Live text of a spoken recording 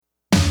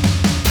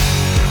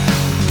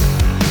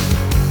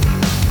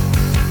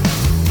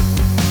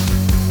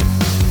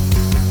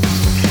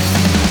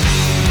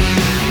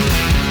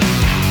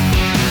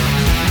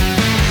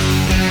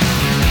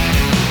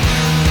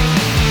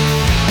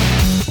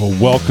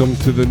Welcome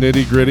to the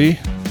Nitty Gritty.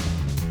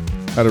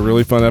 Had a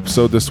really fun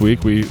episode this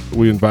week. We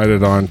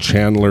invited on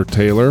Chandler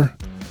Taylor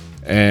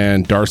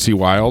and Darcey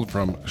Wilde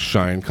from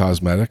Shine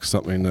Cosmetics,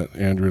 something that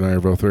Andrew and I are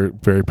both very,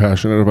 very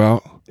passionate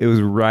about. It was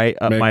right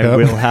up Makeup. my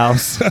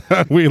wheelhouse.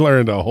 We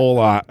learned a whole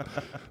lot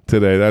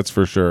today, that's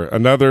for sure.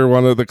 Another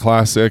one of the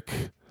classic,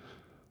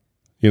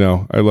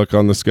 I look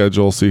on the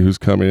schedule, see who's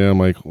coming in. I'm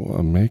like,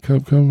 a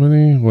makeup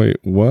company? Wait,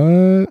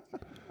 what?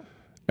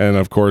 And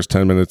of course,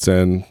 10 minutes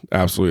in,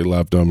 absolutely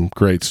loved them.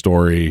 Great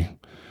story.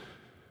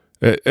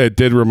 It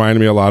did remind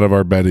me a lot of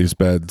our Betty's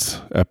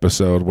Beds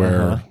episode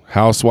where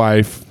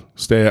housewife,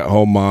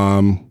 stay-at-home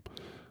mom,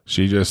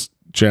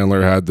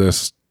 Chandler had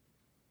this.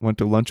 Went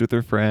to lunch with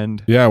her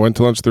friend. Yeah, went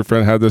to lunch with her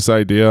friend, had this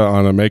idea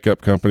on a makeup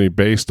company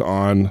based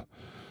on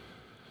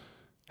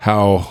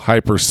how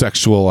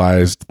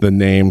hyper-sexualized the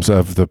names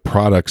of the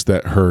products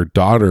that her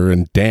daughter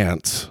in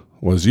dance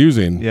was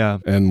using,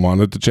 and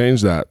wanted to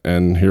change that.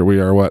 And here we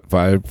are,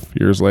 5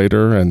 years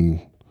later, and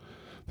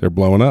they're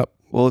blowing up.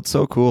 Well, it's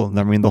so cool.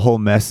 I mean, the whole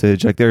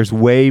message, there's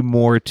way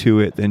more to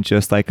it than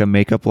just like a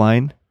makeup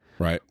line.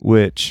 Right.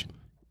 Which,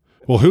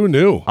 well, who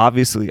knew?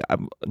 Obviously,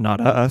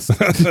 not us.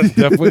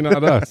 Definitely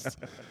not us.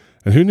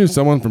 And who knew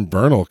someone from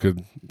Vernal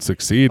could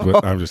succeed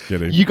with? I'm just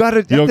kidding.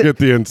 You'll get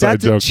the inside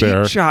joke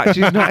there. Shot.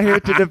 She's not here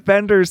to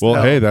defend herself.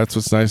 Well, hey, that's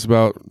what's nice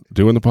about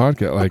doing the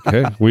podcast. Like,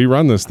 hey, we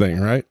run this thing,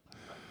 right?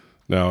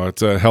 No,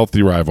 it's a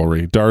healthy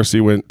rivalry. Darcey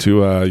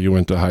you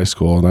went to high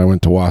school, and I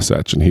went to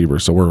Wasatch and Heber,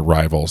 so we're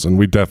rivals, and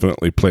we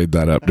definitely played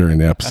that up during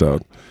the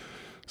episode.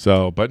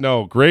 But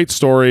no, great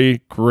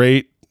story,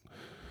 great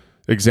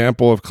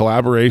example of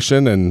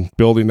collaboration and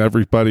building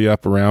everybody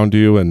up around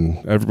you,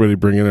 and everybody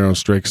bringing their own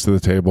strengths to the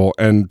table.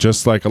 And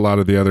just like a lot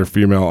of the other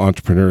female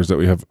entrepreneurs that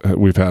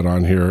we've had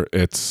on here,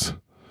 it's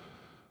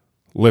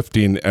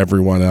lifting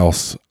everyone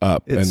else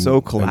up. It's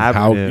so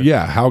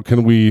collaborative. How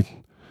can we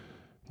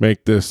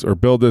make this or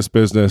build this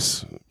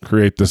business,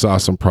 create this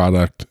awesome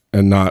product,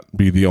 and not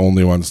be the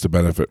only ones to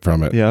benefit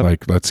from it? Yep.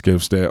 Like, let's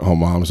give stay-at-home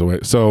moms away.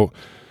 So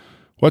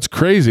what's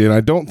crazy, and I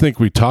don't think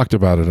we talked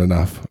about it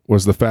enough,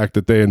 was the fact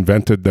that they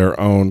invented their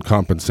own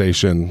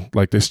compensation.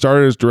 Like, they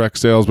started as direct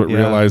sales, but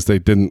realized they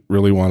didn't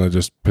really want to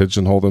just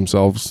pigeonhole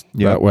themselves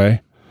that way.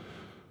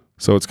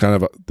 So it's kind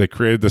of they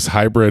created this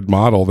hybrid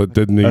model that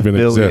didn't even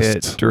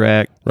exist.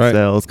 Direct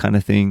sales kind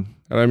of thing.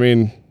 And I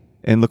mean,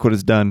 and look what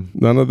it's done.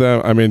 None of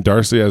them. I mean,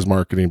 Darcey has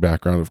marketing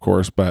background, of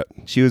course, but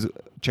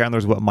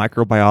Chandler's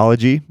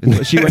microbiology is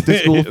what she went to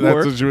school for.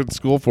 That's what she went to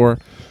school for.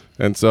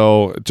 And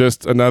so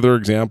just another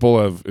example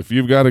of, if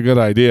you've got a good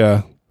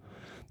idea,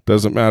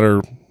 doesn't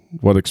matter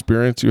what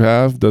experience you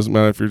have, doesn't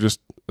matter if you're just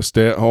a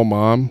stay-at-home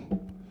mom,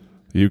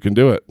 you can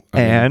do it.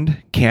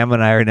 Cam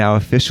and I are now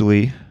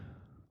officially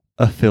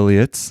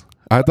affiliates.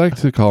 I'd like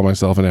to call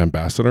myself an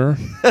ambassador.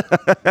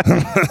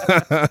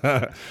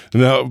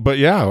 No, but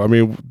yeah, I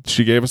mean,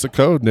 she gave us a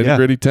code, Nitty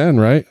Gritty 10,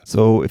 right?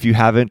 So if you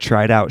haven't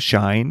tried out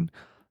Shine,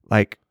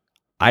 I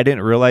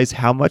didn't realize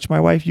how much my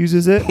wife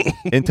uses it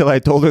until I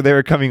told her they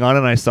were coming on,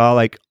 and I saw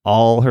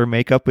all her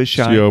makeup was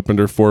Shine. She opened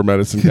her 4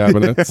 medicine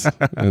cabinets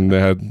and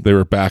they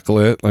were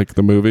backlit like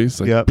the movies.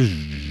 Yep.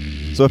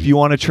 So if you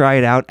want to try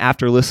it out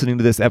after listening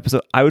to this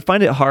episode, I would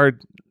find it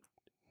hard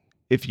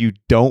if you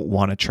don't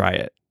want to try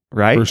it,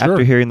 right? For sure.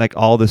 After hearing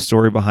all the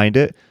story behind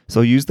it.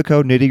 So use the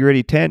code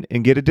NittyGritty10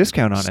 and get a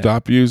discount on it.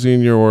 Stop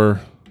using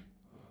your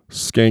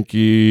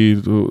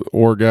skanky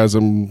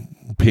orgasm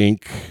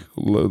pink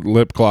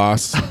lip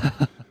gloss.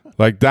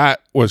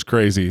 That was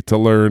crazy to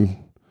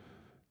learn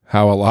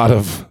how a lot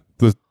of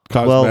the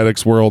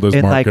cosmetics world is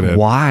marketed.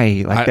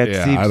 Why?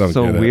 That seems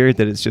so weird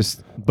that it's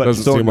just, but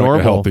doesn't so seem normal.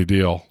 Like a healthy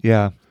deal.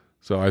 Yeah.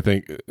 So I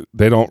think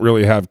they don't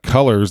really have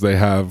colors; they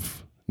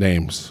have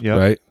names,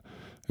 right?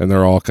 And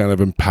they're all kind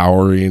of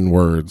empowering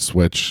words,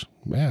 which,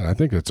 man, I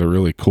think it's a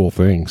really cool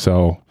thing.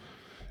 So,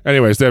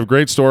 anyways, they have a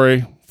great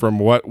story from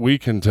what we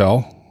can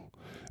tell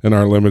in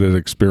our limited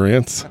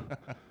experience.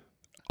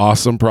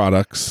 Awesome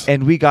products.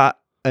 And we got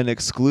an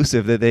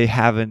exclusive that they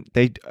haven't.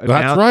 That's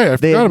right. I forgot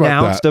about that. They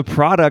announced a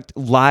product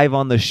live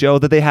on the show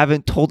that they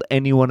haven't told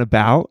anyone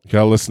about. You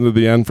gotta listen to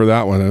the end for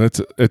that one, and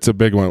it's a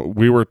big one.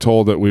 We were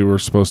told that we were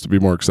supposed to be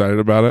more excited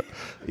about it.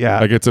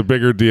 Yeah, it's a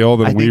bigger deal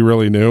than we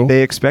really knew.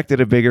 They expected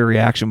a bigger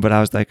reaction, but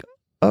I was like,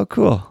 "Oh,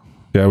 cool."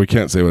 Yeah, we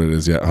can't say what it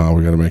is yet, huh?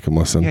 We got to make them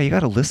listen. Yeah, you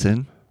got to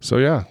listen. So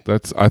yeah,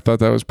 I thought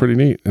that was pretty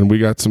neat, and we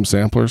got some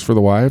samplers for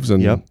the wives,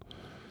 and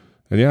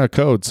a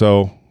code.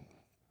 So.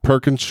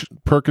 Perk and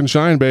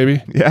Shine,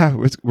 baby. Yeah,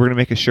 we're going to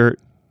make a shirt.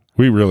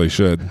 We really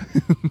should.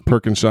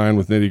 Perk and Shine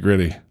with Nitty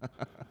Gritty.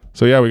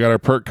 So yeah, we got our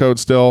perk code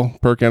still,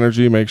 Perk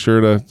Energy. Make sure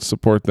to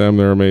support them.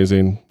 They're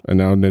amazing. And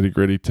now Nitty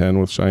Gritty 10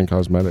 with Shine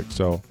Cosmetics.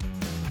 So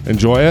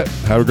enjoy it.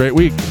 Have a great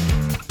week.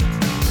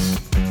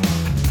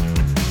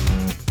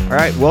 All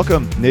right,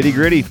 welcome, Nitty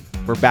Gritty.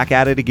 We're back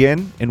at it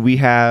again, and we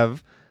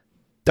have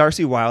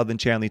Darcey Wilde and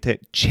Chandler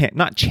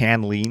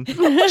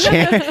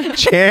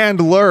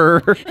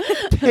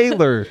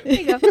Taylor. There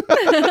you go.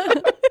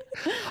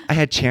 I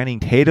had Channing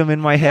Tatum in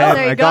my head, and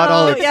I there you got go.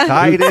 all Yeah.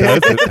 excited.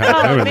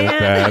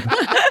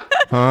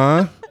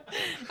 Huh?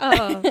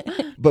 Oh.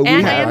 But we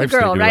And I have. am a I've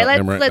girl, figured right? out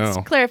him Let's right let's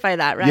now. clarify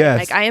that, right? Yes.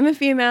 Like I am a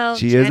female.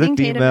 She is a Channing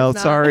Tatum female, is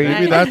not, sorry. right?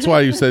 Maybe that's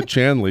why you said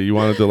Chandler. You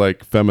wanted to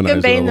like feminize it a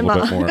Conveying little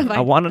them bit all. more. I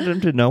wanted them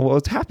to know what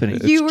was happening.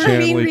 It's You were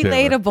being Chandler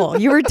Taylor. relatable.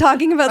 You were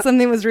talking about something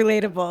that was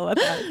relatable with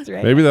us,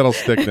 right? Maybe that'll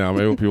stick now.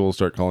 Maybe people will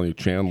start calling you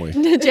Chandler.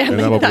 Chandler, And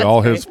that'll be that's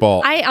all great. his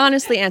fault. I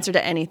honestly answer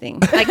to anything.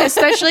 Like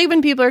especially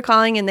when people are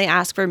calling and they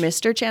ask for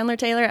Mr. Chandler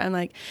Taylor. I'm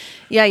like,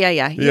 yeah. You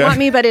Yeah. want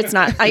me, but it's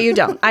not. You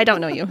don't. I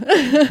don't know you.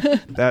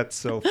 That's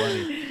so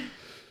funny.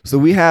 So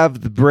we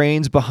have the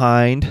brains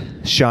behind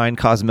Shine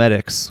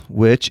Cosmetics,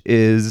 which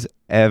is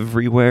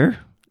everywhere.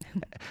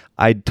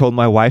 I told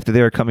my wife that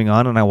they were coming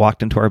on, and I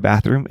walked into our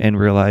bathroom and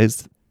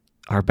realized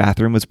our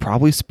bathroom was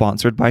probably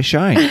sponsored by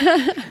Shine.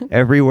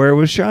 Everywhere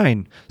was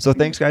Shine. So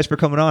thanks, guys, for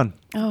coming on.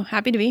 Oh,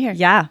 happy to be here.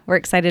 Yeah, we're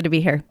excited to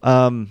be here.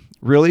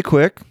 Really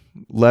quick,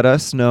 let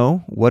us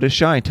know what is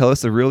Shine. Tell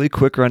us a really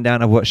quick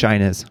rundown of what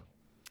Shine is.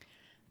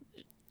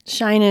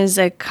 Shine is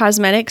a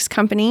cosmetics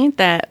company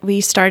that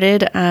we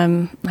started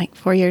like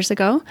 4 years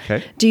ago.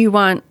 Okay. Do you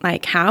want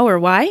like how or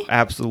why?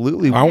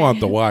 Absolutely. I want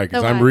the why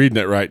because The I'm why. reading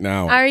it right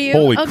now. Are you?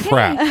 Holy Okay.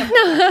 crap.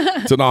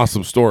 It's an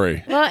awesome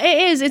story. Well,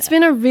 it is. It's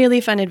been a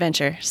really fun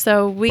adventure.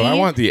 So we. But I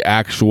want the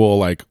actual,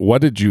 like,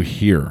 what did you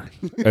hear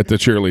at the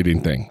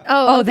cheerleading thing?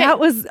 Oh, okay. that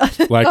was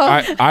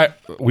Like,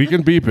 we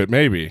can beep it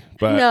maybe,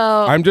 but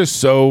No. I'm just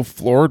so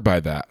floored by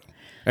that.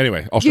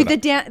 Anyway, I'll shut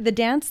up. the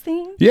dance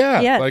thing. Yeah,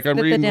 Yes, like I'm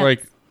the reading dance.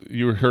 like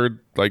you heard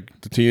like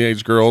the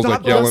teenage girls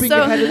Stop like yelling. jumping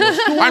So- ahead of the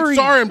story. I'm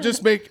sorry, I'm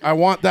just I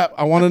want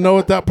to know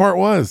what that part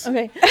was.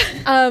 Okay.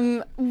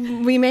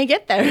 We may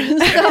get there.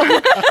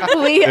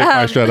 So we. If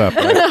I shut up.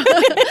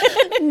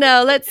 Right?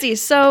 No, let's see.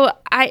 So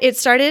it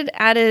started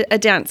at a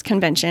dance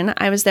convention.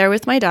 I was there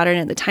with my daughter, and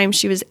at the time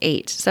she was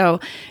 8. So,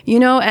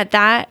 at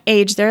that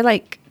age, they're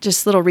like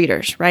just little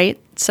readers, right?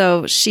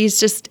 So she's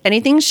just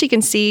anything she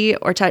can see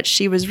or touch,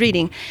 she was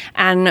reading.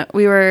 And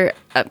we were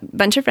a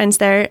bunch of friends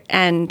there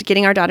and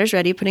getting our daughters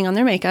ready, putting on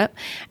their makeup.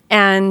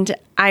 And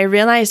I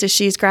realized as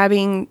she's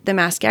grabbing the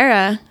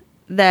mascara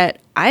that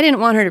I didn't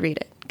want her to read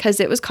it, because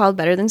it was called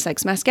Better Than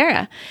Sex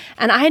Mascara.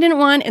 And I didn't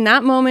want in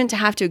that moment to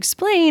have to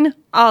explain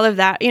all of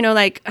that,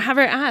 like have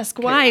her ask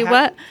why,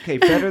 what. Okay,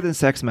 Better Than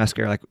Sex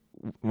Mascara. Like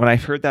when I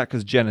heard that,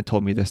 because Jenna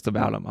told me this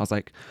about them, I was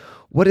like,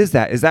 what is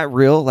that? Is that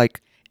real?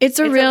 Like, It's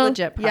a It's a real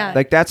legit product. yeah.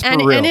 Like, that's for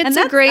and, real. And it's and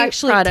a that's great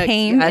actually product.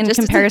 tame Yeah, in just-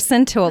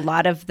 comparison to a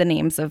lot of the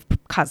names of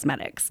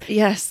cosmetics.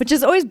 Yes. Which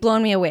has always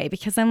blown me away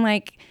because I'm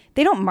like,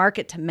 they don't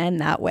market to men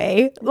that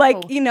way. Like,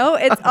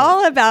 it's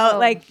all about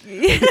like,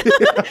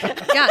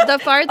 yeah, the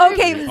farther.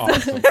 okay,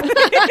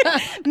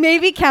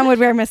 maybe Cam would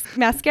wear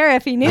mascara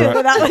if he knew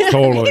that that was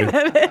Totally. the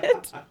name of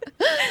it.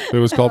 If it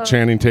was called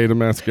Channing Tatum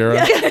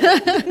mascara,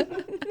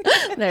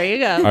 There you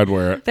go. I'd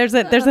wear it. There's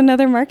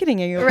another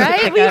marketing angle.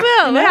 Right? We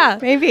will. Yeah.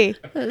 Maybe.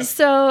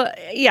 So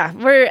yeah,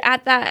 we're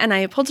at that, and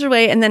I pulled her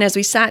away, and then as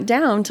we sat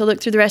down to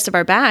look through the rest of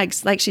our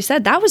bags, like she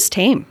said, that was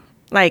tame.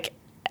 Like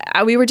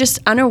we were just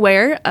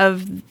unaware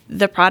of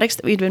the products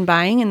that we'd been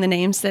buying and the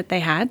names that they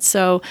had.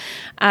 So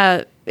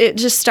it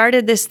just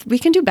started this. We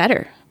can do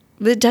better.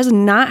 It does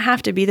not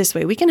have to be this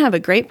way. We can have a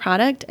great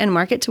product and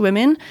market to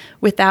women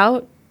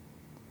without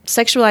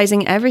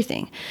sexualizing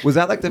everything. Was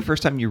that like the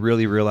first time you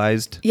really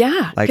realized?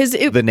 Yeah, Like 'cause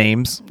the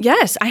names?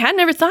 Yes, I had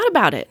never thought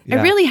about it. Yeah.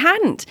 I really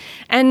hadn't.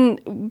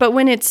 But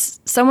when it's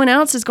someone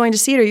else is going to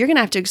see it, or you're going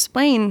to have to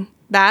explain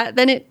that,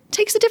 then it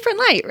takes a different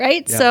light,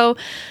 right? Yeah. So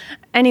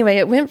anyway,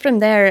 it went from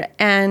there,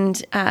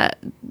 and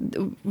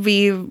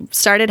we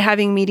started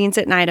having meetings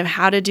at night of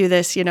how to do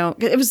this.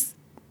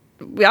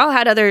 We all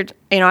had other.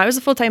 I was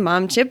a full-time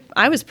mom. Chip,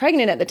 I was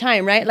pregnant at the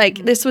time, right?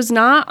 Like this was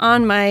not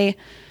on my.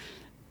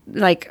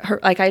 Like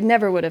I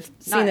never would have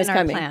seen Not this in our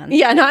coming. plans.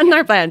 Yeah, not in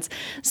our plans.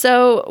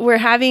 So we're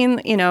having,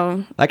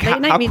 Like late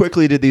night how meetings.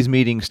 quickly did these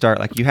meetings start?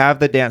 Like you have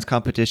the dance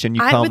competition,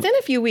 you come. Within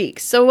a few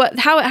weeks. So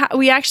how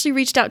we actually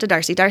reached out to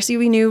Darcey. Darcey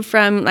we knew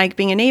from like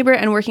being a neighbor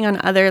and working on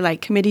other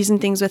like committees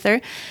and things with her,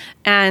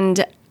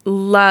 and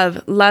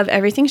love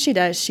everything she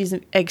does. She's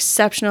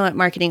exceptional at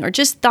marketing or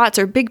just thoughts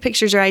or big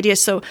pictures or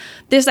ideas. So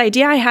this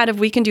idea I had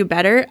of we can do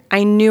better,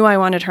 I knew I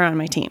wanted her on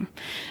my team.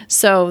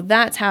 So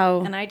that's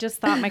how. And I just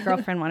thought my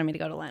girlfriend wanted me to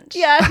go to lunch.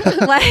 Yeah,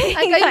 Like,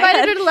 I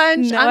invited her to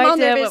lunch. no I'm all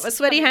idea what nervous, was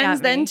sweaty coming hands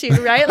at then me.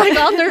 too, right? Like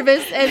all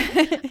nervous,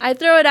 and I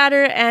throw it at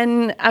her,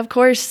 and of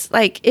course,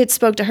 like it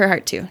spoke to her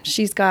heart too.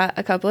 She's got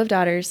a couple of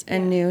daughters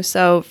and knew.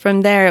 So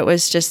from there, it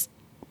was just.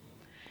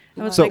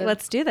 I was So- like,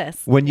 let's do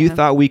this. when you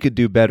thought we could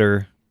do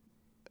better,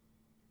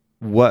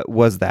 what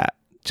was that?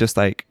 Just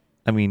like,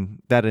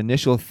 that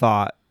initial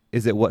thought,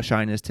 is it what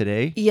Shine is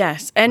today?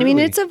 Yes. And I mean,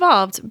 Really? it's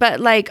evolved, but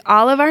like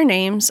all of our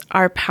names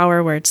are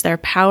power words. They're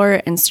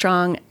power and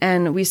strong.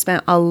 And we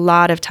spent a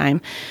lot of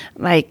time,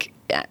 like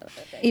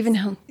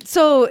even.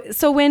 So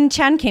when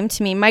Chan came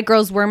to me, my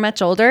girls were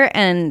much older,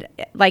 and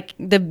like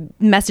the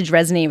message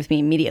resonated with me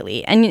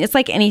immediately. And it's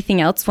like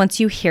anything else, once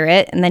you hear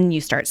it and then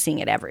you start seeing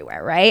it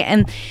everywhere, right?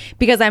 And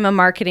because I'm a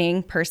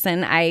marketing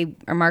person, a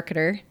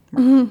marketer,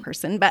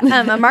 person, but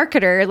a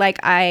marketer, like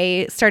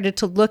I started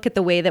to look at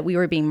the way that we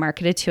were being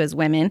marketed to as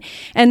women.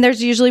 And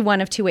there's usually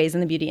one of two ways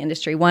in the beauty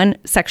industry. One,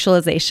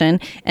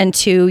 sexualization, and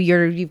two,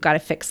 you've got to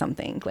fix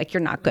something, like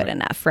you're not good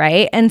enough,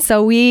 right? And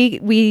so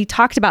we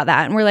talked about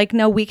that and we're like,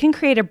 no, we can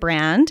create a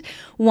brand,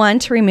 one,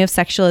 to remove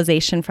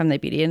sexualization from the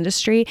beauty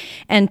industry,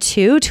 and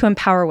two, to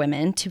empower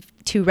women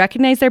to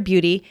recognize their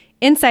beauty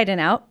inside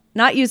and out,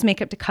 not use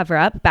makeup to cover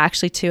up, but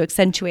actually to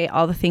accentuate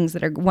all the things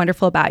that are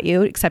wonderful about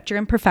you, accept your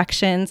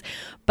imperfections,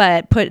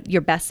 but put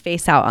your best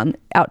face out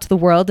to the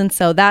world. And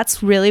so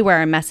that's really where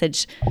our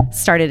message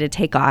started to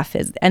take off,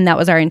 and that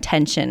was our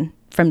intention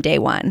from day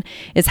one,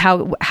 is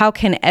how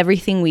can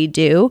everything we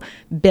do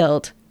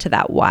build to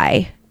that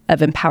why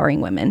of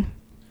empowering women.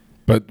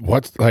 But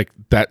what's like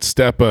that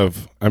step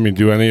of, I mean,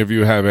 do any of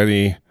you have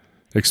any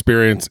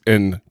experience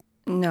in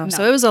No.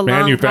 So it was a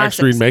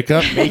manufacturing long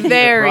process. makeup?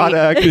 Very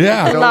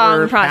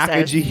long process.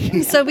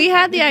 Packaging. So we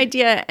had the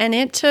idea, and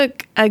it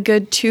took a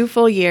good 2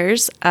 full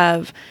years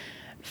of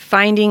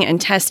finding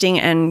and testing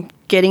and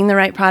getting the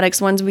right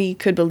products, ones we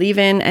could believe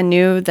in and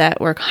knew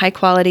that were high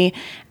quality,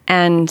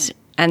 and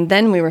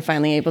then we were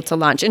finally able to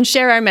launch and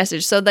share our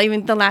message. So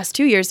even the last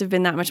 2 years have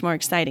been that much more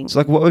exciting. So,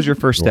 like, what was your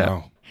first step?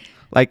 Wow.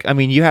 Like, I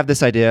mean, you have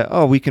this idea,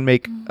 we can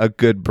make a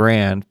good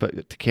brand,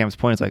 but to Cam's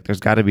point, it's like there's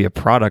got to be a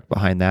product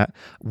behind that.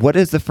 What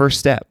is the first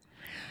step?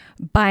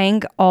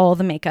 Buying all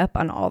the makeup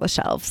on all the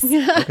shelves.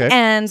 Okay.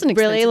 And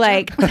really,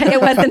 like,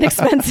 it was an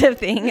expensive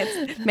thing.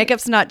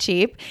 Makeup's not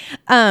cheap.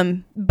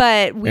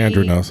 But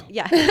Andrew knows.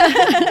 Yeah.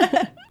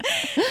 I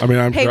mean,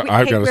 I'm sure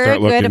I've got to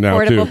start looking now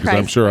too, because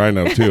I'm sure I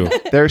know too.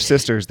 They're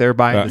sisters. They're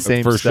buying the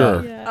same for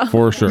stuff. Sure. Yeah.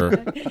 For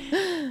sure.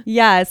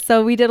 Yeah,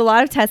 so we did a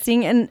lot of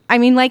testing, and I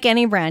mean, like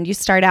any brand, you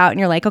start out and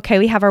you're like, okay,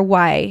 we have our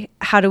why.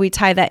 How do we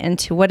tie that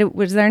into what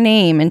is their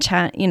name? And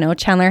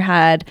Chandler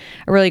had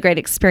a really great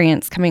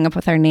experience coming up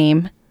with our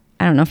name.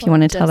 I don't know if you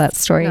want to tell that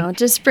story. No,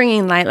 just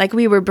bringing light. Like,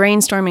 we were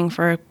brainstorming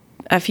for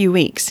a few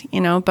weeks,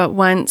 but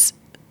once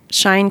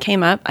Shine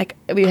came up, like,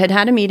 we had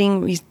a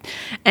meeting, we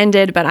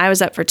ended, but I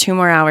was up for 2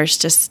 more hours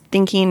just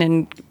thinking,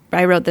 and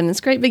I wrote them this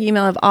great big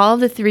email of all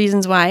the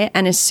reasons why,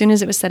 and as soon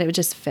as it was said, it would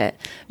just fit.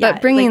 Yeah,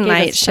 but bringing like,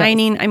 light,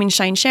 shining, I mean,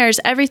 Shine shares,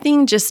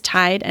 everything just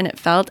tied, and it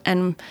felt,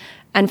 and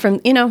from,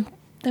 then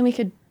we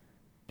could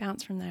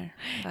bounce from there.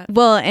 But.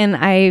 Well, and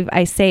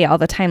I say all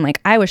the time,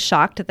 like, I was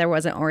shocked that there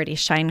wasn't already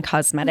Shine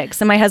Cosmetics.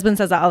 And my husband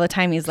says that all the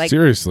time. He's like,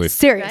 Seriously.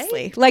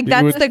 Right? Like, You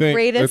that's would the think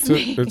greatest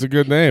name. It's a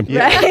good name.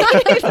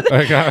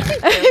 Right?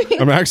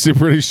 I'm actually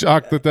pretty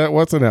shocked that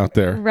wasn't out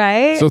there.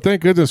 Right? So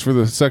thank goodness for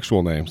the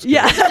sexual names.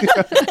 Yeah.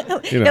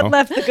 It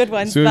left the good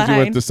ones As soon as you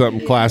went behind. to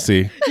something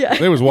classy,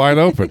 it was wide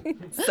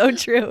open. So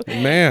true.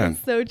 Man.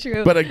 So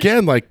true. But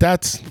again, like,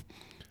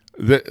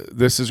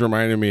 this is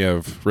reminding me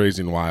of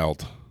Raising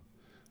Wild.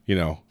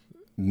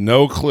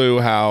 No clue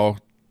how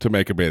to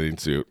make a bathing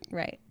suit.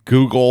 Right.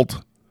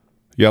 Googled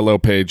Yellow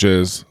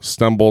Pages,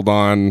 stumbled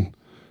on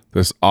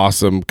this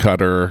awesome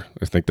cutter.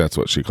 I think that's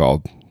what she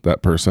called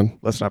that person.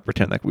 Let's not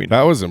pretend like we know.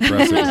 That was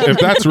impressive. If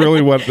that's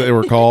really what they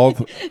were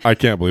called, I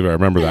can't believe I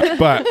remember that.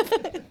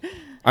 But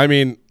I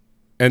mean,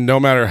 and no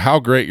matter how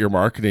great your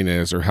marketing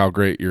is or how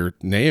great your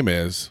name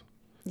is,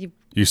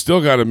 you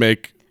still got to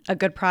make a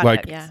good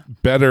product.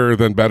 like better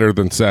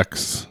than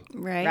sex.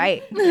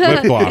 Right.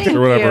 Lip gloss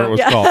or whatever it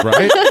was called,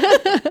 right?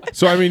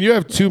 So I mean, you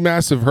have 2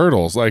 massive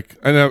hurdles, like,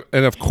 and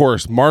of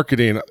course,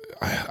 marketing.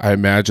 I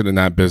imagine in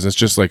that business,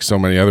 just like so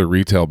many other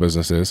retail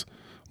businesses,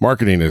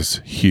 marketing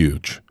is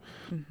huge.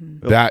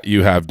 Mm-hmm. That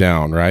you have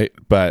down, right?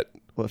 But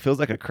Well, it feels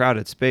like a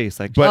crowded space.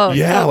 Like, but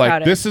so like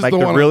crowded. this is like the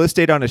the one. real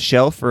estate on a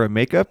shelf for a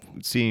makeup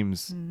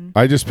seems.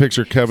 I just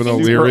picture Kevin Super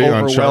O'Leary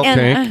on Shark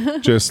overwhelming.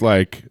 Tank, just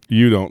like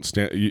you don't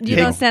stand. You don't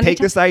know. stand Take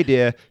this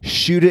idea,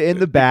 shoot it in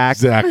the back.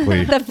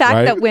 Exactly. The fact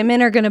right? that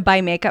women are going to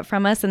buy makeup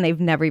from us and they've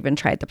never even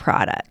tried the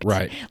product.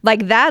 Right.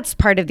 Like, that's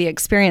part of the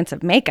experience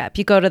of makeup.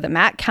 You go to the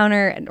MAC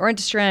counter at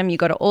Nordstrom, you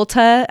go to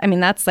Ulta. I mean,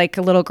 that's like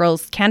a little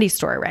girl's candy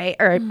store, right?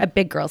 Or a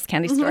big girl's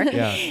candy store.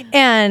 Yeah.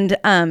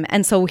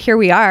 And so here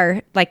we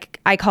are, like,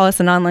 I call us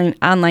an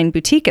online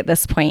boutique at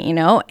this point,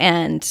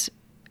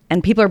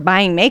 and people are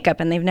buying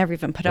makeup and they've never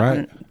even put up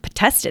and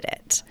tested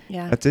it.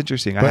 Yeah. That's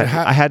interesting. But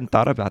I hadn't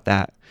thought about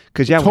that.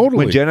 Because,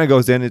 Totally. when Jenna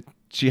goes in,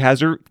 she has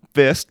her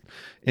fist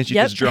and she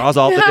just draws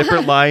all the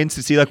different lines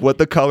to see like what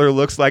the color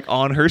looks like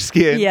on her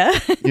skin. Yeah.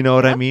 You know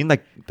what I mean?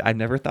 Like, I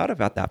never thought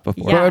about that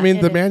before. But I Yeah, mean,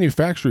 it the is.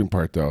 manufacturing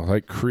part though,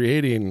 like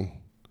creating,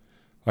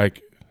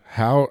 like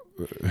who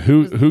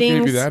gave you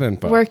Things that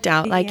info? worked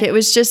out. Like, it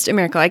was just a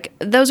miracle. Like,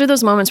 those are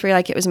those moments where you're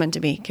like, it was meant to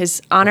be.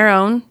 Because on our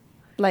own,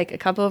 like a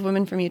couple of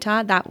women from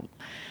Utah,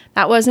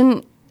 that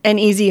wasn't an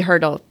easy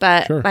hurdle.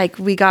 But like,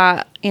 we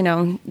got,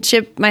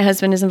 Chip, my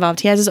husband, is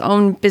involved. He has his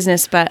own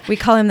business, but We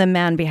call him the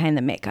man behind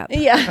the makeup.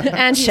 yeah,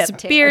 and he's Chip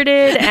Taylor.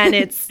 bearded, and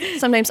it's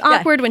sometimes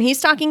awkward when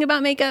he's talking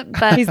about makeup.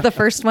 But He's the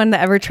first one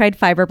that ever tried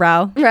fiber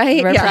brow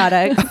Right, yeah.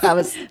 products. that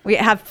was We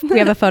have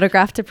a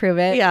photograph to prove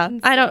it. yeah.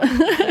 I don't.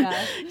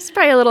 He's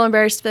probably a little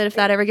embarrassed that if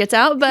that ever gets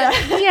out, but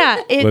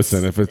yeah, it's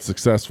Listen, if it's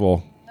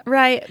successful,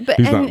 Right. But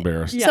He's not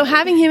embarrassed. So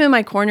having him in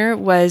my corner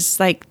was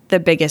like the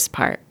biggest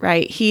part,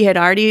 right? He had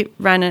already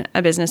run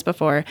a business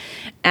before,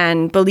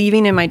 and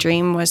believing in my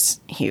dream was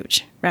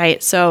huge,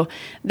 right? So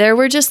there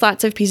were just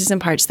lots of pieces and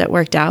parts that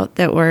worked out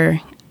that were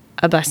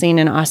a blessing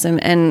and awesome.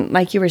 And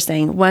like you were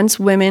saying, once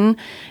women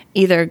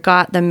either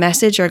got the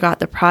message or got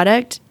the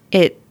product,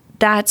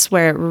 that's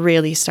where it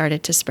really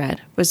started to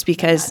spread, was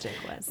because,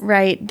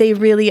 right, they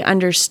really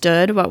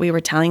understood what we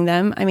were telling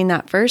them. I mean,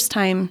 that first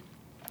time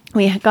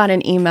we got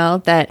an email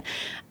that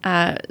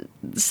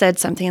said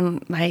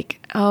something like,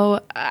 I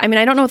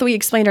don't know if we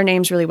explained our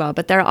names really well,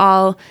 but they're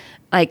all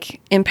like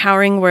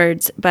empowering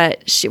words.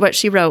 But what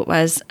she wrote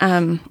was,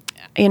 I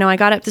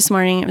got up this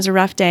morning, it was a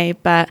rough day,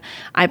 but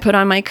I put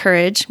on my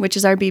Courage, which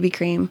is our BB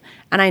cream,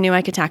 and I knew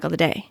I could tackle the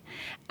day.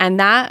 And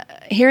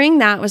hearing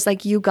that was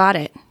like, you got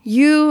it.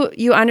 You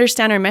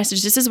understand our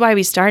message. This is why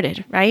we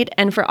started, right?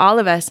 And for all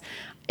of us,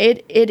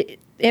 it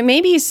may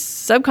be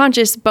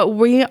subconscious, but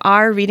we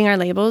are reading our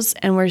labels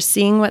and we're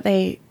seeing what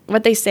they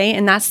say,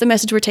 and that's the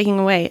message we're taking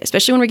away,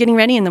 especially when we're getting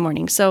ready in the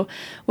morning. So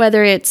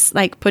whether it's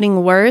like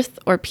putting worth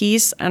or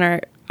peace on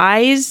our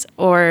eyes,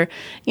 or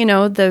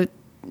the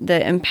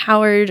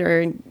empowered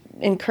or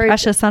encouraged,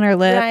 precious on our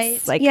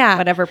lips, right?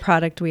 Whatever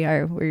product we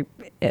are,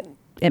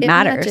 it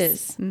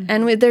matters. Mm-hmm.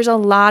 And there's a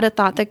lot of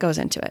thought that goes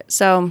into it.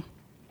 So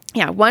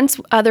once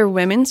other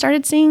women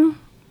started seeing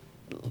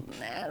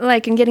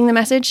and getting the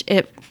message,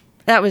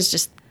 that was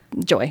just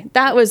joy.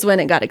 That was when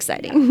it got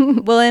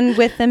exciting. Well, and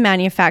with the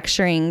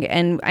manufacturing,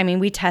 and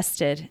we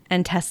tested.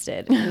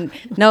 And,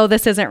 no,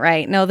 this isn't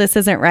right. No, this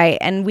isn't right.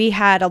 And we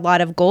had a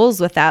lot of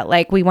goals with that.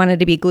 Like, we wanted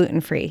to be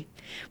gluten-free.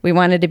 We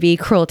wanted to be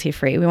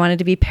cruelty-free. We wanted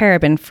to be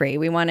paraben-free.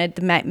 We wanted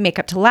the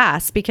makeup to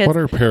last, because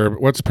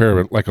what's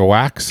paraben? Like a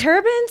wax?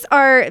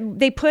 Parabens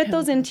they put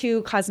those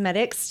into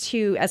cosmetics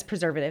as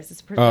preservatives.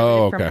 It's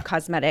preservative from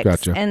cosmetics.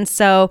 Gotcha. And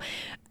so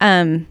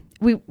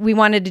we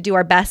wanted to do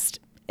our best.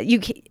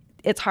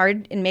 It's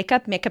hard in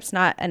makeup. Makeup's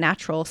not a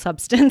natural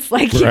substance,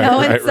 but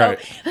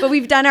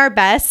we've done our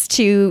best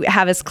to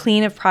have as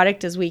clean of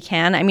product as we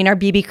can. I mean, our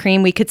BB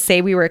cream, we could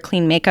say we were a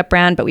clean makeup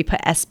brand, but we put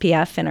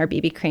SPF in our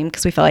BB cream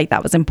because we felt like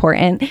that was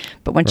important.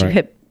 But once you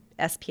hit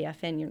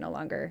SPF in, you're no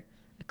longer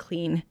a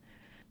clean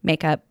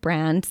makeup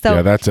brand.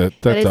 So that's a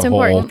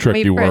whole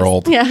tricky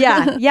world.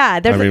 Yeah.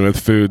 With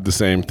food, the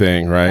same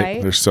thing,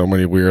 right? There's so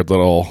many weird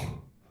little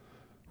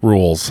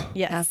rules.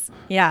 Yes.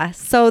 Yeah.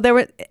 So there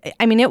were,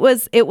 it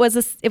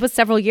was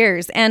several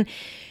years, and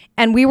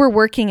we were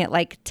working at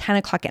like 10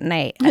 o'clock at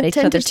night at each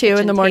 10 other's to 2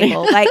 in the morning.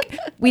 Like,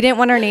 we didn't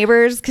want our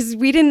neighbors, because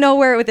we didn't know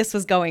where this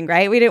was going,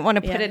 right? We didn't want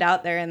to put it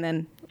out there and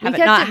then have it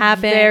not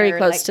happen. Very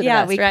close to the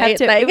vest, we right?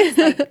 kept it.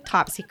 It was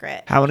top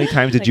secret. How many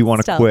times did you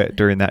want to quit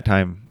during that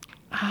time?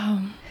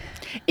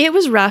 It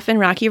was rough and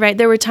rocky, right?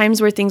 There were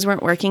times where things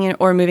weren't working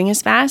or moving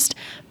as fast,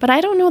 but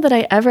I don't know that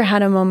I ever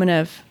had a moment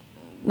of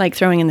like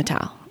throwing in the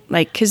towel.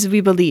 Because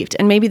we believed,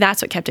 and maybe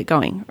that's what kept it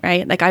going,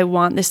 right? Like, I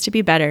want this to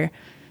be better.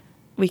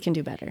 We can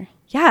do better.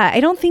 Yeah, I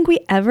don't think we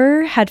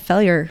ever had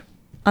failure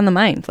on the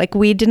mind. Like,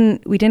 we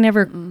didn't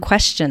ever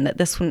question that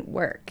this wouldn't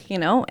work,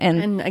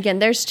 And again,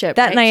 there's Chip.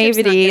 That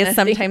naivety is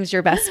sometimes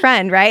your best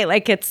friend, right?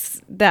 Like, it's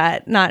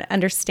that not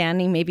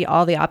understanding maybe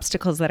all the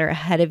obstacles that are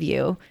ahead of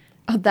you.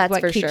 Oh, that's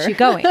what for keeps sure. you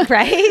going,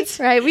 right?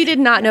 Right. We did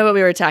not know what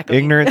we were tackling.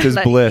 Ignorance is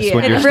bliss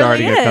when you're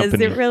starting a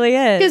company. It really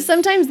is. Because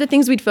sometimes the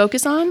things we'd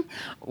focus on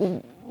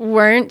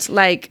weren't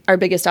like our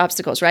biggest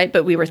obstacles, right?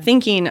 But we were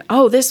thinking,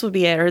 this will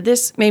be it, or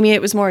this, maybe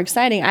it was more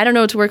exciting. I don't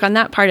know, to work on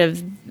that part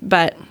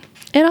but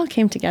it all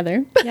came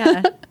together.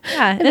 Yeah.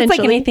 And it's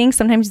like anything.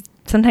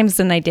 Sometimes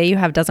an idea you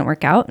have doesn't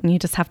work out, and you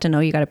just have to know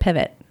you got to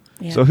pivot.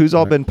 Yeah. So who's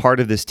all been part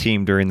of this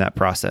team during that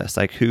process?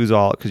 Like,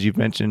 because you've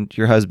mentioned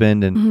your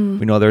husband, and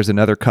we know there's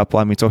another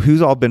couple. So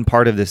who's all been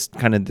part of this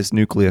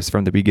nucleus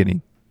from the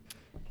beginning?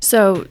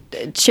 So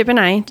Chip and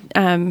I,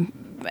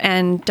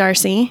 and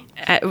Darcey,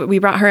 we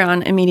brought her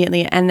on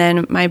immediately, and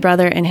then my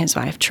brother and his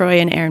wife, Troy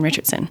and Aaron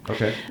Richardson.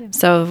 Okay.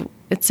 So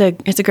it's a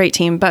great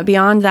team. But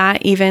beyond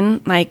that,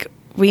 even like,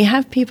 we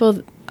have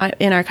people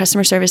in our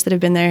customer service that have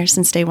been there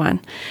since day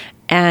one,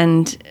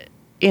 and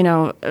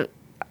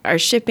our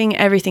shipping,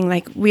 everything.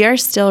 Like, we are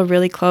still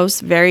really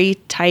close, very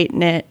tight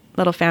knit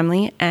little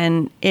family,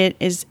 and it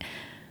is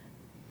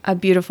a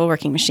beautiful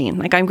working machine.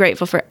 Like, I'm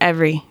grateful for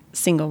every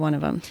single one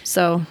of them.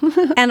 So,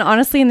 and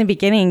honestly, in the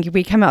beginning,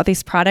 we come out with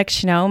these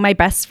products, my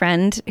best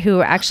friend,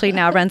 who actually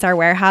now runs our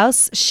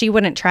warehouse, she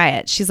wouldn't try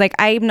it. She's like,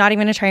 I'm not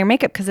even going to try your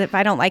makeup, because if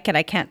I don't like it,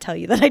 I can't tell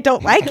you that I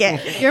don't like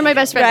it. You're my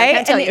best friend. Right? I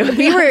can't tell you.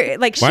 We were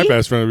like, my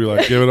best friend would be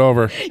like, give it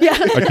over. Yeah.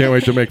 I can't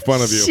wait to make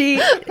fun of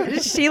you.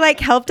 She like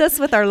helped us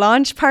with our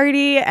launch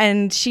party,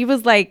 and she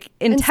was like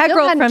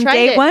integral from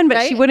day one,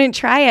 but she wouldn't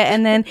try it.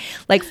 And then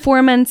like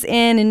 4 months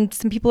in, and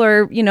some people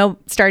are,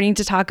 starting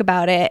to talk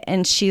about it.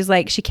 And she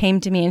came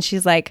to me and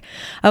she's like,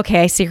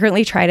 okay, I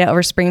secretly tried it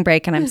over spring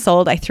break and I'm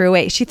sold.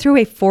 She threw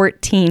away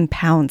 14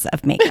 pounds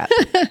of makeup.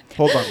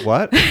 Hold on,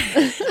 what?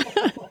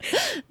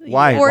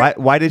 Why?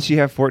 Why did she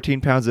have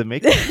 14 pounds of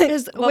makeup?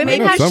 Because Well, women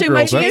maybe have some too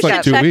girls, much that's makeup.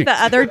 like 2 check weeks.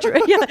 the other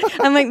yeah.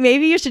 I'm like,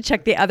 maybe you should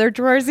check the other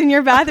drawers in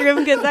your bathroom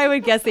because I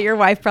would guess that your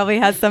wife probably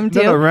has some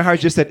too. No, remember how I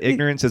just said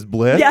ignorance is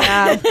bliss?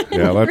 Yeah.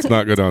 Yeah, let's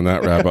not go down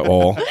that rabbit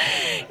hole.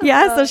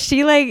 Yeah. So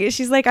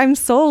she's like, I'm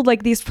sold.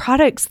 Like these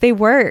products, they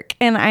work.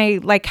 And I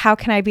like, how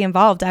can I be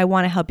involved? I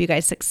want to help you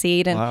guys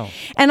succeed. And Wow.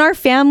 and our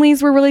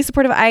families were really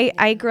supportive.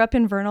 I grew up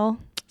in Vernal,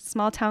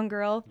 small town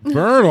girl.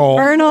 Vernal.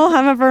 Vernal.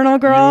 I'm a Vernal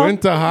girl. You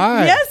went to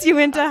high. Yes, you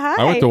went to high.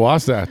 I went to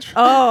Wasatch.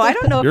 Oh, I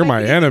don't know. You're if my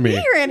I can enemy. Be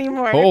here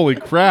anymore. Holy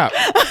crap. you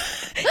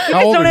How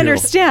guys old don't are you?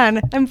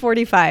 understand. I'm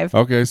 45.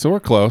 Okay, so we're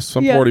close.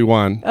 I'm Yeah.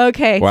 41.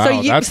 Okay.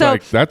 Wow, that's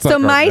like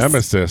our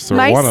nemesis or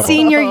my one of them.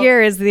 senior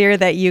year is the year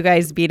that you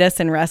guys beat us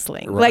in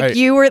wrestling. Right. Like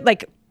you were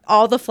like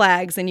all the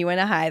flags and you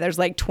went to high. There's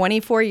like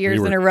 24 years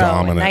We in a were row.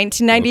 dominant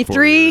In those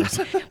 1993,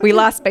 4 years. we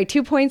lost by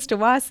 2 points to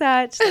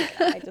Wasatch.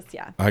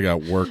 Yeah. I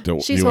got worked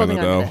at She's holding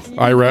on though. to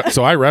this.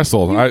 So I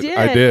wrestled. I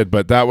did,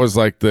 but that was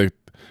like the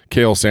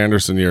Cale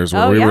Sanderson years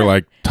where Oh, we yeah. were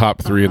like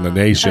top 3 in the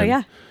nation. Oh,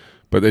 yeah.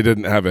 But they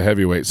didn't have a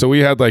heavyweight. So we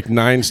had like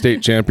 9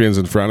 state champions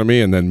in front of me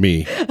and then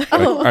me.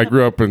 I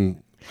grew up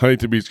in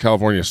Huntington Beach,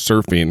 California,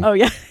 surfing. Oh,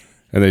 yeah.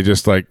 And they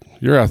just like,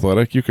 you're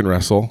athletic, you can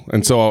wrestle.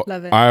 And so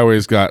Love it. I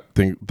always got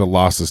the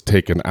losses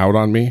taken out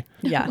on me.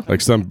 Yeah.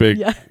 Like some big,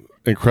 Yeah.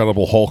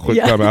 incredible Hulk would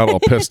Yeah. come out all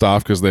pissed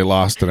off because they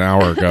lost an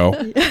hour ago.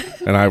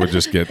 And I would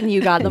just get And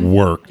you got them.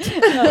 worked.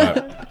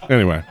 But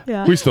anyway,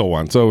 Yeah. we still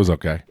won, so it was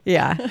okay.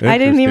 Yeah. I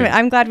didn't even, Interesting.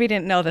 I'm glad we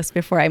didn't know this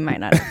before. I might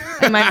not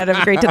have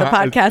agreed to the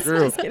podcast. true.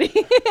 Just kidding.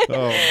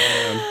 Oh,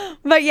 man.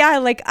 But yeah,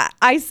 like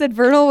I said,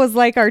 Vernal was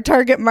like our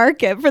target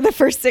market for the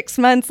first 6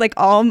 months. Like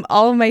all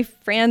of my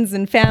friends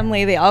and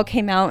family, they all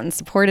came out and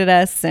supported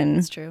us. And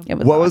That's true. It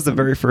was What was the awesome.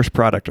 very first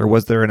product, or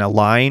was there in a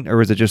line, or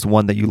was it just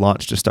one that you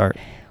launched to start?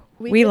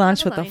 We did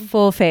launched have with a a line.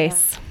 full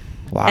face.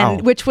 Wow.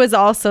 And which was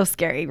also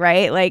scary,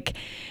 right? Like,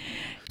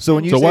 So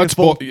when you So say what's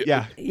full, full?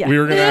 yeah, yeah. We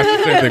were gonna ask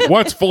the same thing.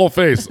 What's full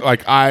face?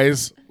 Like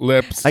eyes,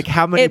 lips, like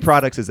how many It's-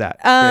 products is that?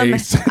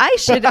 face. I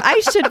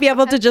should be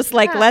able to just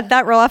like let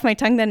that roll off my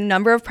tongue. The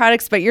number of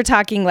products, but you're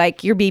talking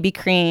like your BB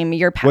cream,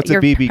 your What's a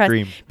BB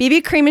cream?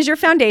 BB cream is your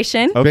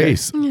foundation. Okay.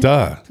 Face.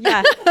 Duh.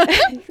 Yeah,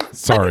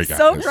 Sorry, guys.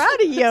 so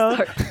proud of you.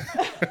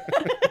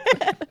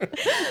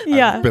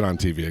 Yeah, I've been on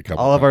TV a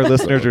couple. All of our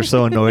listeners are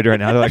so annoyed right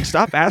now. They're like,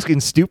 "Stop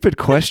asking stupid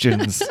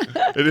questions."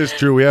 It is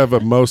true. We have a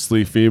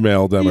mostly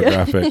female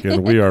demographic,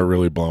 and we are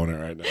really blowing it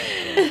right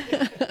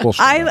now. So we'll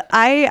shut up.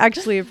 I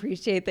actually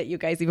appreciate that you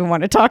guys even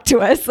want to talk to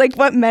us. Like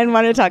what men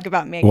want to talk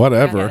about makeup.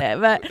 Whatever. I get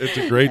it, but It's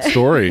a great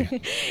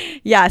story.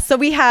 yeah, so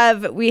we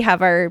have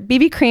our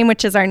BB cream,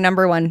 which is our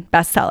number one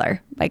bestseller.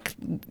 Like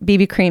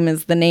BB cream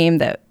is the name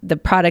that the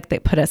product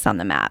that put us on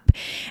the map.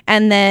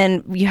 And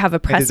then you have a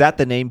And press. is that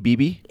the name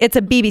BB? It's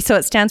a BB, so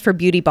it stands for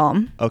beauty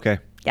balm. Okay.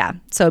 Yeah,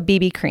 so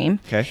BB cream.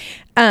 Okay.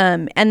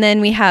 And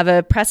then we have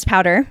a pressed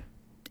powder,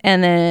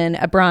 and then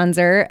a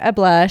bronzer, a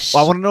blush.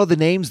 Well, I want to know the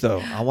names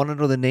though. I want to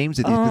know the names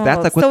of these because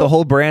that's like what so the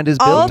whole brand is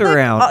all built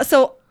around.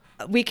 So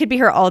we could be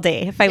here all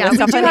day if I Yeah, list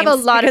we off do our have a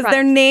names lot of because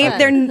their products.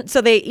 name,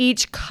 so they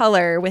each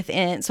color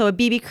within. So a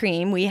BB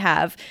cream, we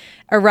have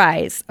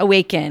Arise,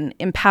 Awaken,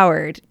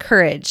 Empowered,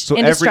 Courage, So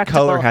every Indestructible.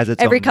 color has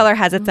its Every own color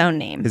has its own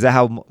name. Is that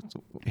how?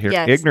 Here,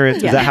 Yes.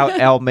 ignorance. Yeah. Is that how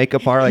L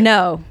makeup are? Like,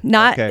 No,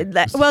 not Okay.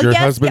 that. Well, Your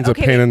yes, husband's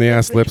okay, a pain in the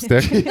ass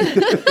lipstick,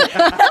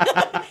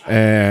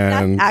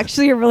 and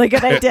Actually, a really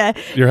good idea.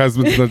 your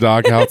husband's in the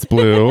doghouse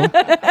blue.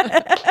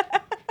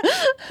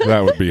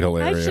 That would be I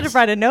hilarious. should have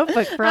brought a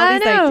notebook for all I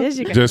these know. ideas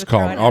you guys Just were call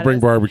me. throwing I'll at bring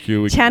us.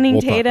 barbecue. Channing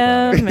We'll talk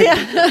about Tatum.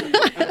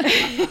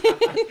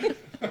 it.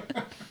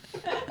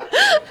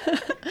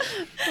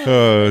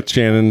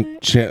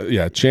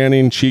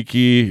 Channing,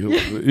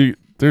 cheeky.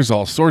 There's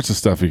all sorts of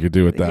stuff you could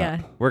do with that. Yeah.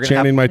 We're gonna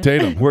Channing have- my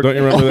Tatum. Don't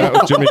you remember that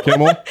with Jimmy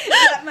Kimmel?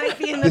 That might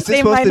be in the This is same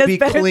supposed line to as be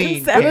Better Than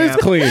clean. Sex. It is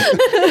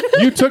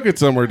clean. You took it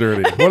somewhere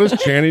dirty. What does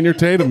Channing your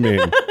Tatum mean?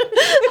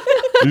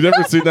 You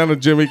never seen that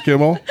with Jimmy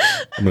Kimmel?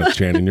 I'm gonna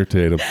Channing your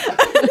Tatum.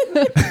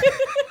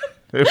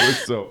 It was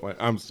so funny.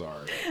 I'm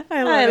sorry.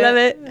 I love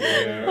it.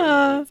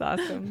 Yeah. That's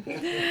awesome.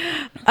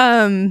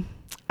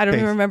 I don't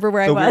even remember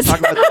where So I was.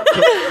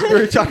 we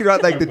were talking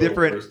about like the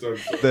different,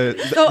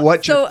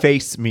 what your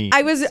face means.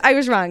 I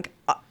was wrong.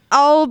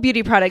 All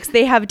beauty products,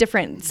 they have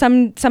different.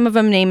 Some of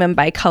them name them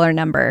by color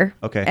number.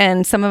 Okay.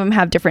 And some of them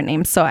have different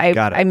names. So I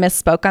Got it.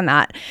 misspoke on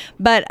that.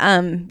 But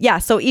yeah.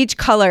 So each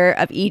color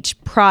of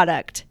each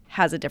product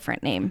has a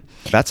different name.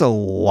 That's a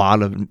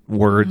lot of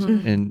words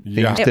and things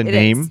Yeah. to It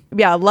name. is.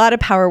 Yeah, a lot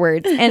of power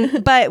words.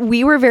 And but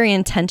we were very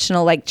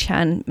intentional, like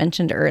Chan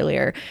mentioned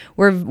earlier.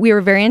 We were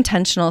very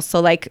intentional.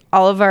 So like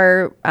all of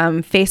our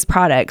face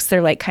products,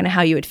 they're like kind of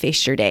how you would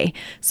face your day.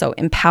 So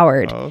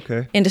empowered, Oh,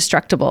 okay.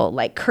 indestructible,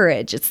 like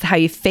courage. It's how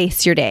you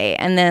face your day.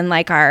 And then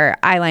like our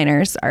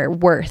eyeliners are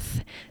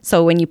worth.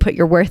 So when you put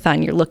your worth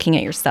on, you're looking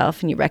at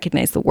yourself and you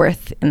recognize the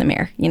worth in the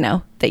mirror. You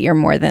know, that you're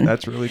more than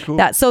That's really cool.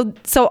 that. So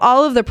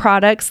all of the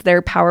products,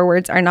 their power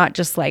words are not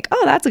just like,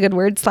 oh, that's a good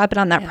word, slap it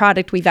on that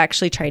product. We've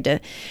actually tried to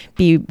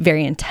be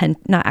very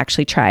not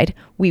actually tried.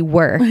 We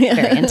were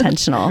very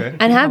intentional.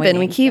 And have been.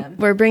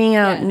 We're bringing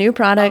out new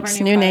products,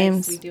 new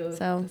names.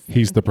 So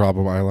He's the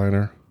problem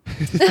eyeliner.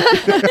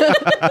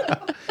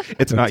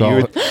 It's not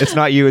you. It's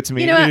not you. It's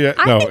me. you know what? Yeah,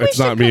 I no, think we it's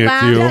should not me, it's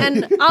collab, you.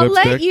 and I'll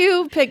let Lipstick.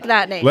 you pick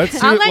that name. Let's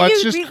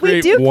just we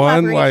create do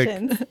one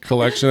collaborations.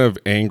 collection of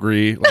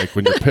angry, like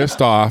when you're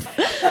pissed off,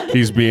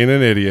 he's being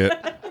an idiot.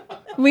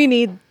 We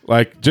need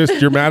Like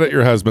just you're mad at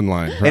your husband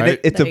line, And right?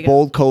 it's a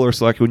bold color,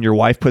 so like when your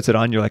wife puts it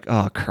on, you're like,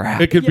 oh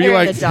crap. It could be You're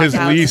like in the his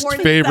doghouse. least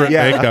favorite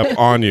Yeah. makeup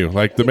on you.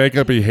 Like the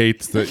makeup he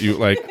hates that you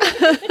like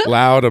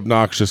loud,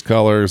 obnoxious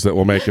colors that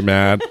will make him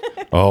mad.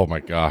 Oh my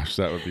gosh,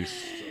 that would be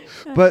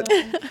But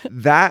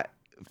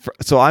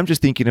so I'm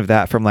just thinking of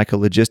that from like a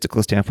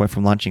logistical standpoint,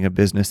 from launching a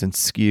business and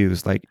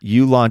SKUs. Like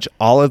you launch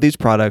all of these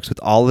products with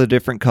all the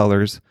different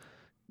colors.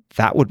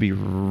 That would be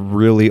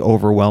really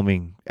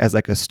overwhelming as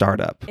like a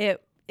startup. it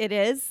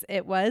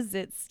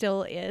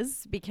still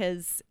is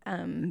because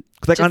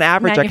 'Cause like on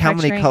average, like how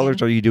many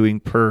colors are you doing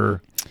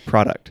per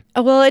product?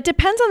 Well, it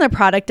depends on the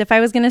product. If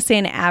I was going to say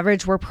an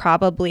average, we're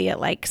probably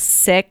at like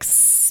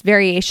 6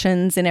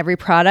 variations in every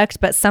product,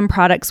 but some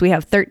products we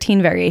have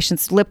 13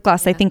 variations. Lip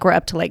gloss, I think we're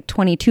up to like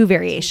 22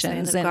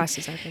 variations. Lip And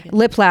glosses are big.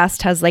 Lip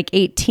Last has like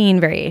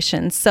 18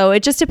 variations. So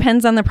it just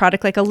depends on the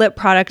product. Like a lip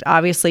product,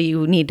 obviously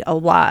you need a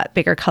lot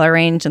bigger color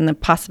range and the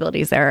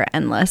possibilities there are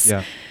endless.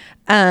 Yeah.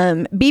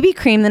 BB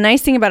cream, the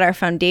nice thing about our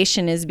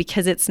foundation is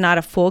because it's not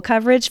a full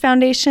coverage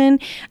foundation,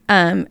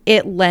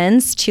 it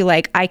lends to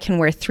like I can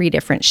wear 3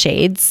 different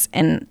shades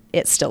and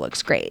it still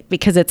looks great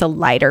because it's a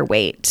lighter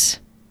weight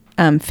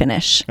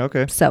finish.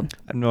 Okay. So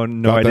No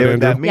Got idea that, what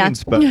that Andrew?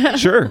 means, but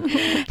sure.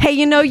 hey,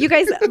 you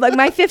guys, like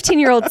my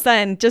 15-year-old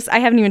son, I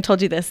haven't even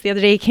told you this. The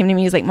other day he came to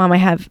me, he's like, Mom, I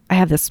have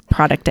this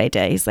product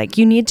idea. He's like,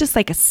 you need just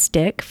like a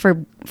stick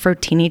for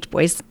teenage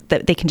boys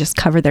that they can just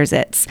cover their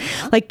zits.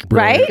 Like,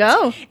 Brilliant. right?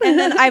 Go. And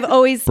then I've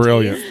always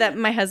Brilliant. teased that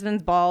my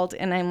husband's bald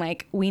and I'm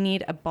like, we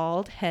need a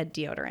bald head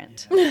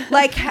deodorant.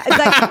 like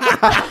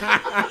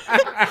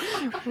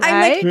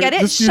I'm like, get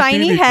it? Just use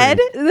Shiny BB head,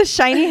 the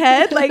shiny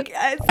head. Like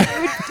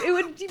it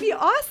would be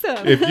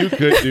awesome. if you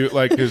could do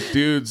like because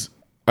dudes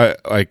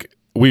like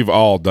we've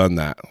all done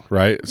that,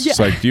 right? It's just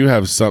like, do you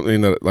have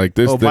something that like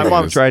this Oh, thing my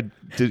mom is- tried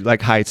to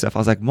like hide stuff. I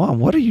was like, Mom,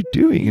 what are you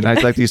doing? And I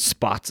had like these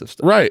spots of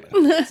stuff. right?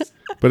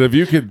 But if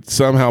you could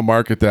somehow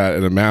market that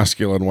in a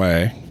masculine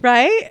way,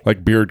 Right?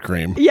 like beard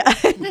cream, Yeah.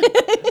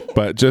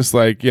 but just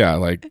like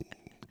like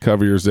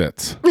cover your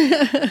zits.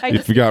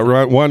 If you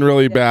got one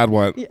really bad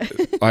one,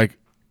 like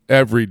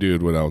every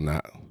dude would own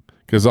that.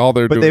 Because all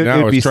they're doing it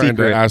now would is be trying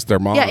secret. to ask their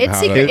mom. Yeah, it's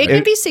how secret. To, It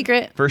can be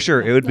secret. For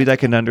sure. It would be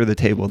like an under the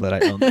table that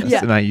I own this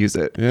and I use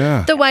it.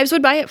 yeah. The wives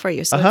would buy it for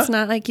you, so Uh-huh. it's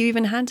not like you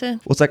even had to.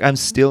 Well, it's like I'm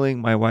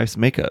stealing my wife's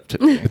makeup.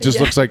 Today. It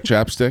just looks like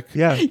chapstick.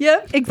 Yeah.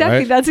 Yeah, exactly.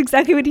 Right? That's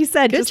exactly what he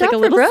said. Good just like job a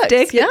for little Brooks.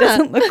 stick Yeah. that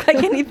doesn't look like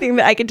anything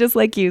that I could just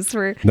like use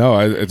for. No,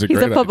 it's a He's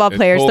great a football idea. It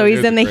player, so totally he's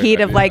is in a the great heat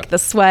of idea. like the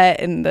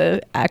sweat and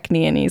the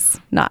acne, and he's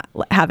not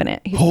having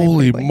it. He's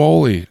Holy like,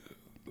 moly.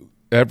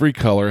 Every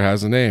color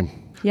has a name.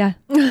 yeah.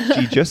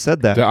 She just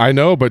said that. I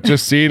know, but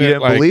just seeing You it,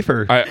 didn't like, believe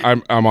her.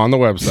 I'm on the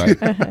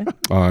website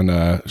on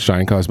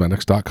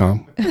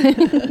shinecosmetics.com.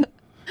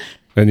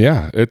 And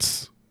yeah,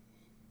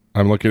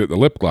 I'm looking at the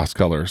lip gloss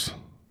colors.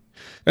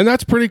 And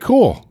that's pretty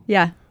cool.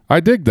 Yeah. I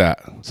dig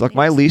that. So like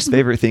my least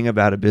favorite thing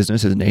about a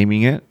business is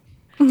naming it.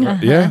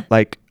 Yeah.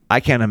 Like I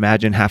can't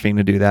imagine having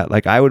to do that.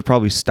 Like I would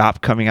probably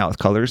stop coming out with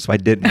colors if I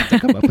didn't have to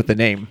come up with a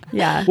name.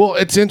 Yeah. Well,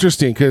 it's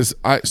interesting because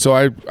I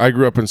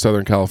grew up in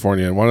Southern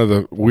California, and one of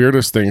the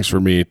weirdest things for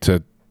me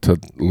to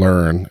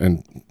learn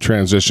and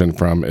transition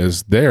from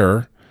is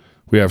there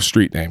we have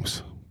street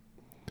names.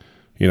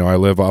 You know, I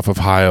live off of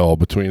Heil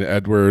between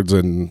Edwards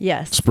and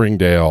Yes.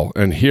 Springdale,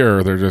 and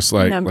here they're just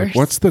like Numbers.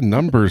 what's the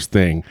numbers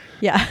thing?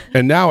 Yeah.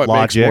 And now it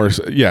Logic. makes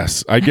more.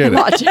 Yes, I get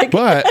it.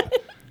 But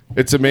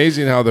it's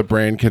amazing how the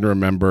brain can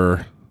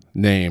remember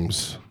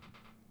names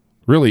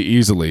really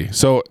easily.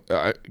 So,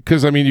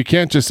 because I mean, you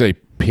can't just say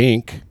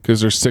pink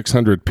because there's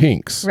 600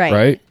 pinks,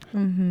 Right.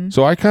 Mm-hmm.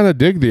 So I kind of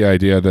dig the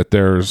idea that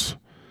there's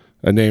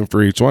a name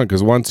for each one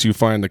because once you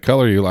find the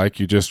color you like,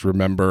 you just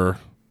remember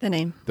The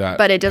name. that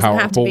But it doesn't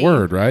have to powerful be.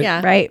 word, right?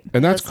 Yeah. Right.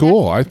 And that's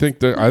cool. I think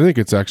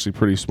it's actually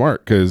pretty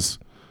smart because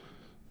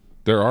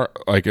there are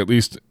like at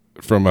least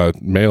from a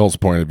male's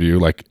point of view,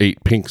 like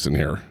 8 pinks in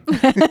here.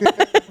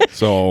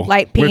 So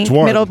Light pink, which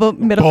one?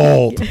 middle.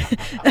 Bold.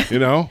 You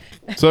know?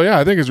 So yeah,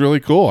 I think it's really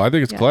cool. I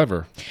think it's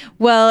clever.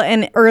 Well,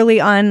 and early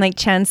on, like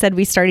Chan said,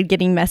 we started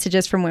getting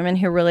messages from women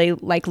who really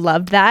like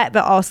loved that.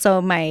 But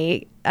also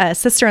my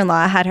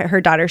sister-in-law had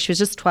her daughter, she was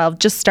just 12,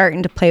 just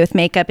starting to play with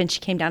makeup. And she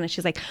came down and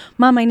she's like,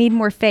 Mom, I need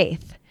more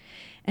faith.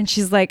 And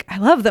she's like, I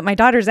love that my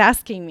daughter's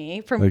asking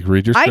me for Like,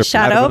 read your scriptures.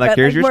 eyeshadow, Like, but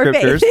here's like, your more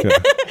scriptures.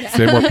 faith. Yeah.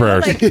 Say more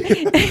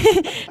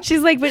prayers.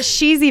 She's like, but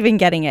she's even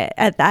getting it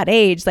at that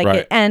age. Like,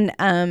 Right.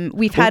 and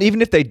we've had,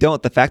 even if they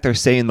don't, the fact they're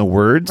saying the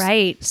words,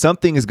 Right.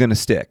 something is going to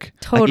stick.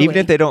 Like, Totally. even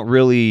if they don't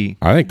really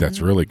I think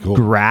that's really cool.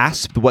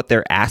 grasp what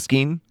they're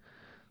asking,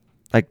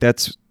 like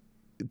that's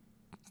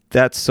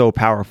so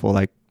powerful.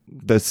 Like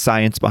the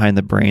science behind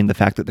the brain, the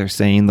fact that they're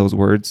saying those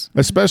words.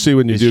 Especially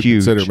when you It's do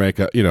huge. consider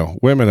makeup. You know,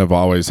 women have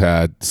always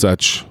had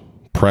such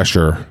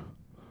pressure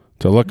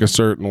to look a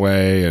certain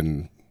way,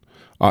 and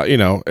you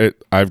know,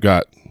 I've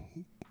got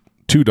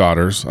 2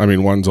 daughters. I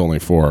mean, one's only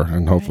 4,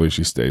 and hopefully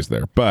she stays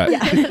there. But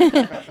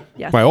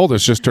Yes. my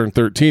oldest just turned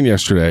 13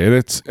 yesterday,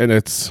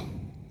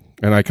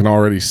 and I can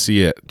already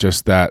see it.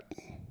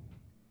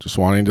 Just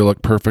wanting to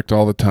look perfect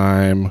all the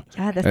time.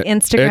 yeah, this It-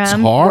 Instagram it's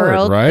hard,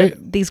 world right?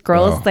 that these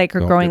girls Oh, like are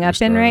don't growing get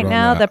me up in right started on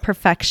now, that. the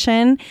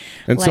perfection.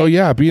 And so, like-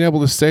 yeah, being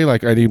able to say,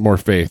 like, I need more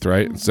faith,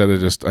 right? Instead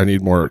of just, I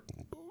need more,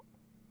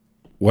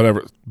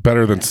 whatever,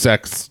 better than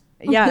sex,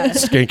 Yeah.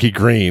 skanky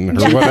green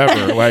or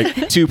whatever.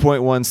 Like,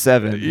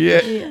 2.17.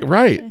 yeah,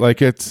 right.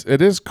 Like, it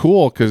is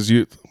cool because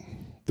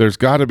there's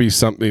got to be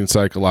something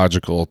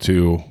psychological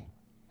to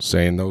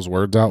saying those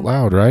words out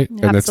loud, right? And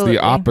it's Absolutely.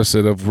 the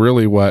opposite of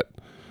really what,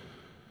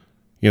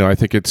 you know, I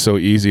think it's so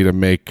easy to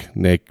make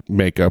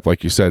makeup,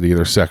 like you said,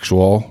 either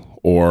sexual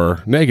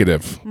or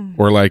negative,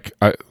 or like,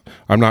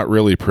 I'm not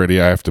really pretty.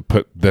 I have to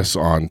put this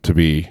on to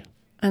be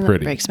And that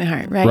pretty. breaks my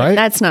heart, right? Right?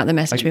 That's not the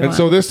message we And want.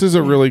 so this is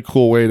a really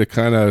cool way to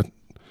kind of,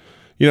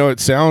 you know, it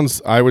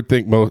sounds, I would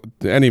think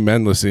any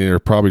men listening are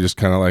probably just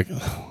kind of like,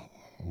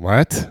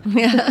 what?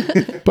 yeah.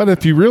 But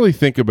if you really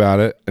think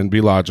about it and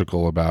be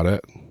logical about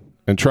it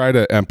and try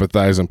to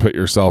empathize and put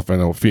yourself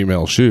in a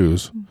female's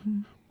shoes,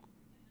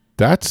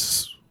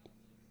 that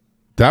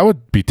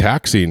would be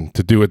taxing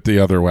to do it the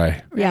other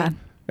way. Yeah.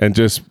 And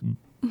just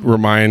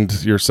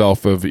remind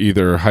yourself of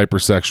either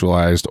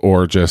hyper-sexualized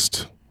or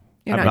just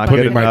You're I'm not not good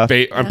good putting my enough.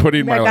 face. I'm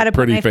putting my I gotta like, put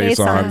pretty my face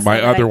on. so My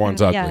that I other can-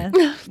 one's ugly. Yeah.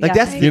 Like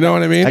Yeah. that's You know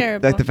what I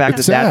mean? like the fact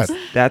It's that sad.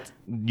 that's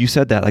you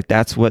said that, like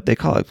that's what they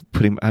call it.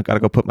 I gotta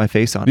go put my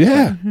face on.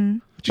 Yeah.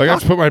 Like, I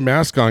have to put my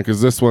mask on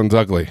because this one's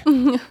ugly.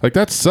 Like,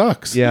 that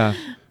sucks. Yeah.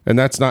 And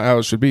that's not how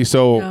it should be.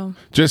 So No.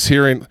 just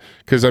hearing,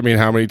 because I mean,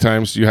 how many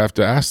times do you have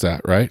to ask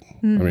that, right?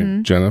 I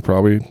mean, Jenna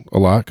probably a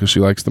lot because she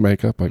likes the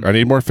makeup. Like, I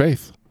need more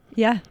faith,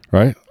 Yeah.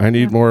 right? I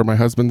need more. My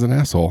husband's an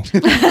asshole.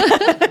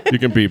 You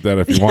can beep that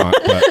if you want,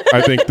 but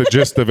I think the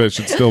gist of it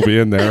should still be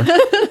in there.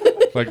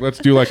 Like, let's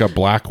do like a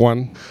black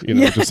one, you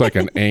know, just like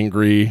an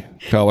angry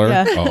color.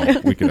 Yeah.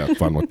 Oh, we could have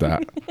fun with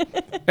that.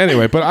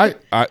 Anyway, but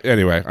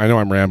anyway, I know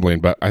I'm rambling,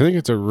 but I think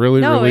it's a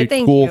really, No, really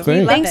thank cool you.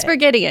 thing. Thanks for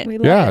getting it. We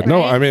love Yeah, it, no,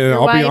 right? I mean, Your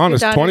I'll wife, be your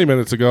honest, daughter. 20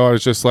 minutes ago, I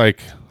was just like,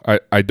 I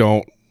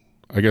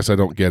guess I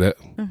don't get it.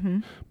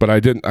 But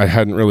I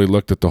hadn't really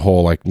looked at the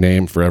whole like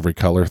name for every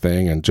color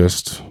thing, and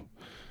just,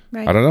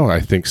 Right. I don't know. I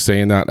think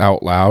saying that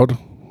out loud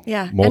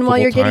Yeah. And multiple while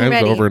you're getting times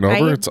ready, over and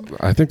over, right?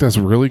 I think that's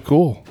really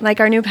cool. Like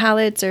our new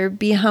palettes are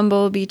be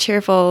humble, be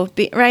cheerful,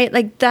 right?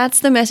 Like that's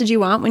the message you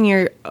want when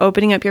you're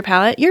opening up your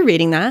palette. You're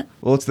reading that.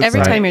 Well, it's the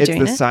Every time you're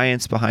doing it's the it.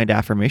 science behind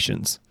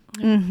affirmations.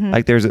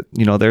 Like there's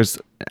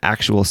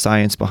actual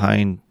science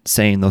behind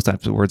saying those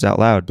types of words out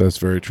loud. That's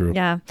very true.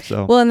 Yeah.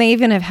 So- Well, and they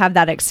even have had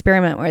that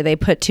experiment where they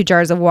put 2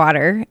 jars of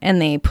water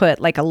and they put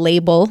like a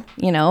label,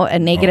 a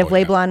negative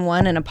label on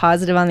one and a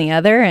positive on the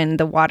other, and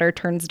the water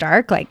turns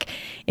dark. Like,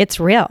 it's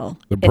real.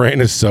 The brain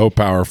is so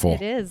powerful.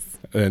 It is.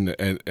 And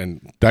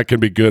that can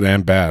be good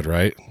and bad,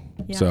 right?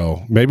 Yeah.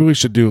 So maybe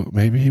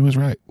he was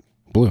right.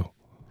 Blue.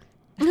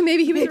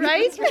 Maybe he was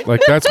right.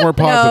 Like, that's more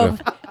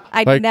positive.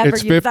 I'd Like, never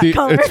it's use 50, that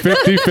color. it's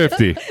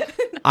 50-50.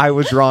 I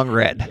was wrong,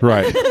 red.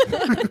 Right.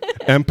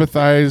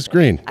 Empathize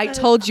green. I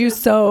told you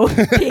so.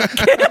 Pink.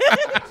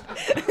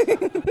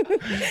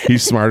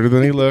 He's smarter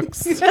than he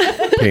looks.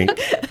 Pink.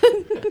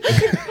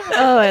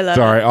 Oh, I love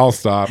Sorry, I'll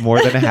stop. More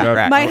than a half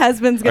rack. My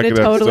husband's I going to could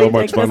have totally so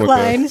much take fun this with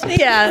line. this.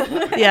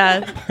 it.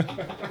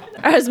 Yeah.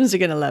 Our husbands are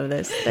gonna love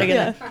this. They're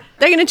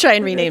gonna try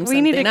and rename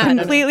something. We need to I don't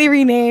know. completely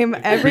rename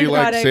every Be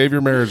like product. Save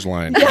Your Marriage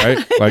line, right?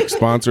 Like,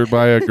 sponsored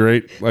by a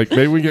great, like,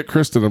 maybe we get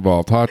Kristen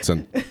involved,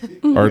 Hodson,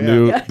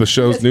 the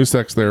show's new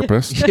sex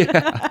therapist.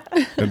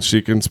 And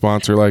she can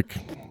sponsor, like,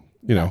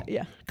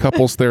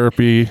 couples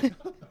therapy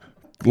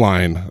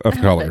line of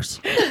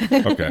colors.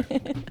 Okay,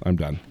 I'm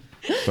done.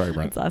 Sorry,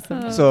 Brent. That's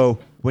awesome. So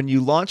when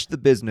you launched the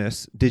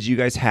business, did you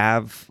guys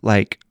have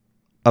like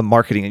a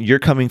marketing? And you're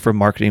coming from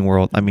marketing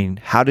world. I mean,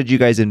 how did you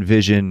guys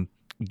envision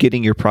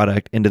getting your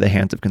product into the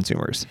hands of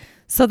consumers?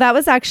 So that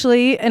was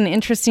actually an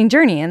interesting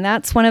journey. And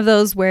that's one of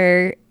those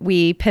where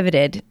we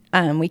pivoted.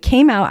 We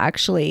came out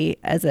actually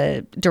as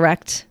a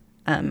direct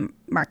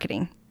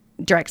marketing,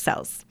 direct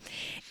sales.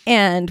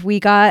 And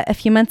we got a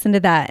few months into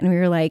that and we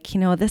were like,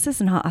 this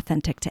is not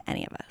authentic to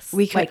any of us.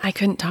 I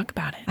couldn't talk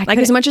about it. Like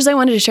couldn't- as much as I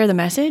wanted to share the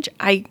message,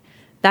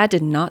 that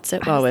did not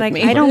sit well with like,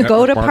 me. I don't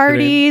go to Marketing.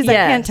 parties. I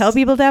can't Yes. tell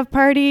people to have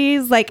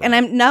parties. Like, and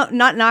I'm not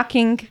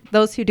knocking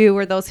those who do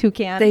or those who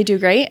can. They do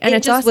great, and it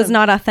it's just awesome. was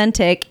not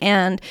authentic.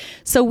 And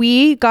so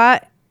we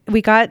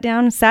got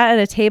down, sat at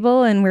a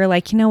table, and we were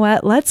like, you know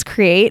what? Let's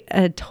create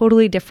a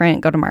totally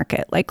different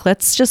go-to-market. Like,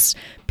 let's just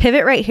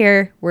pivot right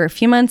here. We're a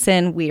few months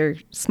in. We're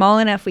small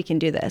enough. We can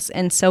do this.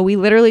 And so we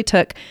literally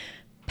took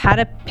pad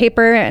of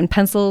paper and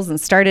pencils and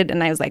started.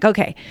 And I was like,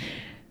 okay,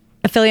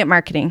 affiliate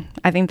marketing.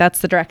 I think that's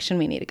the direction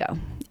we need to go.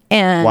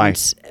 And Why?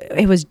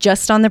 It was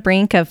just on the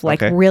brink of like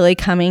really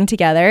coming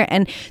together.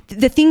 And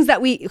the things that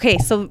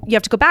so you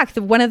have to go back.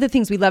 One of the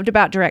things we loved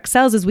about direct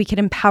sales is we could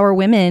empower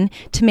women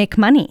to make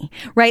money,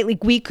 right?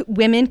 Like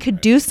women could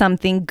do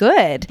something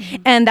good.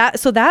 And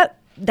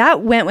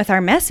that went with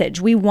our message.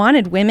 We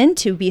wanted women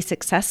to be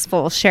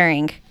successful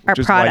sharing our Which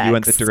is products. why you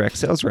went the direct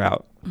sales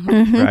route.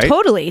 Right?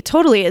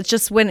 Totally. It's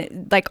just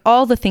when like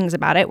all the things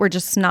about it were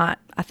just not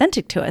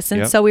authentic to us.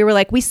 And so we were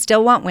like, we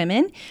still want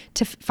women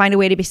to find a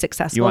way to be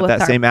successful. You want with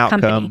that same outcome,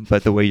 company.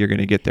 but the way you're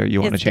going to get there,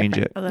 you want to change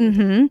it.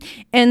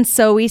 And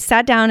so we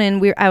sat down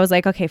and I was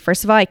like, okay,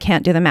 first of all, I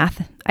can't do the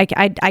math. I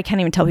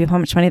can't even tell people how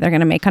much money they're going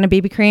to make on a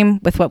BB cream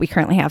with what we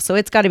currently have. So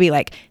it's got to be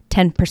like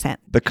 10%.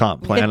 The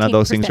comp plan on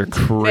those things are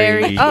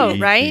crazy.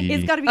 Right?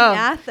 It's got to be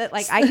math that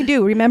like I can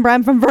do. Remember,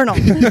 I'm from Vernal.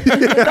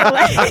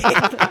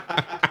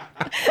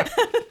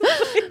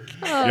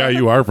 Yeah,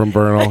 you are from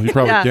Vernal. You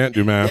probably can't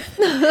do math.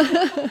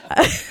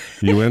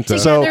 You went to...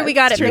 Together we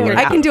got it figured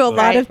I out. can do a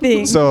lot of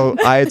things. So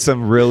I had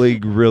some really,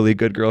 really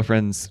good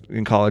girlfriends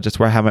in college. That's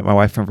where I met my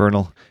wife from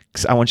Vernal.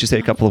 I want you to say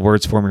a couple of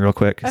words for me real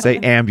quick. Say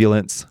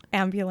ambulance.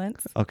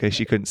 Ambulance. Okay,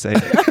 she couldn't say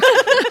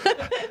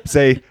it.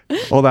 Say,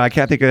 hold on, I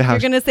can't think of how. You're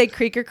going to say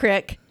creek or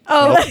crick.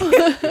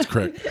 It's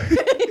correct.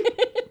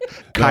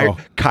 No.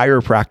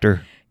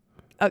 Chiropractor.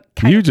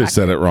 You just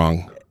said it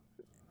wrong.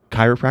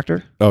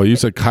 Chiropractor? Oh, you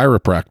said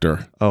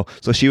chiropractor. Oh,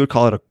 so she would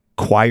call it a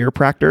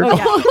choirpractor. Oh,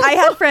 yeah. I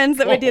had friends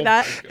that would do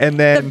that. And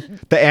then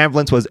the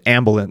ambulance was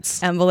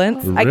ambulance.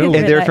 Ambulance. Really? I can do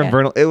And they're that, from yeah.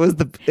 Vernal.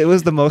 It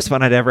was the most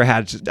fun I'd ever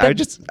had.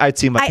 I'd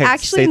seem like, I hey,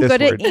 actually say am this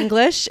good word. at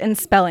English and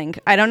spelling.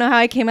 I don't know how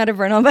I came out of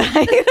Vernal, but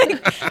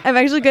I'm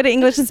actually good at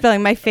English and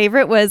spelling. My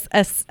favorite was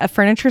a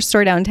furniture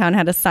store downtown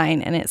had a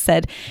sign and it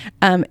said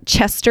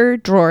Chester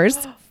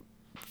drawers,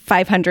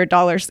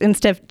 $500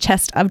 instead of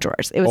chest of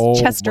drawers. It was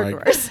Chester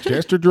drawers.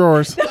 Chester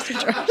drawers.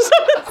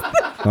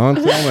 On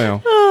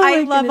sale now.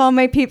 I love all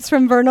my peeps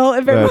from Vernal.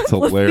 If That's everyone's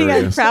listening, I'm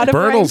hilarious. proud of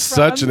where I'm Vernal's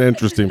such from. an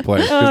interesting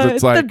place because It's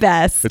it's like the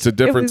best. It's a It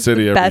different was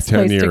city the every best 10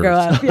 place years. to grow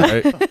up. Yeah.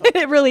 Right?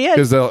 It really is.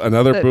 Because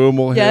another boom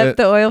will hit.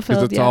 the oil because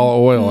field. it's all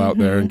oil out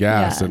there and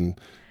gas Yeah.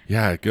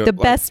 and good. The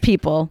best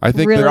people. I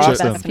think really they're the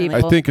awesome. best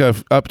people. I think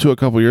up to a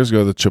couple years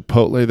ago, the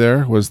Chipotle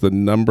there was the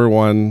number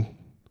one,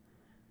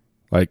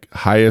 like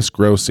highest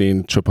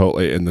grossing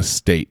Chipotle in the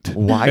state.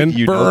 Why in do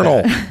you Vernal.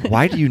 know that?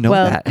 Why do you know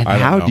Well, that? And I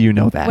don't how know. do you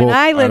know that? When Well,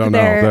 I I lived don't know.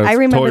 there, That's I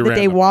remember totally the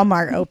day random.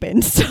 Walmart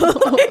opened.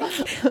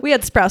 So we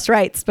had Sprouse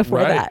Rights before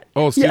Right? that.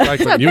 Oh, see, like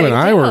when you and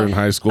I were in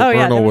high school, Oh,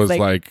 yeah, Vernal there was was,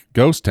 like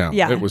ghost town.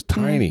 Yeah. It was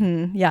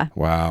tiny. Yeah.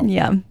 Wow.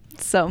 Yeah.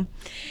 So,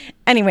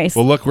 anyways.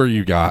 Well, look where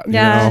you got.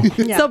 yeah.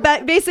 You know? So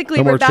basically,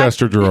 No we're more back.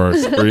 Chester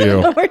drawers for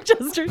you. No more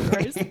Chester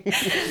drawers.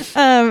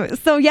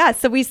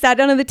 So we sat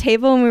down at the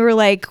table and we were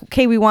like,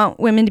 okay, we want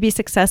women to be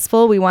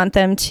successful. We want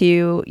them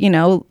to,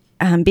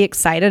 be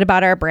excited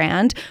about our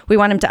brand. We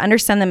want them to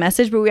understand the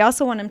message, but we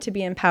also want them to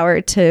be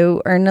empowered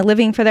to earn a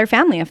living for their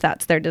family if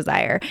that's their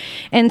desire.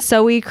 And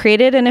so we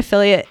created an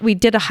affiliate. We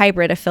did a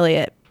hybrid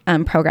affiliate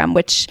program,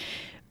 which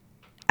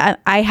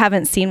I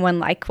haven't seen one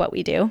like what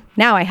we do.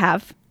 Now I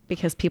have,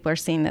 because people are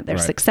seeing that they're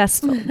Right.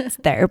 successful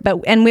there.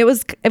 And it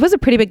was a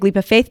pretty big leap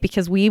of faith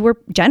because we were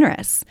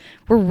generous.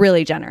 We're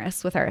really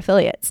generous with our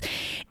affiliates.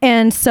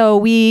 And so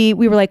we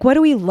were like, what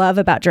do we love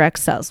about direct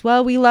sales?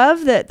 Well, we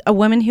love that a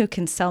woman who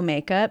can sell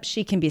makeup,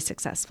 she can be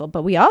successful.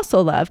 But we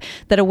also love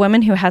that a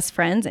woman who has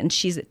friends and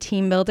she's a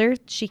team builder,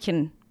 she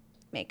can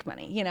make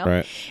money,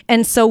 Right.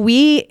 And so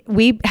we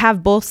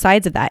have both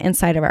sides of that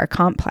inside of our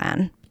comp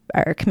plan,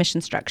 our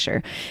commission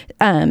structure.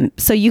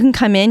 So you can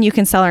come in, you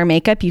can sell our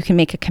makeup, you can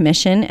make a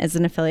commission as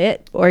an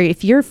affiliate, or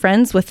if you're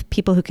friends with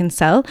people who can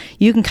sell,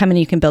 you can come in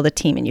and you can build a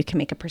team and you can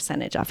make a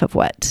percentage off of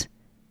what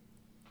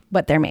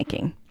they're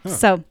making.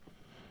 So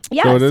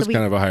yeah. So it is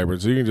kind of a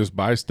hybrid. So you can just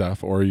buy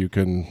stuff or you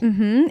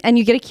can... and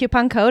you get a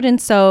coupon code. And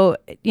so,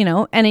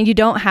 and you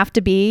don't have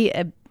to be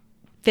a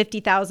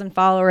 50,000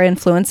 follower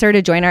influencer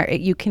to join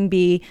you can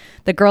be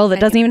the girl that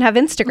doesn't even have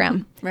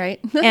Instagram. Right.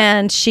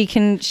 And she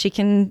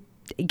can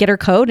get her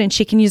code and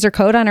she can use her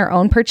code on her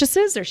own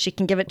purchases, or she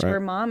can give it to Right. her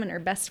mom and her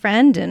best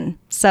friend. And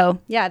so,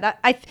 yeah,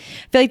 I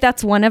feel like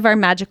that's one of our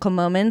magical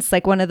moments,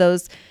 like one of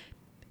those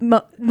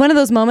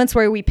moments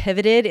where we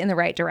pivoted in the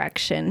right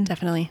direction.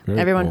 Definitely. Very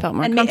Everyone cool. felt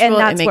more And comfortable.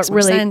 that's it makes what more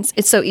really- sense.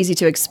 It's so easy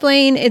to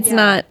explain. It's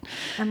not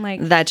I'm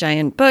like, that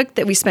giant book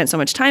that we spent so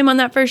much time on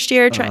that first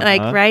year.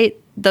 Right?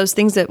 Those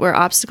things that were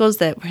obstacles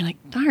that we're like,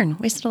 darn,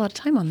 wasted a lot of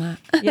time on that.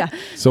 yeah.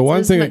 So one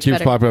it's thing that much keeps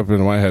better. popping up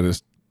into my head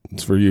is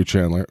It's for you,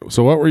 Chandler.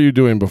 So what were you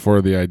doing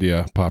before the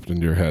idea popped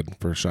into your head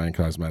for Shine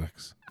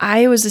Cosmetics?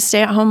 I was a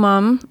stay-at-home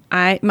mom.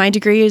 My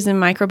degree is in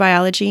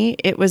microbiology.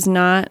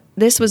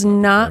 This was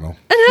not.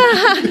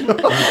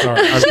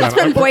 She's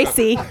from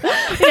Boise.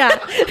 Yeah.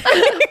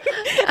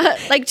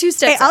 Like 2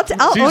 steps. Hey,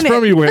 I'll She's own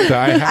from it. Uinta.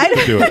 I have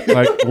to do it.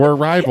 Like, we're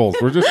rivals.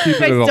 We're just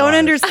keeping it alive. Don't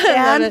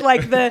understand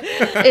like the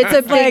It's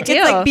a big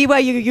deal. It's like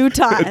BYU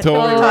Utah. Totally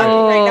We're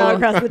talking right now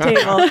across the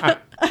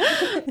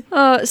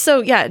table.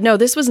 So yeah, no,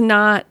 this was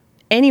not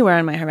anywhere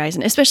on my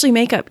horizon, especially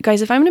makeup.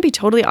 Guys, if I'm going to be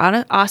totally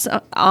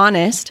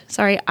honest,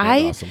 sorry,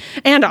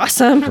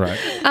 awesome. Right.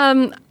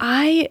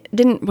 I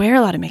didn't wear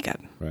a lot of makeup.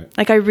 Right.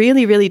 Like I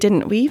really, really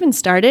didn't. We even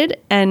started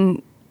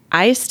and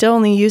I still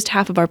only used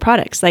half of our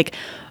products. Like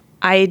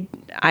I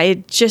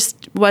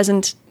just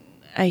wasn't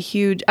a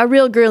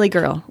real girly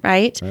girl,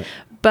 right?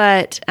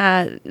 But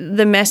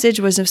the message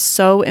was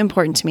so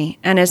important to me.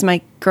 And as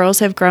my girls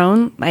have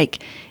grown,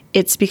 like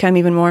it's become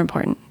even more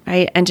important,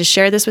 right? And to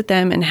share this with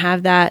them and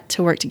have that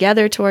to work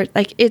together toward,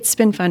 like it's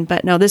been fun.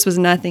 But no, this was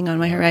nothing on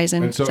my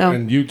horizon. And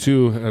and you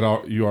two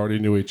you already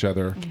knew each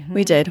other.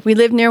 We did. We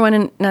lived near one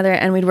another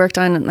and we'd worked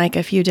on like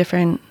a few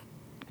different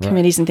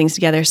committees and things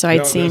together. So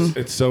I'd seen.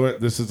 This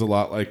is a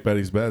lot like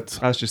Betty's Beds.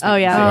 I was just Oh,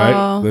 yeah.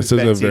 Right? This is a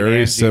Betsy and very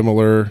Angie.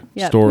 similar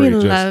story.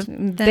 We just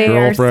love They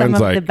are some girlfriends,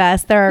 of like- the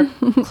best. They're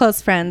our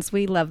close friends.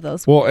 We love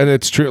those. Well, and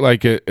it's true.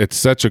 Like it's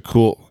such a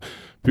cool.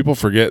 People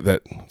forget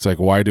that it's like,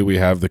 why do we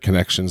have the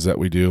connections that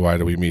we do? Why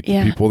do we meet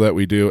the people that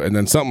we do? And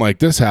then something like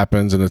this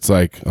happens, and it's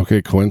like,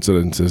 okay,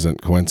 coincidence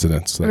isn't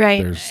coincidence. Like,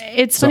 right.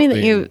 It's funny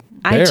that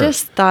I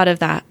just thought of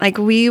that. Like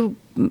we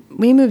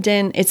moved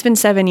in, it's been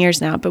 7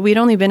 years now, but we'd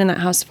only been in that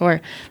house for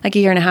like a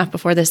year and a half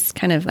before this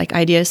kind of like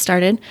idea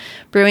started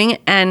brewing.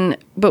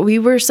 But we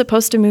were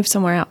supposed to move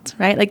somewhere else,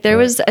 right? Like there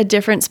was a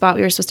different spot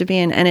we were supposed to be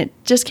in. And it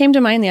just came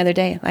to mind the other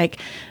day. Like,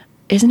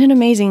 isn't it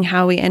amazing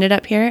how we ended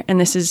up here? And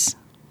this is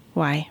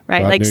why,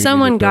 right? God like knew you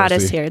someone needed got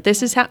us Darcey. here.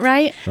 This is how,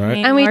 right?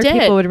 Right. And we More did.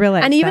 people would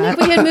realize and even that.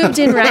 if we had moved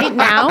in right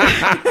now,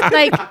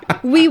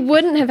 like we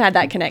wouldn't have had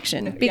that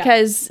connection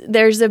because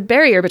there's a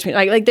barrier between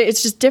like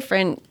it's just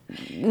different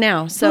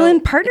now. So Well,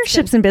 and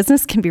partnerships in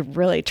business can be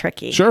really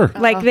tricky. Sure.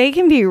 Like they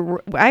can be,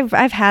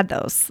 I've had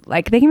those,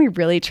 like they can be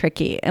really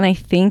tricky. And I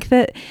think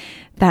that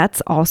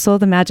that's also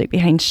the magic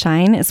behind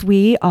Shine is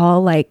we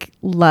all like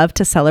love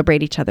to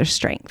celebrate each other's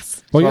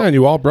strengths. Well, yeah, and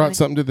you all brought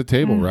something to the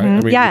table, right? I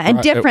mean, Yeah, you and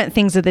brought- different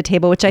things at the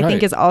table, which I think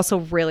Right. is also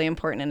really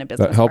important in a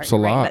business. That helps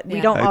partner, a lot. Right? That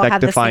we don't all like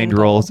have the defined same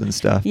goal. roles and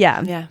stuff.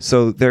 Yeah. yeah.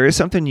 So there is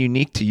something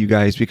unique to you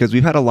guys because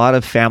we've had a lot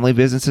of family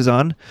businesses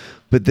on,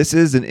 but this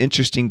is an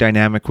interesting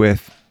dynamic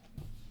with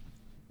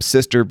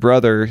sister,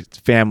 brother,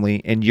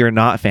 family, and you're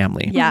not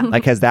family. Yeah.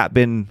 Like, has that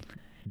been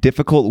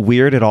difficult,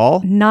 weird at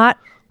all? Not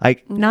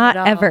Like, Not at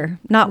all. ever.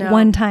 Not No.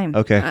 one time.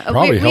 okay.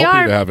 Probably we help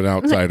are- you to have an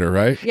outsider,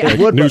 right? Yeah. Like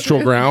Would, but-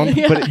 neutral ground.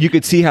 But you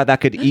could see how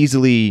that could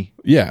easily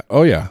Yeah.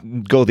 Oh, yeah.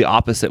 go the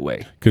opposite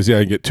way. Because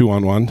you get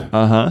 2-on-1.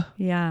 Uh-huh.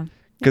 Yeah.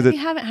 Because we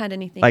haven't had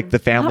anything like the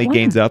family Not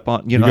gains up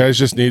on, you You know. guys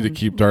just need to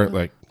keep Dart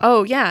like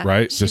oh yeah,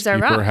 Right? She's Just our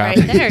keep her rock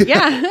happy. right there.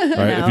 Yeah.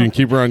 right. If you can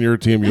keep her on your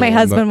team, My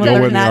husband would you'll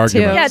learn win the that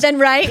too. argument. Yeah, then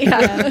right.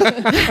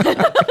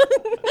 Yeah.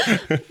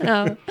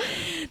 No.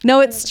 No,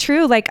 it's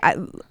true. Like I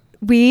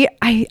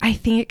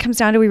think it comes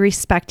down to we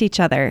respect each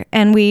other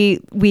and we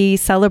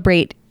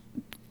celebrate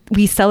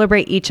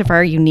each of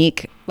our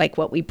unique, like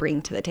what we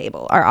bring to the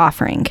table, our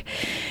offering,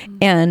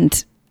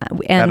 and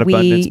that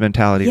abundance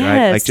mentality,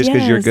 right? Like just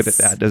because you're good at yes.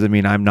 that doesn't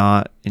mean I'm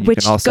not, and you Which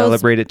can all goes-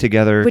 celebrate it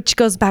together. Which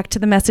goes back to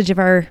the message of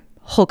our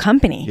whole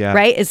company, Yeah.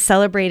 right? Is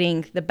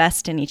celebrating the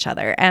best in each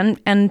other and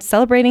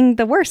celebrating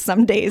the worst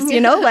some days,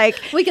 you know, like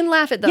We can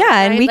laugh at those.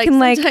 yeah, and right? we can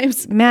like,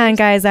 sometimes- man,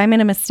 guys, I made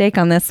a mistake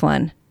on this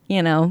one,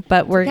 you know,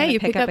 but we're okay, gonna you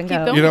pick up and keep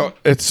go. going. You know,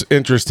 it's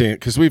interesting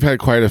because we've had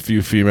quite a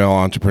few female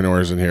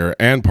entrepreneurs in here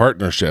and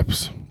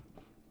partnerships.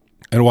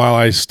 And while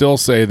I still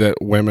say that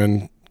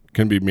women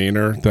can be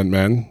meaner than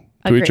men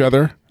to each Agreed.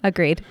 other,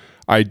 Agreed.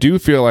 I do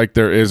feel like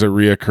there is a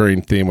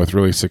reoccurring theme with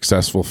really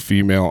successful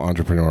female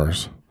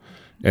entrepreneurs.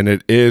 And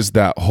it is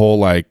that whole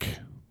like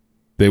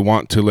they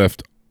want to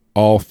lift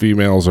all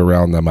females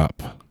around them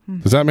up.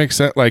 Does that make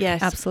sense? Like,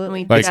 yes,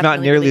 Absolutely. we Like- it's not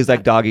definitely nearly believe as like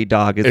that. dog eat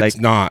dog. It's it's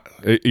like not.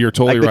 You're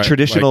totally like the right.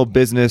 traditional Like,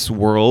 business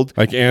world.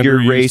 Like Andrew,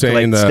 you're you raised to like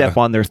saying the- step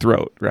on their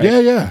throat, right? Yeah,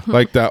 yeah.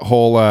 Like that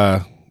whole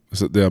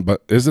is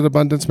it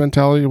abundance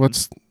mentality?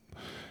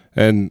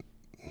 And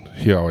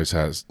he always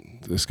has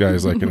this guy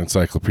is like an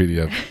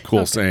encyclopedia of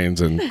cool sayings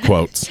and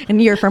quotes.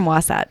 And you're from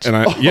Wasatch. And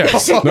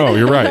yes, no,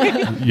 you're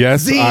right.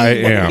 Yes, I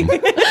am.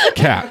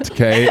 Cat,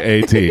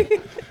 K-A-T.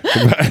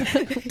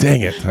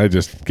 Dang it. I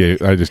just gave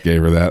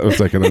her that. It was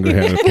like an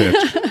underhanded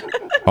pitch.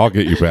 I'll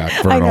get you back,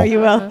 Vernal. I know you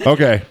will.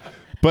 Okay.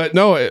 But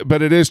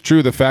it is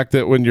true. The fact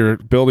that when you're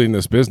building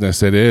this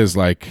business, it is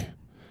like,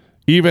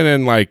 even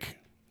in like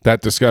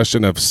that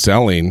discussion of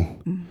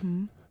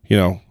selling, you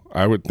know,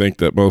 I would think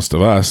that most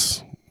of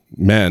us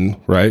men,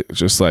 right? It's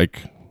just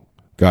like,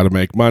 got to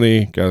make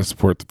money, got to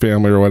support the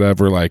family or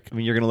whatever. Like, I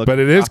mean, you're gonna look. but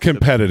it is opposite of-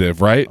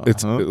 competitive, right?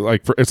 It's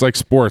like, it's like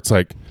sports.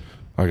 Like,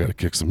 I got to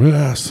kick some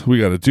ass. We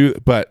got to do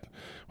it. But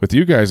with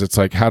you guys, it's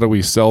like, how do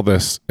we sell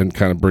this and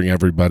kind of bring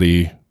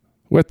everybody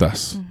with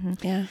us?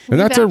 Yeah. And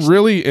that's a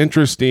really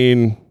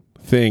interesting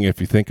thing if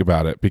you think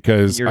about it,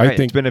 because You're I right.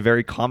 think It's been a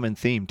very common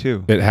theme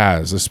too. it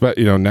has,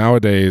 especially,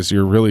 nowadays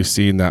you're really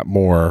seeing that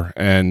more.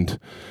 And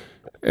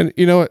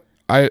you know what?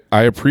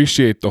 I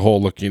appreciate the whole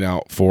looking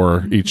out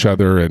for each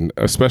other, and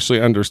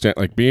especially understand,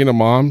 like, being a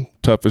mom,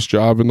 toughest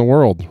job in the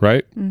world,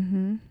 right?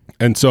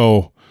 And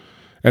so,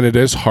 and it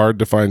is hard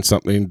to find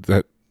something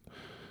that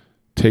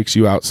takes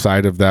you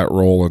outside of that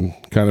role and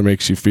kind of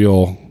makes you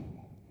feel,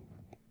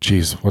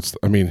 geez,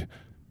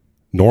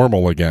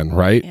 normal again,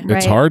 right? Yeah. It's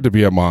Right. hard to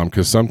be a mom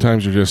because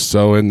sometimes you're just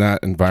so in that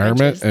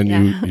environment Trenches,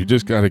 and you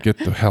just got to get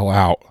the hell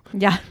out.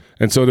 Yeah.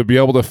 And so to be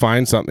able to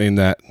find something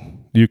that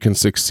you can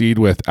succeed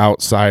with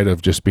outside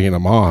of just being a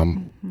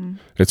mom,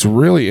 it's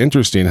really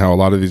interesting how a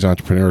lot of these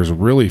entrepreneurs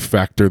really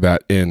factor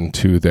that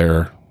into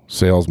their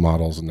sales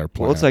models and their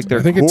plans. Well, it's like their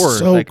I think core. it's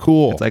so like,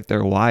 cool. It's like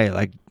their why.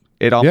 Like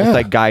it almost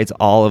like guides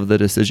all of the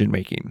decision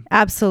making.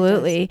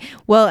 Absolutely.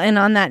 Well, and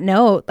on that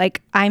note,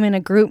 like, I'm in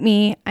a group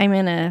me, I'm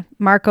in a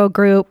Marco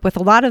group with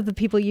a lot of the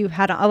people you've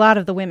had, a lot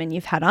of the women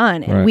you've had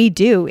on. And Right. we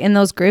do, in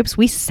those groups,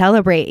 we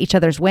celebrate each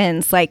other's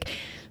wins. Like,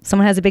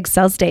 someone has a big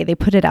sales day, they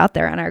put it out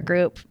there on our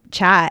group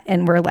chat,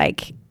 and we're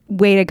like,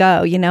 way to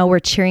go. We're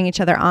cheering each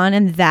other on.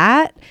 And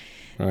that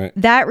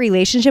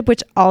relationship,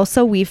 which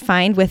also we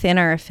find within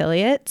our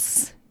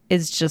affiliates,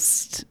 is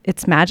just,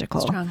 it's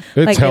magical. Strong.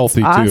 It's Like,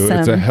 healthy it's too. It's a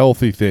awesome.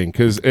 healthy thing,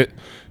 because it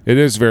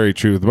is very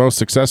true. The most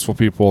successful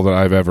people that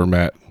I've ever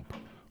met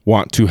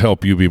want to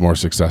help you be more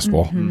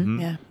successful,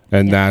 Yeah.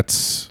 and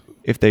that's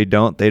If they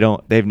don't, they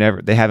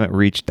haven't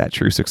reached that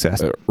true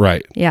success.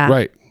 right. Yeah.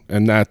 Right.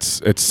 And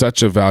it's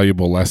such a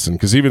valuable lesson,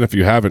 because even if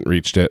you haven't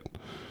reached it,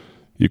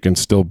 you can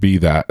still be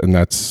that. And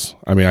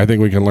I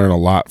think we can learn a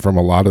lot from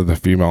a lot of the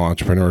female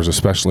entrepreneurs,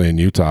 especially in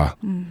Utah.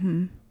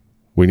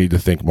 We need to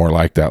think more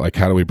like that. Like,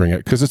 how do we bring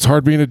it? Because it's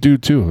hard being a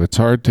dude too. It's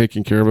hard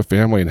taking care of a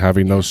family and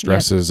having those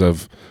stresses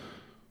of,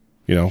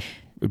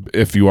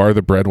 if you are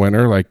the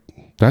breadwinner, like,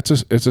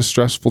 it's a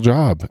stressful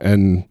job.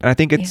 And And I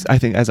think as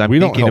I'm We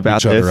don't thinking help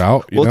about each other this,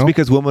 out, you well, it's know?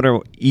 because women are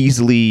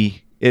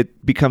easily.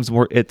 It becomes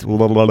more. It's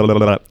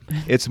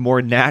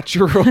more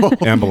natural.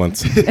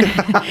 ambulance.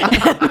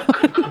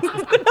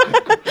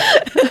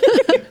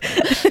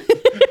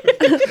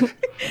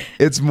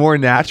 It's more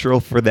natural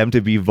for them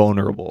to be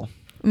vulnerable.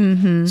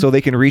 So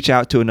they can reach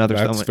out to another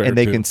That's someone fair, and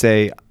they too. can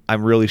say,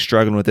 "I'm really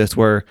struggling with this."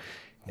 Where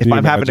if you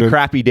I'm having a imagine?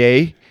 crappy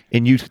day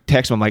and you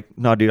text me, I'm like,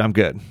 "No, dude, I'm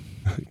good."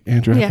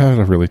 Andrew, Yeah. I've had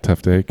a really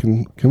tough day.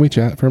 Can we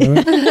chat for a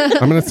minute?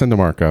 I'm going to send to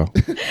Marco.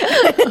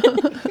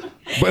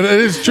 But it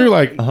is true.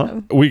 Like,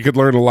 we could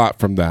learn a lot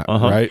from that,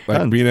 right? Like,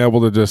 Tons. being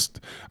able to just,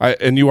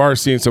 and you are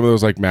seeing some of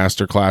those like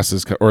master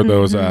classes or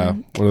those, what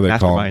do they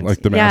call them? Masterminds.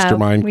 Like the Yeah,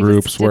 mastermind we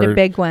groups just did where a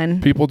big one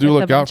people do with a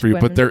look out bunch for of you.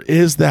 But women. there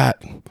is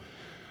that,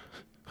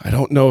 I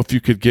don't know if you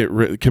could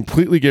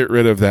completely get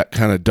rid of that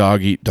kind of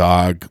dog eat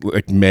dog,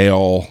 like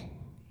male,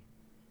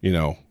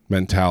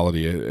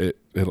 mentality.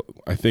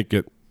 I think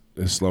it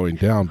is slowing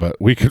down, but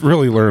we could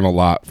really learn a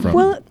lot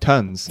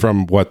Tons.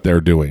 from what they're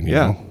doing. You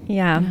Yeah. know?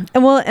 Yeah.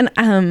 And well,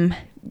 and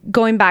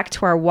going back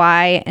to our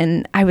why,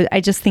 and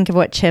I just think of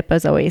what Chip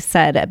has always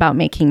said about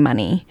making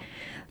money.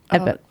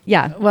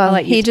 Yeah. I'll Well,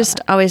 let you he tell just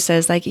it. always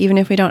says, like, even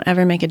if we don't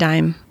ever make a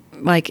dime,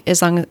 like,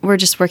 as long as we're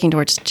just working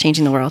towards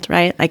changing the world,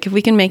 right? Like, if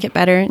we can make it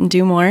better and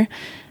do more,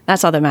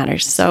 that's all that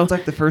matters. So, It's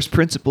like the first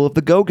principle of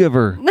the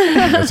Go-Giver.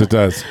 Yes, it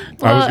does.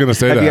 I was going to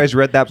say Have that. you guys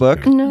read that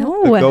book?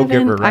 No, The I Go-Giver.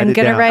 haven't. Write I'm it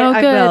gonna down. write. Oh,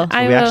 I good. will.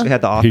 I We will. actually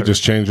had the author. He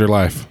just changed your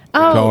life.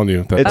 I'm telling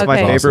you. That's It's my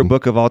Okay. favorite awesome.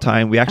 book of all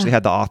time. We actually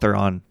had the author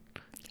on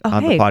the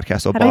hey,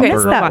 podcast. So how did I Bob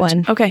miss Burr. that watch.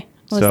 one? Okay.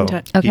 Listen to So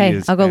it. he Okay,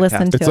 is I'll go listen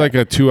fantastic. to It's it. like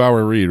a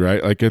 2-hour read,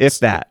 right? Like If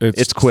that.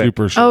 It's quick.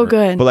 super short. Oh,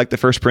 good. But like the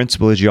first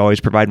principle is you always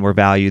provide more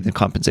value than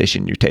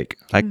compensation you take.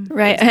 Like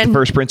Right. it's the And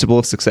first principle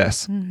of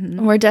success.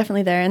 we're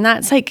definitely there. And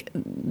that's like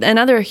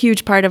another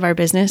huge part of our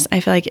business. I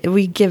feel like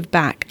we give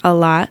back a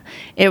lot.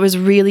 It was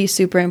really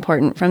super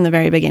important from the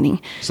very beginning.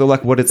 So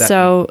like what did that mean?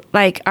 So,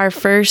 like, our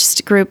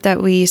first group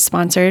that we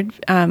sponsored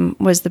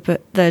was the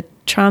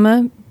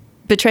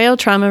betrayal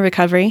trauma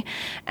recovery,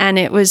 and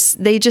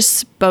they just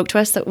spoke to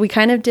us that we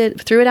kind of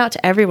threw it out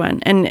to everyone.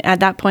 And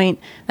at that point,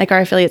 like, our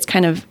affiliates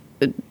kind of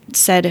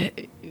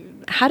said,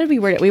 how did we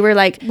word it? We were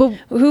like, Well,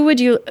 who would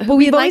you? Well,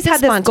 we've always had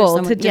this sponsor goal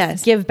someone? to just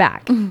Yes. give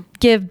back,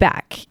 give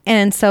back.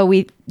 And so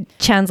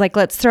Chan's like,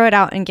 let's throw it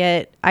out and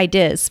get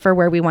ideas for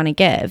where we want to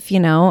give,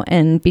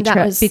 and That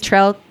was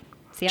betrayal.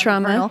 See, I'm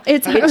trauma. infernal.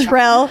 It's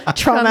betrayal,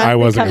 trauma. I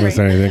wasn't going to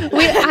say anything.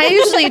 I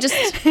usually just,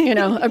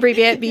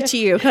 abbreviate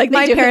BTU. Like,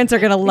 My they do. parents are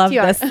going to love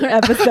BTR. this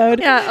episode.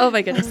 Yeah. Oh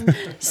my goodness.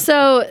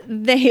 So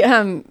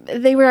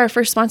they were our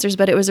first sponsors,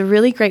 but it was a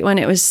really great one.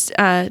 It was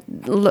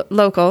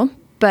local,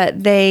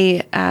 but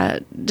they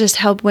just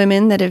help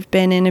women that have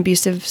been in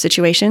abusive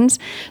situations.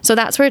 So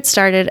that's where it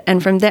started.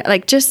 And from there,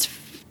 like, just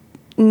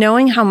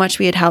knowing how much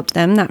we had helped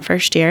them that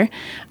first year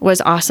was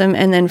awesome.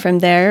 And then from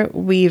there,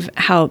 we've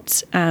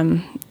helped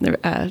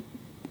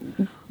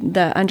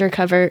the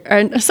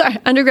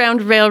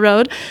Underground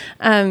Railroad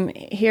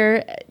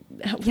here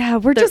Yeah,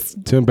 we're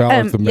just Tim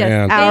Ballard's the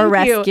man. Yes, our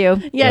Thank you.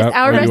 rescue. Yes, Yep,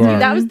 our there you rescue. are.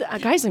 That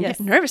was guys. I'm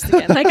getting nervous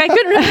again. Like I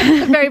couldn't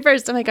remember the very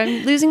first. I'm like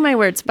I'm losing my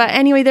words. But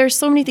anyway, there's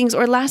so many things.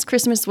 Or last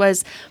Christmas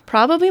was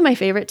probably my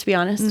favorite, to be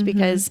honest,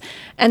 because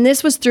and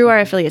this was through our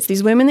affiliates.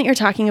 These women that you're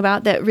talking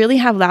about that really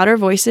have louder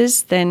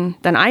voices than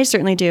I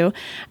certainly do.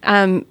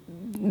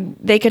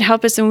 They could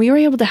help us, and we were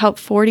able to help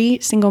 40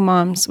 single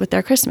moms with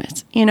their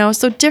Christmas,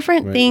 so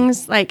different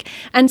things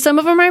and some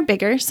of them are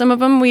bigger, some of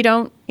them we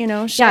don't,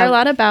 share a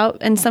lot about,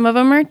 and some of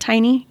them are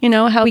tiny,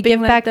 helping. We give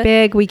back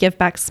big, we give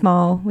back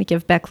small, we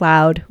give back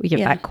loud, we give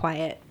back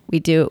quiet.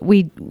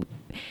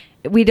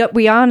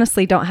 We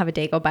honestly don't have a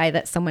day go by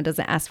that someone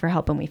doesn't ask for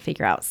help and we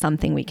figure out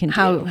something we can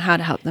do. How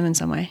to help them in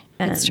some way.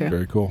 That's true.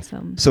 Very cool.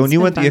 So when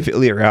you went the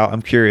affiliate route,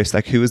 I'm curious,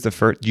 like, who was the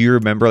first? Do you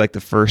remember like the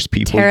first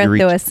people Tara you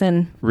reached?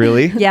 Thewison.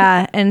 Really?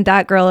 Yeah, and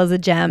that girl is a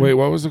gem. Wait,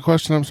 what was the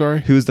question? I'm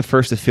sorry. Who was the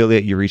first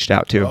affiliate you reached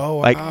out to? Oh,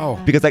 like, wow.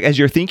 because like as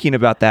you're thinking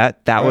about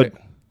that Right. would,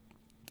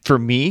 for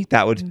me,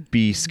 that would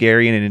be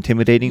scary and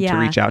intimidating to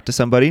Yeah. reach out to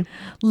somebody.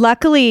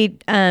 Luckily,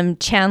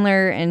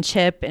 Chandler and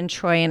Chip and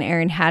Troy and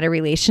Aaron had a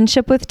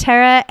relationship with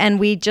Tara, and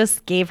we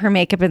just gave her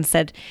makeup and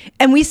said,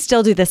 and we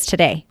still do this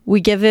today.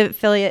 We give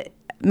affiliate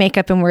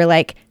makeup and we're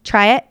like,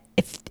 try it.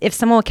 If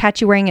someone will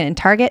catch you wearing it in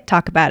Target,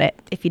 talk about it.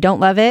 If you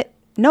don't love it,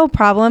 no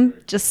problem.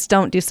 Just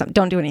don't do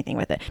anything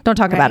with it. Don't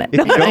talk about it. If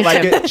you don't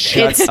like it,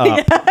 shut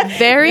up.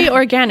 Very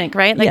organic,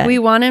 right? Like Yeah. we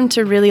want them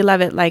to really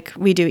love it like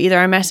we do, either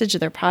our message or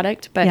their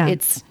product, but Yeah.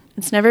 it's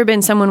never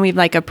been someone we've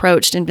like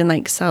approached and been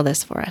like, sell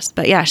this for us.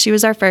 But yeah, she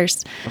was our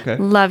first. Okay.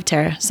 Love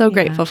Tara. So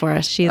grateful for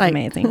us. She's Like,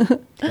 amazing.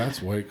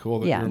 That's way cool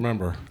that Yeah. you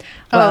remember.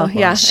 Oh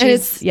yeah.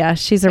 She's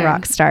a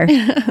rock star.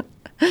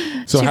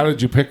 So how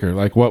did you pick her?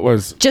 Like, what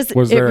was Just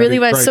was it there really any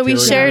was. So we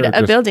criteria shared or a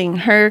just- building.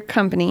 Her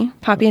company,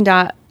 Poppy and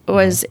Dot,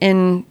 was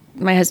in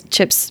my husband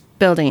Chip's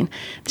building.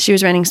 She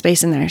was renting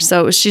space in there.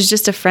 So she's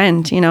just a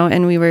friend,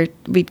 and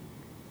we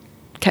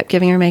kept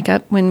giving her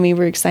makeup when we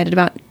were excited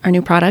about our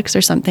new products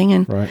or something.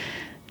 And Right.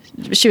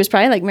 she was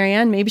probably like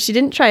Marianne. Maybe she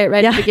didn't try it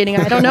right at the beginning.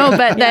 I don't know.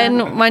 But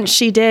then once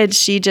she did,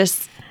 she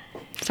just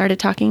started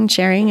talking,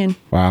 sharing, and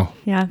Wow.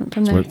 Yeah.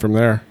 from there. Went from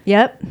there.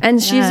 Yep.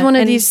 And she's Yeah. one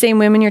of And- these same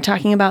women you're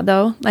talking about,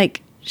 though.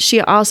 Like,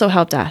 she also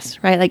helped us,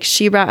 right? Like,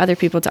 she brought other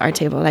people to our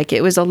table. Like,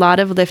 it was a lot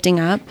of lifting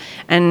up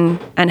and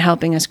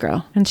helping us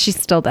grow. And she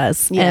still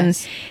does.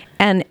 Yes.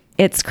 And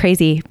it's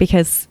crazy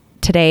because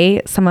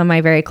today some of my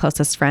very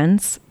closest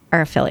friends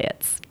are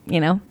affiliates.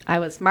 I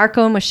was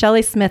Marco with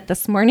Shelly Smith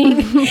this morning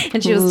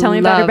and she was telling me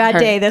about her Love bad her.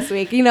 day this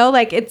week.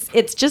 Like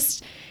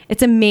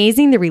it's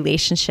amazing the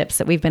relationships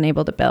that we've been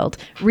able to build.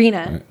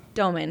 Rena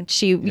Doman,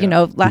 she,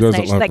 last doesn't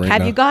night she's love like, have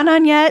Rena? you gone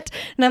on yet?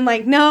 And I'm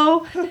like,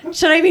 no.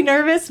 Should I be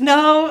nervous?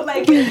 No.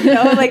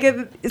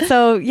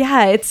 So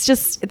yeah, it's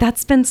just,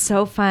 that's been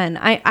so fun.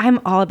 I'm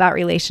all about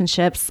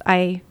relationships.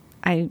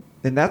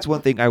 And that's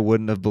one thing I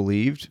wouldn't have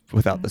believed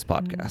without this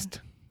podcast.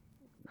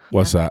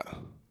 What's that?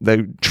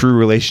 The true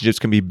relationships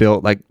can be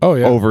built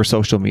over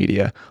social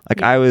media.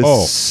 Like I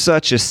was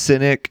such a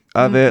cynic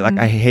of it. Like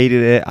I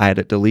hated it. I had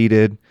it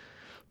deleted.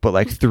 But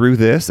like through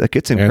this, like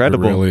it's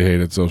incredible. Andrew really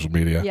hated social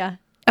media. yeah.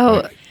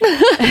 Oh,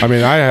 I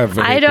mean, I have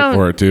I hatred don't-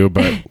 for it too,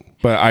 but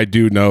I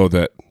do know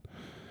that.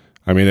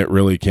 I mean, it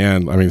really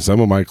can. I mean,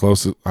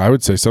 I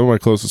would say some of my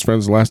closest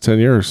friends in the last 10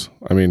 years.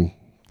 I mean,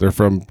 they're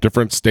from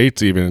different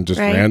states, even, and just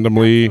Right.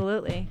 randomly.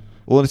 Absolutely.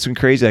 Well, it's been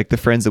crazy. Like the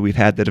friends that we've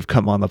had that have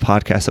come on the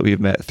podcast that we've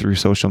met through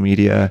social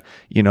media,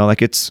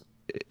 like it's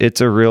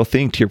a real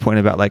thing, to your point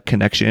about like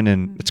connection,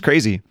 and it's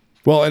crazy.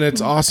 Well, and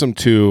it's awesome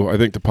too. I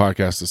think the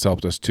podcast has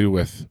helped us too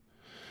with,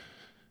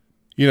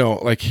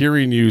 like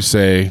hearing you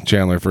say,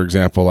 Chandler, for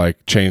example,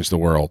 like change the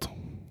world.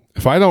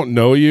 If I don't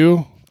know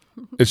you,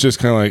 it's just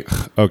kind of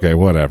like, okay,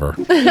 whatever.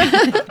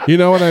 You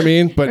know what I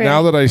mean? But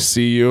now that I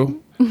see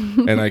you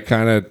and I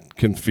kind of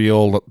can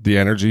feel the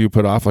energy you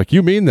put off, like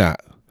you mean that.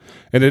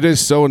 And it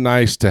is so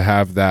nice to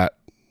have that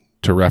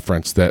to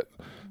reference, that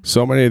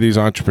so many of these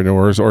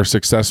entrepreneurs or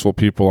successful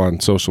people on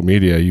social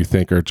media you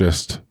think are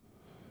just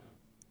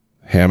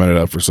hamming it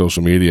up for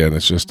social media and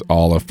it's just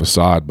all a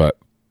facade. But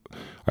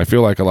I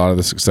feel like a lot of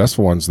the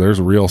successful ones, there's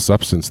real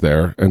substance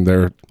there, and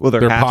they're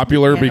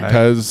popular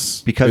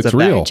because it's of that.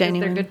 real.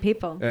 genuine. They're good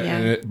people.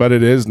 But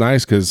it is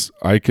nice because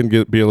I can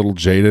be a little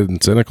jaded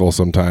and cynical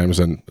sometimes.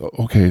 And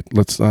okay,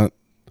 let's not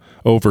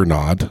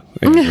overnod.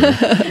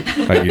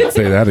 I can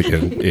say that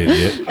again,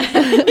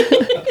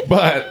 idiot.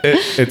 But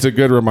it's a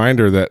good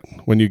reminder that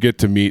when you get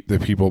to meet the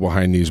people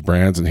behind these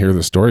brands and hear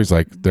the stories,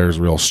 like there's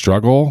real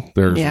struggle,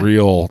 there's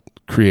real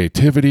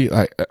creativity.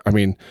 I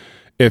mean,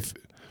 if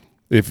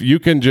you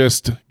can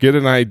just get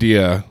an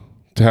idea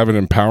to have an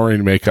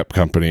empowering makeup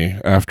company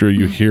after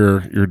you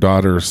hear your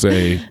daughter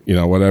say,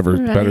 whatever,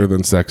 better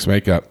than sex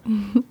makeup,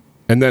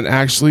 and then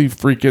actually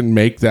freaking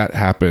make that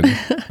happen.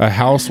 A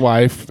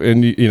housewife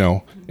in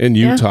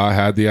Utah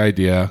had the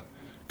idea,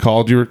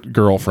 called your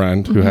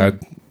girlfriend who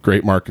had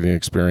great marketing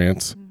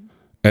experience,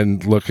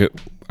 and look at,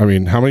 how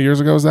many years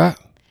ago was that?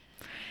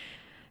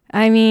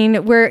 I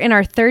mean, we're in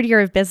our 3rd year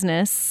of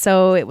business,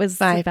 so it was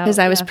 5 because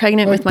I was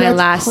pregnant with my that's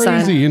last son.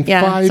 crazy, in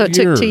 5 so it took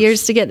 2 years.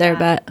 years to get there,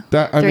 but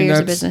 3 years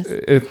of business.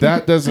 If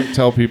that doesn't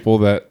tell people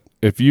that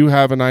if you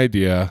have an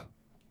idea,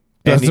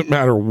 doesn't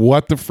matter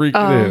what the freak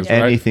it is,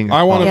 right? Anything.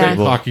 I want to make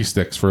possible. hockey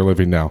sticks for a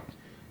living now.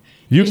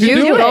 You can You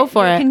do can it. go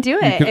for You it. can do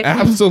it. You can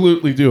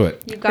absolutely do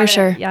it. You've For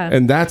sure. Yeah.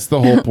 And that's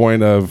the whole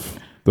point of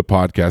the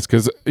podcast.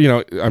 Because,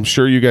 I'm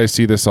sure you guys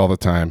see this all the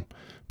time.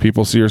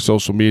 People see your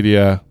social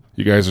media.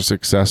 You guys are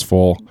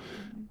successful.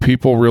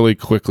 People really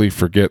quickly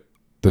forget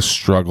the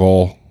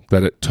struggle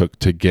that it took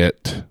to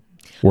get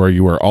where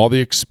you were. All the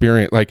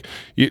experience. Like,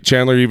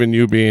 Chandler, even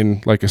you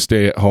being like a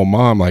stay-at-home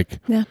mom, like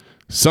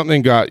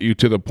something got you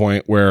to the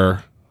point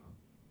where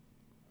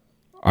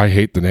I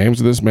hate the names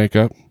of this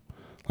makeup.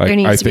 Like, There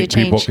needs I to be a think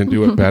people change. can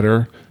do it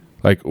better.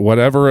 Like,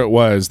 whatever it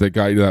was that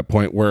got you to that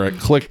point where it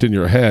clicked in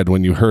your head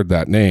when you heard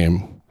that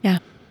name. Yeah.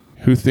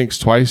 Who thinks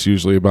twice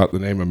usually about the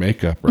name of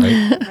makeup,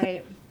 right?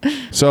 Right.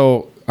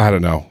 So, I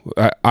don't know.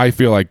 I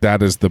feel like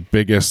that is the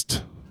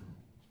biggest,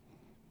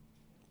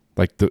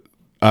 like, the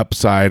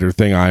upside or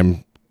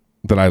thing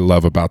that I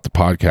love about the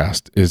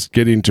podcast is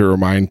getting to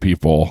remind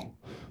people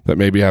that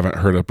maybe haven't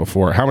heard it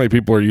before. How many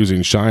people are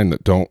using Shine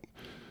that don't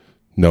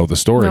know the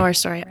story? Know our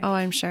story. Oh,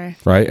 I'm sure.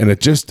 Right. And it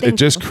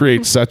just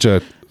creates such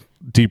a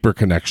deeper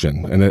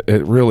connection, and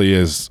it really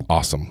is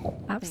awesome.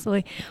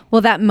 Absolutely.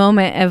 Well, that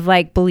moment of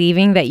like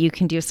believing that you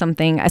can do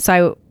something.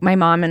 So my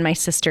mom and my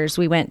sisters,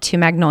 we went to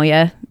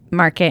Magnolia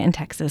Market in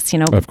Texas.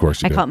 Of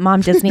course you I did. call it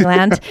Mom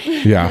Disneyland.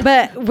 Yeah.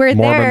 But we're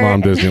Mormon there.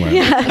 Mom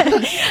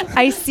Disneyland.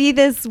 I see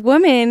this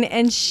woman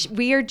and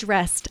we are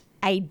dressed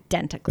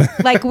identical.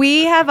 Like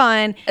we have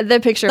on The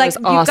picture like was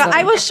awesome.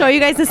 I will show you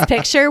guys this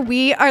picture.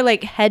 We are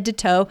like head to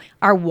toe.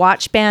 Our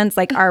watch bands,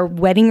 like our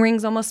wedding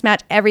rings almost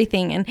match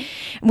everything. And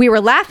we were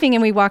laughing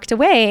and we walked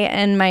away.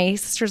 And my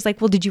sister's like,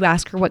 well, did you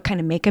ask her what kind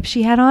of makeup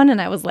she had on? And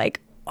I was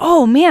like,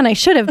 oh man, I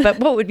should have, but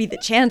what would be the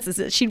chances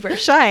that she'd wear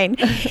Shine?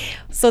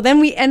 So then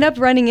we end up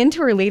running into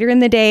her later in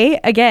the day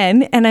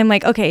again. And I'm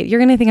like, okay, you're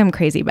going to think I'm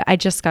crazy, but I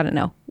just got to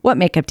know, what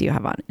makeup do you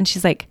have on? And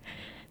she's like,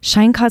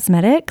 Shine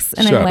Cosmetics.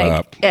 And Shut I'm like,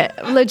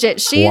 up.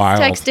 Legit. She's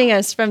Wild. texting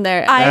us from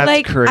there. I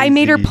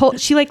made her crazy. pull,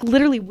 she like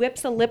literally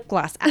whips a lip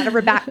gloss out of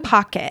her back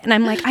pocket. And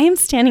I'm like, I am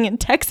standing in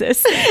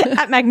Texas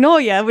at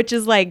Magnolia, which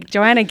is like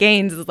Joanna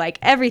Gaines is like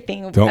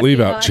everything. Don't leave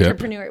female out Chip.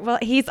 entrepreneur. Well,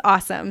 he's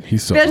awesome.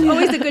 He's so There's awesome.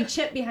 always a good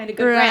chip behind a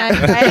good Right.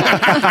 brand,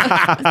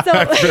 right?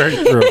 That's very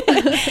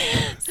true.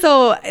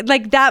 So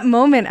like that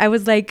moment, I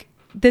was like,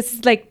 this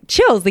is like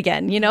chills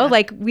again,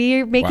 like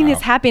we're making Wow.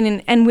 this happen.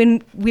 And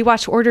when we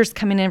watch orders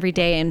come in every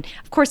day, and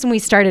of course, when we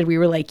started, we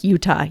were like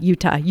Utah.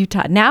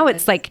 Now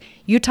it's like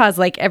Utah's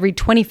like every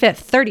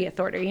 25th, 30th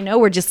order,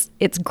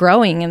 it's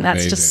growing, and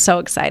that's Amazing. just so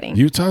exciting.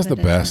 Utah's the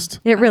best.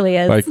 It really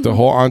is. Like the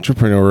whole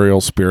entrepreneurial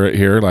spirit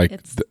here, like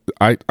It's-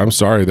 I'm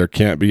sorry, there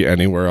can't be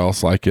anywhere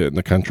else like it in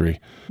the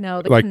country.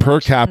 No, the like per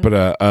connection.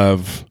 capita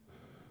of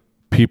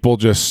people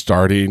just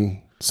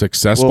starting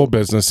successful Well-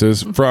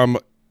 businesses from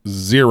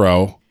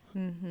zero.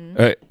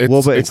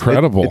 It's But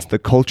incredible. It's the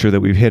culture that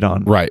we've hit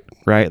on. right.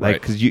 Right. Like,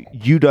 Right. because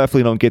you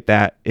definitely don't get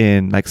that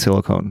in like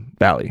Silicon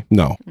Valley.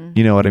 No.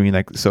 You know what I mean?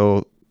 Like,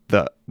 so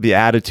the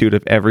attitude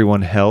of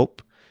everyone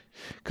help,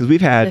 because we've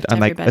had Lift on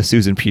like everybody. a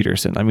Susan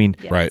Peterson. I mean,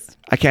 Yes. Right.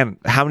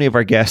 how many of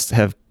our guests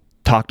have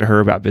talked to her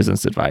about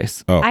business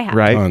advice? Oh, I have.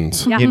 Right.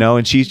 tons. Yeah.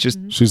 And she's just,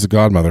 She's the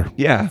godmother.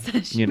 yeah,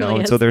 She and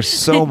really so is. there's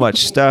so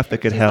much stuff that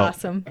could She's help.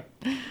 awesome.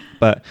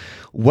 But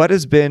what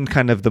has been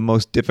kind of the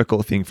most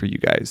difficult thing for you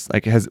guys?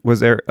 Like, was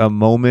there a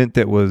moment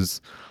that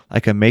was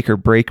like a make or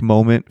break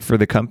moment for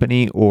the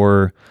company,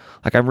 or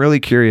like, I'm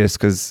really curious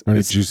because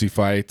Any juicy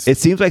fights. it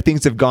seems like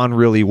things have gone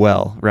really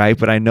well, right?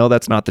 But I know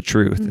that's not the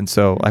truth. And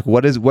so, like,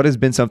 what has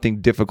been something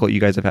difficult you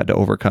guys have had to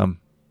overcome?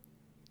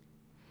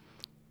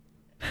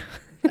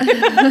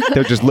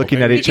 They're just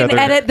looking at We each can other.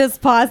 edit this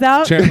pause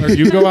out. Chandler,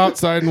 you go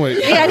outside and wait.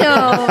 Yeah,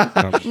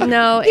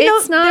 no,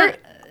 it's not.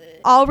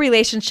 All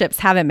relationships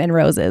haven't been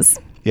roses.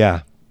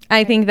 Yeah.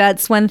 I think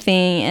that's one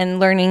thing, and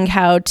learning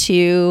how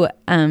to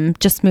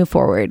just move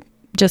forward.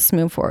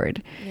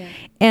 Yeah.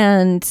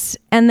 And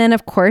then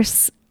of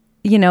course,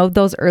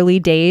 those early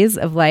days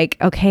of like,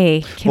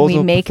 okay, can we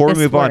so make before this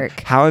we move work?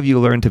 on, how have you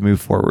learned to move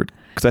forward?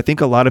 Because I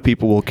think a lot of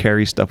people will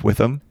carry stuff with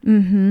them.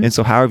 Mm-hmm. And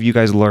so how have you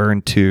guys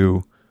learned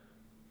to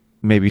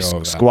maybe Go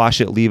with that.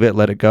 squash it, leave it,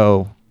 let it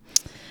go?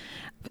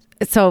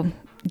 So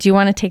do you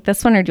want to take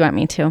this one, or do you want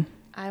me to?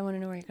 I want to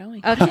know where you're going.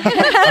 Okay.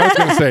 I was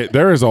going to say,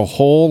 there is a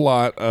whole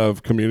lot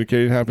of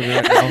communicating happening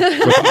right now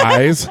with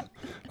eyes.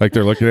 Like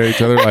they're looking at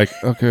each other like,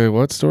 okay,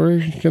 what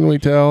story can we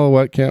tell?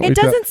 What can't we It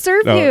tell? doesn't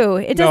serve you.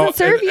 It doesn't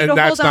serve you to and hold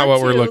that's not on what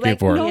to. we're looking Like,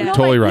 for. No, You're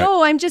totally right.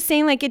 No, I'm just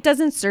saying, like, it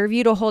doesn't serve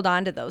you to hold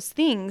on to those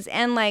things,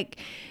 and like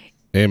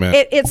Amen.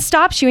 it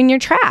stops you in your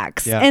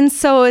tracks. Yeah. And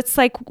so it's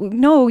like,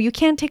 no, you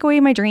can't take away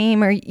my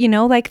dream, or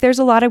like there's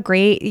a lot of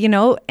great,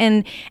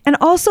 and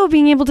also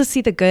being able to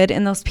see the good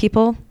in those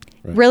people.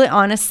 Right. Really,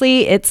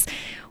 honestly,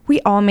 we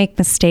all make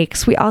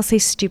mistakes. We all say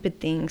stupid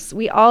things.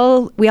 We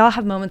all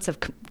have moments of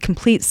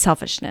complete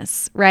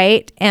selfishness,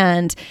 right?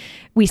 And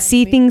we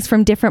see things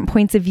from different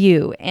points of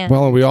view. And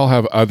we all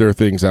have other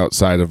things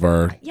outside of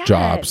our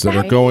jobs that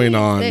are going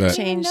on that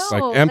change.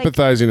 like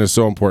empathizing is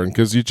so important,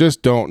 because you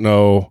just don't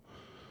know.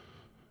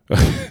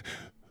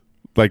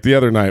 Like the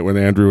other night when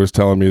Andrew was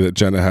telling me that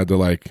Jenna had to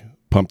like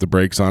pump the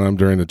brakes on him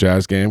during the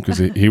Jazz game because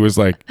he was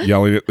like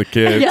yelling at the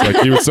kids. Like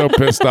he was so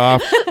pissed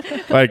off.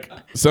 Like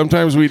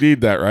sometimes we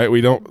need that, right?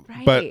 We don't,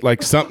 but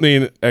like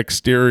something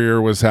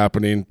exterior was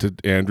happening to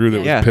Andrew that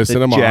was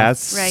pissing him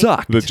Jazz off.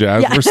 sucked. The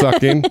Jazz were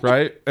sucking,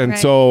 right? And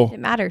so it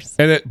matters.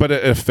 but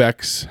it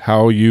affects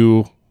how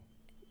you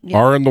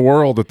are in the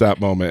world at that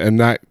moment, and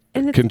that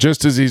can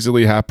just as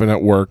easily happen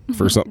at work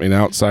for something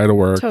outside of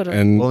work. Totally.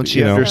 And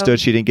she understood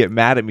she didn't get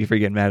mad at me for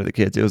getting mad at the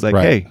kids. It was like,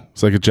 hey,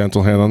 it's like a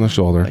gentle hand on the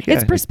shoulder. Like,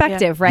 It's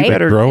perspective, right? You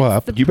better grow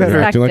up. the You better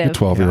acting like a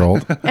perspective.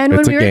 12-year-old. And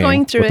when we were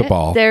going through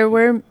it, there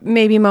were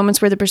maybe moments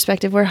where the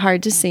perspective were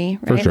hard to see,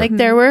 right? sure. Like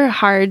there were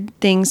hard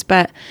things,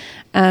 but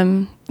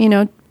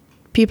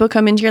people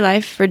come into your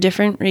life for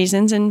different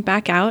reasons and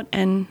back out,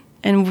 and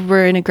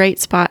we're in a great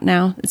spot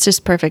now. It's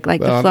just perfect. Like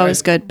the flow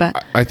is good,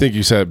 but I think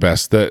you said it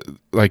best, that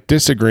like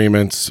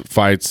disagreements,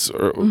 fights,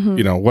 or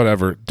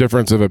whatever,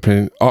 difference of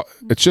opinion,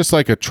 it's just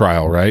like a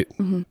trial, right?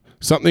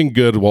 Something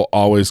good will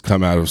always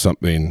come out of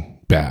something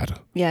bad.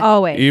 yeah,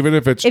 Always. Even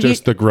if it's If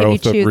just the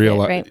growth of real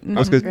life. Right? I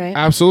was gonna- right.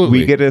 Absolutely.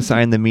 we get to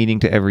assign the meaning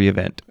to every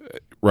event.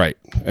 Right.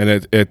 And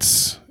it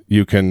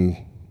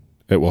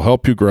will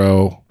help you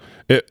grow.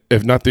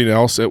 If nothing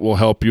else, it will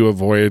help you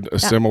avoid a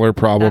similar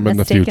problem in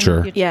the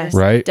future. Yes,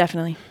 Right?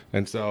 definitely.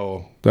 And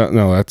so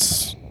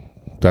that's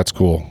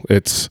cool.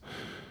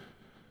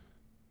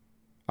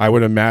 I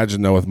would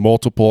imagine though with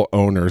multiple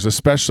owners,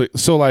 especially,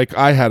 so like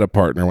I had a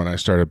partner when I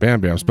started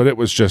Bam Bams, but it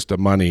was just the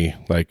money,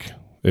 like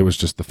it was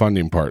just the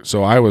funding part.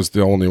 So I was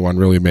the only one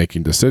really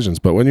making decisions.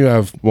 But when you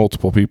have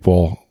multiple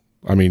people,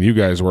 I mean, you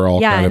guys were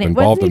all kind of and it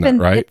involved in wasn't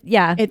that, right?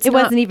 It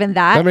wasn't even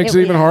that. That makes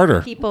it even was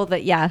harder. People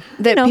that,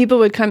 People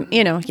would come,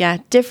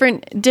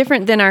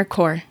 different than our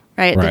core,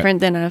 right? Right. Different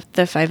than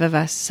the five of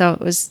us. So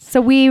it was, So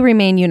we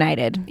remain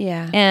united.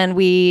 Yeah. And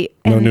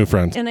No new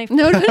friends. And I,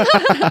 no,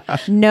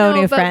 no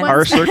new but friends. Our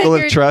Once circle of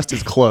figured- trust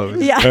is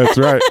closed. That's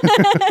right.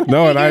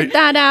 No, and figured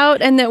that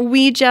out, and that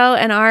we gel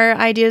and our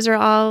ideas are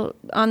all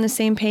on the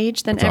same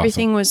page, then That's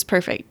everything was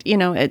perfect.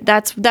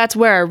 That's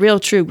where our real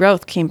true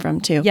growth came from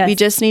too. Yes, We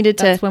just needed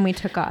that's to when we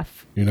took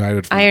off.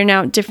 United Front. iron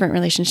out different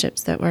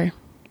relationships that were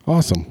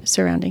Awesome.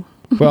 surrounding.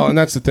 Well, and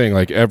that's the thing.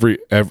 Like every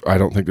I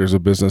don't think there's a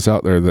business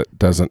out there that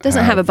doesn't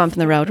Have a bump in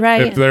the road,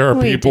 right? If there are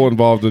We people do.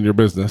 involved in your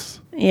business,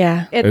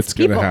 Yeah. It's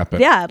gonna people.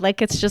 happen. Yeah,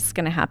 like it's just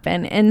gonna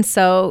happen. And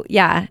so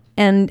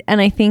and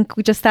I think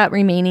just that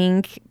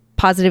remaining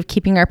positive,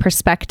 keeping our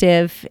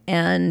perspective,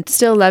 and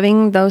Still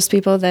loving those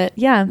people that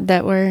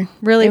were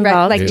really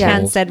involved. like Chan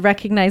Labels. said,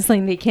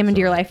 recognizing they came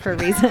into your life for a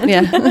reason.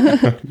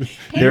 yeah.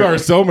 you are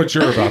so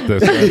mature about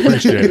this. I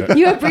appreciate it.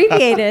 You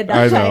abbreviated.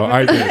 I That's know.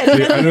 why I did.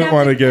 See, I didn't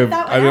want to give.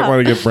 that one I didn't out.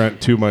 want to give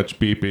Brent too much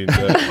beeping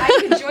I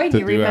could join to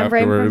you do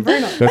remembering from afterwards.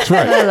 Vernal. That's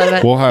right. I love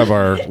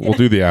it. We'll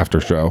do the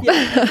after show,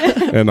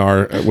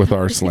 with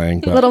our slang.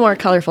 A But little more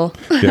colorful.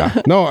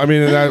 yeah. No, I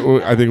mean,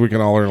 I think we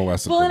can all learn a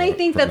lesson. Well, from and I that-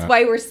 think from that's that.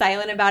 why we're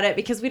silent about it,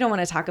 because we don't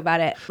want to talk about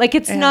it. Like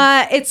it's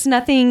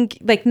nothing,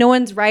 like no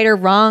one's right or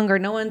wrong, or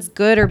no one's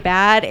good or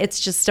bad. It's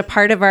just a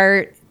part of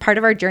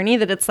our journey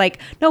that it's like,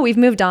 no, we've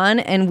moved on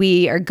and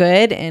we are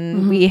good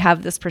and we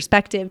have this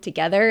perspective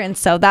together. And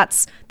so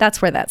that's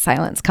where that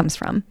silence comes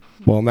from.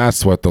 Well, and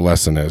that's what the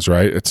lesson is,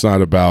 right? It's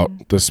not about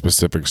the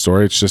specific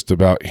story. It's just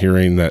about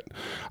hearing that.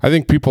 I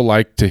think people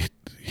like to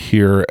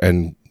hear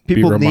and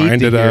People be need to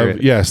reminded hear of,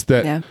 it. yes,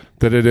 that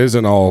it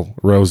isn't all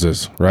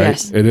roses, right?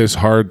 Yes. It is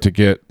hard to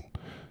get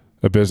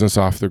a business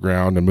off the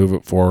ground and move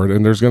it forward,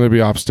 and there's going to be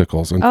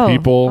obstacles, and all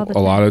people the a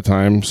lot of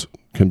times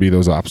can be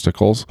those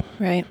obstacles.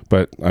 Right.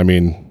 But I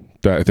mean,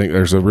 I think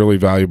there's a really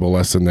valuable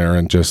lesson there,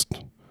 and just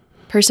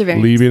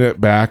Perseverance. leaving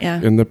it back Yeah.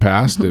 in the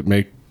past, it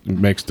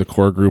makes the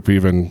core group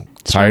even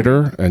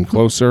tighter and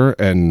closer,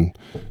 and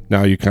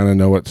now you kind of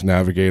know what to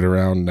navigate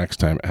around next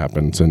time it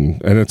happens, and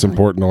it's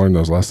important to learn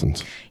those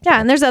lessons.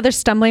 Yeah, and there's other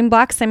stumbling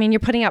blocks. I mean, you're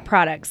putting out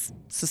products.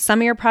 So some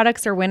of your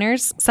products are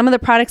winners. Some of the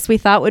products we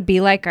thought would be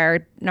like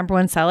our number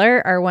one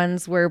seller are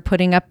ones we're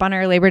putting up on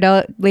our Labor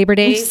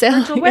Day Sale,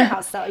 virtual yeah.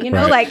 warehouse sale. You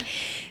know, Right.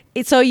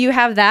 so you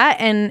have that,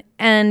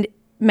 and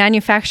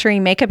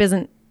manufacturing makeup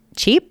isn't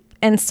cheap,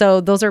 and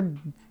so those are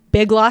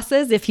big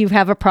losses if you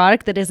have a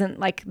product that isn't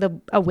like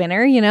a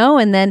winner, you know.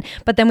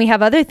 But then we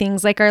have other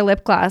things like our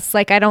lip gloss.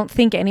 Like I don't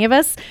think any of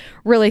us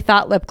really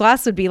thought lip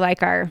gloss would be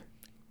like our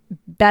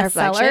best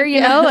seller, flagship, you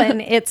yeah. know,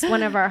 and it's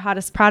one of our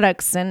hottest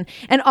products, and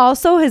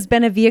also has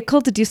been a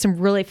vehicle to do some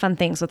really fun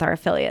things with our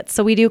affiliates.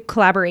 So we do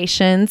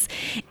collaborations,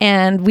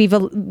 and we've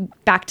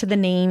back to the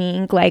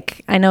naming.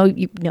 Like I know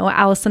you know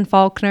Allison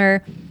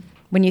Faulkner.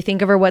 When you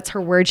think of her, what's her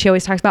word? She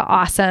always talks about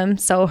awesome.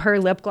 So her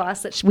lip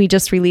gloss that we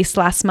just released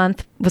last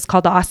month was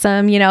called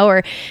Awesome, you know. Or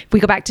if we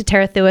go back to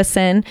Tara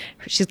Thewison,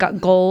 she's got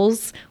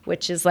Goals,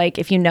 which is like,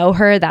 if you know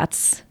her,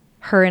 that's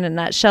her in a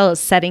nutshell, is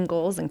setting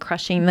goals and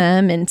crushing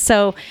them. And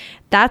so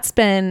that's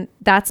been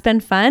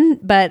fun,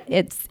 but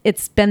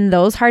it's been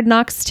those hard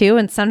knocks too.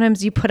 And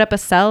sometimes you put up a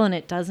sell and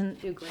it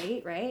doesn't do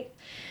great, right?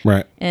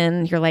 Right.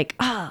 And you're like,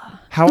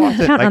 how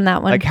often count on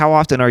that one. Like how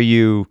often are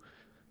you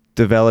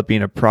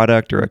developing a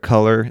product or a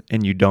color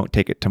and you don't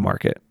take it to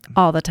market?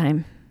 All the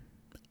time.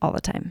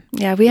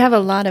 Yeah, we have a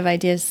lot of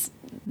ideas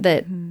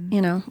that,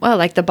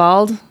 like the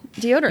bald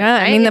deodorant. Yeah,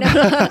 right? I mean,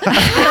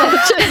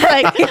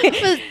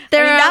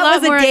 that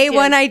was a day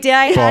one idea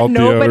I had.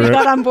 Nobody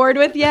got on board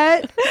with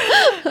yet.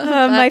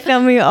 My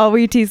family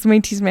always tease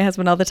my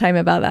husband all the time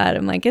about that.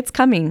 I'm like, it's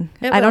coming.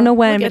 I don't know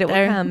when, but it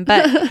will come.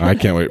 But I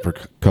can't wait for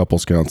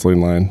couples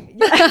counseling line.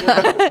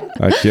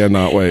 I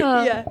cannot wait.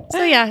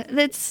 So yeah,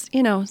 that's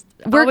we're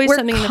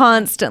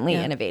constantly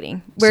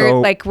innovating.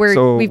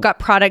 We've got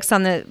products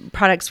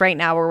right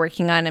now we're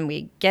working on, and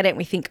we get it and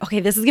we think, okay,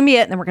 this is gonna be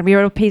it, and then we're gonna be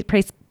able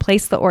to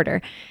place the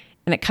order,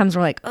 and it comes,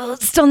 we're like, oh,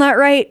 it's still not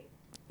right.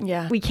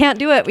 Yeah, we can't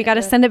do it. We got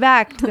to send it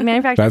back to the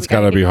manufacturer. That's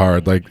got to be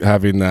hard, like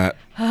having that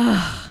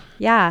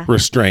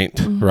restraint,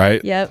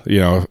 right? Yep.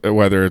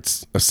 Whether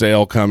it's a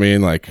sale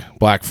coming, like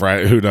Black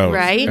Friday, who knows,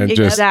 right? And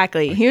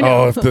Exactly.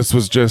 if this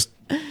was just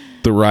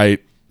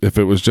if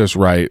it was just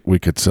right, we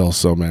could sell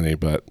so many.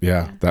 But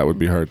that would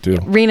be hard too.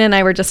 Rena and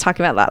I were just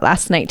talking about that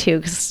last night too,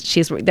 because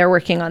they're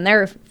working on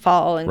their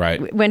fall and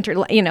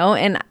winter,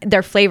 and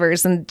their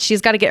flavors, and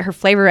she's got to get her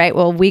flavor right.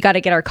 Well, we got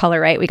to get our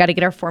color right. We got to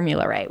get our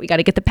formula right. We got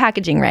to get the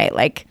packaging right.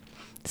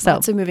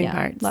 Lots of moving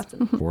parts.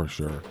 For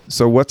sure.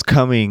 So what's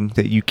coming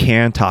that you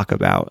can talk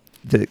about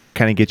that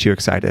kind of gets you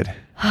excited?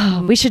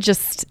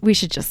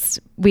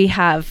 We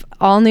have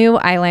all new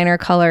eyeliner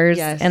colors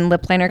and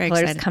lip liner Very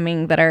colors excited.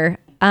 coming that are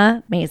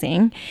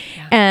amazing.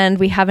 And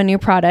we have a new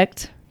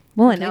product.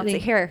 We'll announce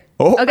it here.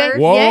 Oh, Okay.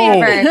 Whoa.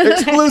 Yay,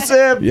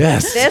 exclusive.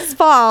 Yes. This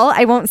fall,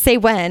 I won't say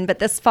when, but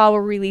this fall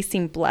we're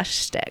releasing blush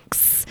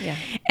sticks. Yeah.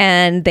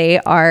 And they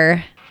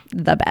are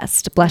the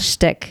best blush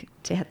stick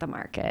to hit the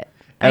market.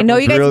 I know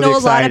you guys Everyone's know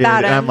really a lot excited,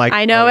 about and them. I'm like,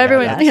 I know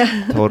everyone.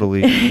 Yeah,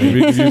 totally.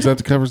 Maybe you can use that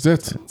to cover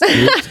zits.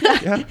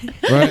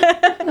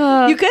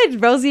 Right? You could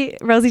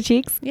rosy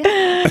cheeks.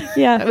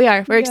 Yeah. We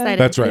are. We're excited.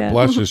 That's right. Yeah.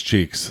 Blush is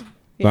cheeks.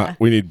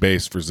 We need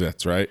base for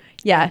zits, right?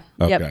 Yeah.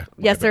 Okay. Yep.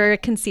 Yes, they're a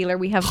concealer.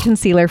 We have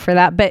concealer for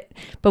that, but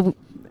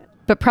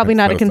probably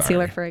not a so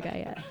concealer sorry. for a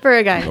guy yet. For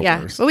a guy, No yeah.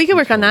 worries. But we can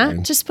work on Fine.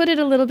 that. Just put it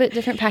a little bit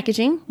different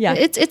packaging. Yeah.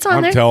 It's on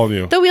I'm there. telling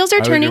you. The wheels are I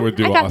think it turning. would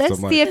do I got awesome.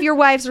 this. Like- See, if your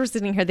wives were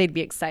sitting here, they'd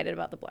be excited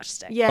about the blush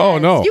stick. Yes. Oh,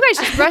 no. You guys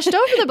just brushed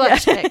over the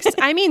blush sticks.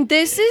 I mean,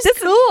 this is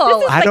cool.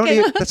 I don't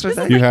even. That's what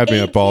I You had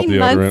me at ball 18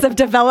 months deodorant. of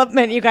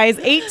development, you guys.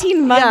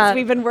 18 months Yeah.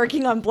 we've been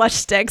working on blush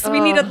sticks. We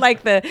needed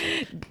like yeah,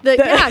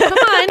 come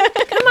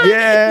on.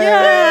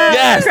 Yeah.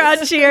 Yes.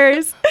 crowd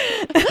cheers.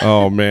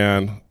 Oh,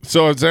 man.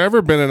 So has there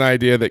ever been an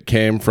idea that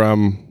came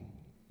from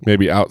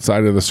maybe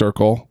outside of the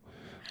circle?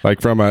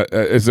 Like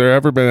has there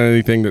ever been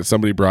anything that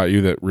somebody brought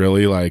you that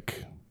really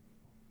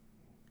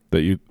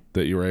that you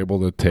were able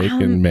to take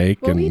and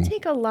make? Well, and we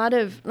take a lot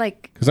of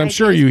because I'm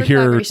sure you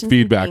hear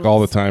feedback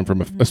all the time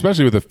from,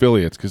 especially with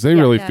affiliates, because they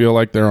really feel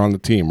like they're on the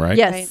team, right?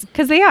 Yes,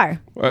 because they are.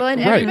 Well, and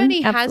Right.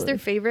 everybody has Absolutely. their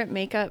favorite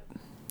makeup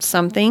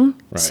something.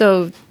 Right.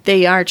 So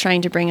they are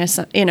trying to bring us,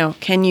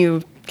 can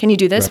you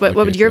do this? What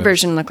would Replicate your this.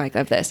 version look like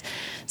of this?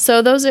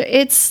 So those are,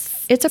 it's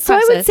a process. So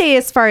I would say,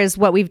 as far as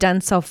what we've done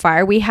so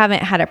far, we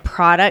haven't had a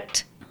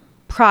product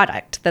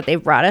that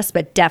they've brought us,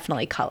 but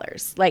definitely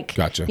colors.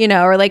 Gotcha.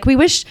 Or we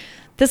wish,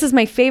 this is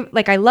my favorite.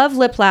 Like, I love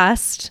Lip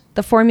Last.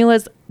 The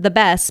formula's the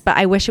best, but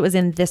I wish it was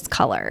in this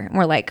color. And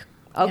we're like,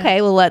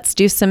 okay, well, let's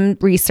do some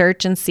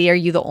research and see, are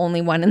you the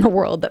only one in the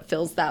world that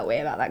feels that way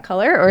about that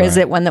color? Or is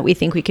Right. it one that we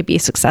think we could be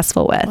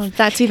successful with? Well,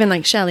 that's even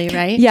like Shelly,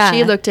 right? Yeah.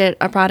 She looked at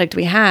a product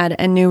we had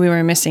and knew we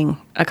were missing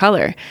a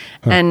color.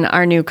 And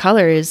our new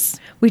color is...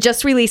 We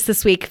just released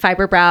this week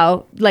Fiber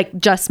Brow,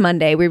 just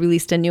Monday, we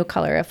released a new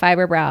color of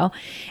Fiber Brow,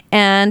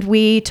 and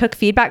we took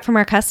feedback from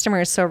our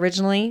customers. So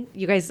originally,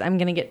 you guys, I'm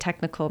going to get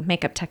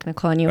makeup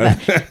technical on you, but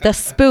the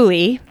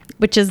spoolie,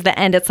 which is the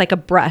end, it's like a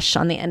brush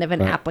on the end of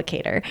an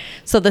applicator.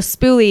 So the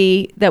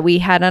spoolie that we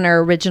had on our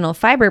original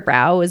Fiber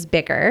Brow was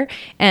bigger,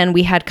 and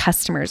we had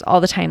customers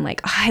all the time like,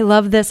 oh, I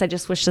love this. I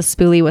just wish the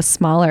spoolie was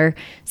smaller.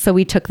 So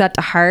we took that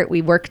to heart.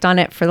 We worked on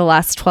it for the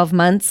last 12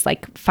 months,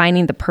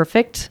 finding the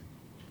perfect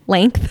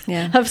length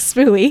of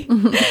spoolie,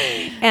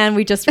 and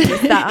we just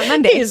released that on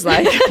Monday. He's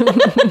like...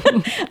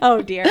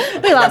 Oh dear,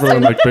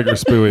 Everyone like bigger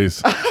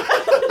spooies.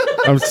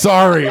 I'm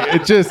sorry.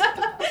 It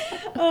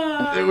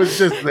was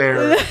just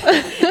there.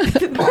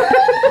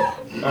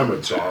 I'm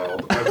a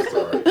child. I'm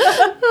sorry.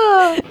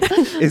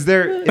 Is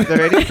there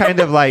any kind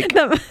of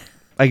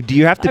do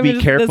you have to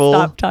be careful?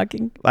 Stop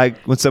talking. Like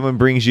when someone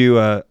brings you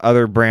a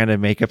other brand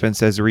of makeup and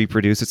says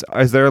reproduce,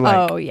 is there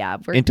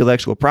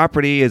intellectual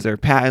property? Is there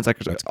patents?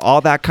 All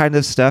that kind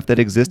of stuff that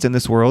exists in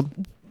this world?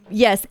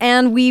 Yes,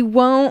 and we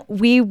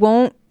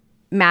won't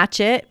match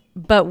it,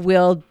 but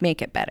we'll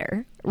make it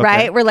better.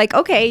 right? We're like,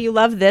 okay, you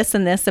love this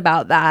and this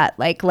about that.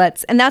 Like,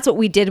 and that's what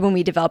we did when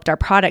we developed our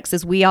products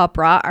is we all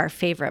brought our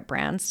favorite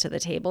brands to the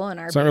table. And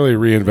it's not really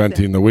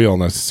reinventing the wheel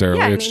necessarily.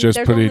 Yeah, it's just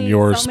putting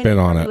your spin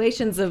on it.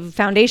 Formulations of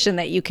foundation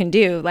that you can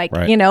do, like,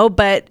 you know,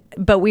 but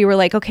we were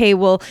like, okay,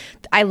 well,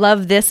 I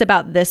love this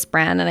about this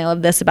brand and I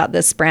love this about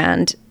this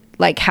brand.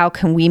 Like, how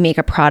can we make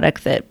a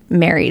product that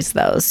marries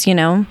those, you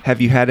know?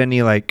 Have you had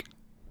any like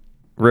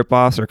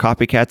rip-offs or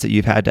copycats that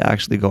you've had to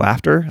actually go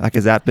after? Like,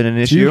 has that been an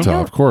issue?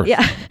 Utah, of course.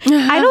 Yeah.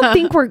 I don't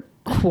think we're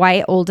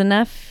quite old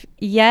enough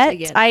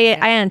yet. I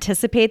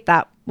anticipate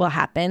that will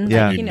happen.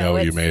 Yeah. Like, you know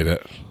you made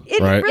it.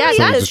 It right? really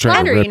Someone's is just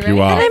trying to rip flattering,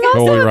 you right? off. And I'm also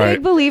Totally a right.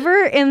 big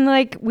believer in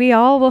like we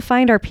all will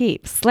find our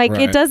peeps. Like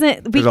Right. it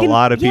doesn't. There's a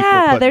lot of people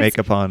put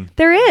makeup on.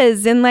 There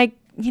is, and like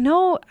you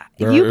know,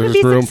 you can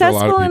be room for a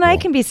lot of successful and I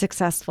people. can be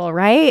successful,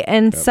 right?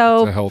 And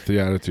so it's a healthy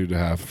attitude to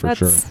have for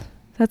sure.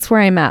 That's where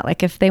I'm at.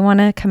 Like if they want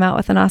to come out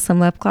with an awesome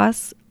lip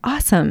gloss,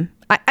 awesome.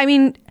 I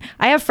mean,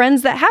 I have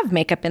friends that have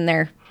makeup in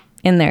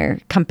their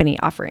company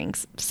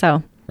offerings.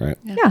 So Right.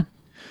 yeah.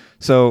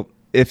 So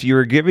if you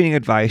were giving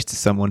advice to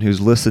someone who's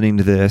listening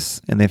to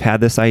this and they've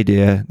had this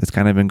idea that's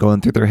kind of been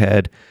going through their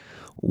head,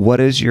 what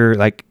is your,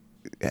 like,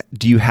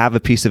 do you have a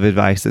piece of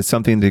advice that's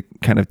something to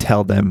kind of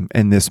tell them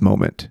in this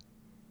moment?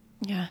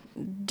 Yeah.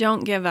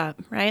 Don't give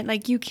up, right?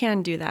 Like you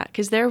can do that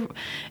because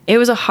it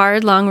was a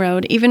hard, long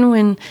road. Even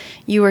when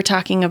you were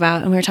talking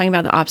about, and we were talking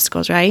about the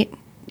obstacles, right?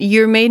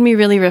 You made me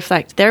really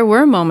reflect. There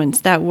were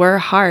moments that were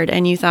hard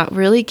and you thought,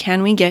 really,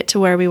 can we get to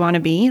where we want to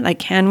be? Like,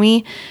 can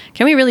we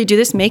really do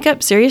this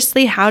makeup?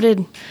 Seriously? How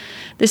did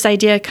this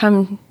idea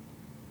come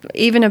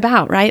even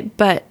about, right?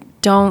 But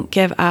don't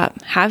give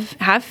up.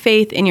 Have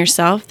faith in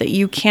yourself that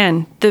you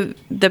can.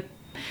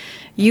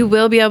 You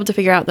will be able to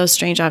figure out those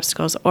strange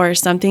obstacles or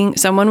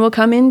someone will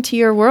come into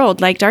your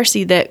world like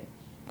Darcey that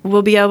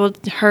will be able,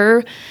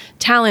 her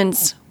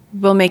talents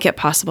will make it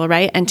possible,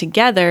 right? And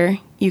together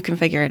you can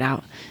figure it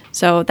out.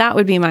 So that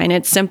would be mine.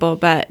 It's simple,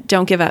 but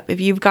don't give up. If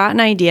you've got an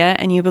idea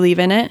and you believe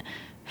in it,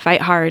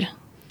 fight hard.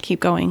 Keep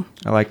going.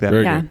 I like that.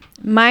 Very Yeah. good.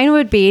 Mine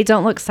would be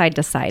don't look side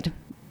to side.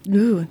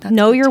 Ooh, that's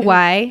Know good your too.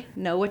 why,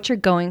 know what you're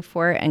going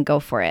for and go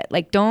for it.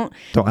 Like don't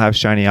Have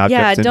shiny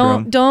object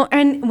syndrome.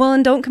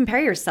 don't don't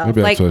compare yourself.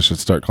 Maybe like that's what I should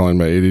start calling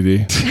my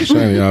ADD.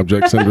 Shiny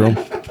object syndrome.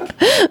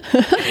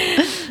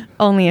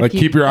 only if Like, you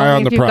keep your eye only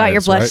on if the you've got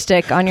your prize, blush right?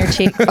 stick on your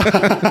cheek.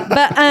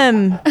 But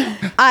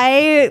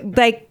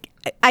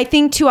I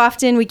think too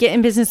often we get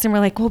in business and we're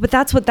like, well, but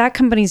that's what that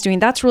company's doing.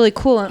 That's really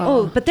cool.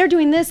 And but they're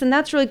doing this and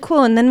that's really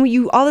cool. And then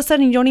you all of a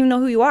sudden you don't even know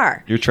who you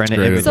are. You're trying to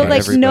Great imitate So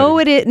like advice. know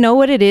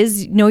what it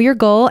is, know your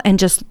goal and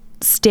just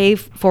stay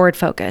forward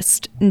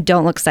focused and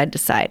don't look side to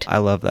side. I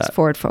love that. Just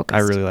forward focused. I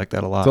really like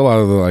that a lot. It's a lot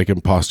of the like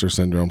imposter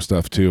syndrome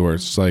stuff too, where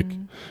it's like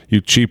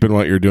you cheapen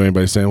what you're doing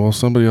by saying, well,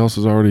 somebody else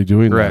is already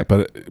doing Correct.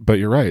 that. But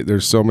you're right.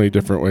 There's so many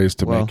different ways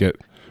to Well- make it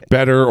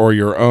better or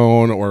your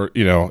own, or,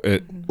 you know,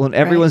 it. Well, and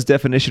everyone's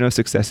definition of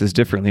success is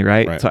differently,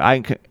 right? Right. So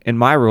in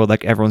my world,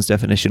 like everyone's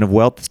definition of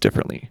wealth is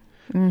differently.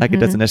 Like it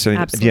doesn't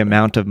necessarily Absolutely. the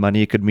amount of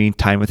money. It could mean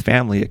time with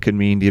family. It could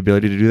mean the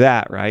ability to do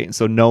that, right? And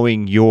so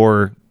knowing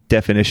your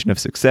definition of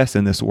success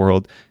in this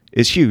world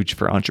is huge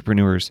for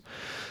entrepreneurs.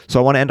 So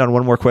I want to end on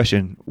one more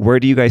question. Where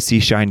do you guys see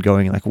Shine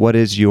going? Like, what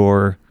is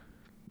your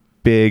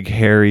big,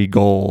 hairy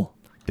goal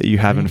that you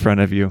have in front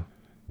of you?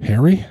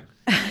 Harry?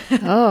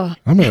 Oh,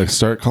 I'm going to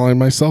start calling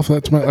myself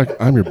that to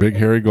I'm your big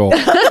hairy goal.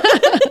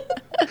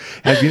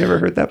 Have you never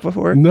heard that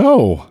before?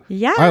 No.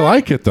 Yeah. I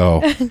like it though.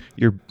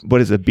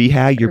 What is a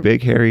BHAG? Your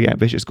big, hairy,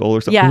 ambitious goal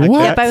or something Yeah. like What?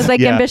 that? Yep. I was like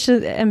Yeah.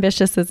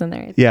 ambitious is in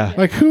there. Yeah.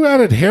 Like, who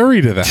added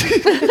Harry to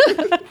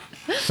that?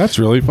 That's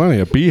really funny.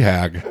 A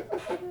BHAG.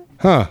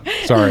 Huh.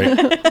 Sorry.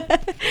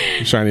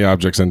 Shiny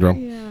object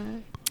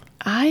syndrome.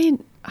 I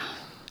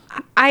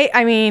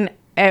mean,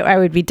 I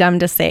would be dumb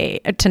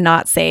to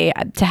not say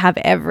to have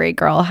every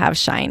girl have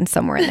shine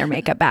somewhere in their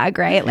makeup bag,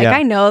 right? Like Yeah.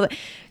 I know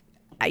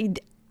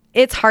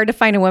it's hard to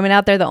find a woman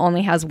out there that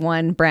only has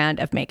one brand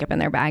of makeup in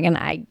their bag, and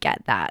I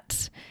get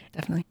that.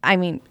 definitely. I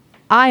mean,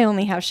 I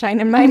only have shine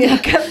in my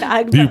makeup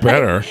bag. You but,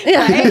 better.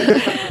 right?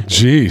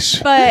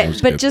 Jeez. That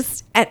was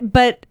good.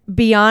 but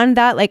beyond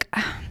that, like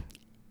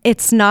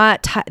it's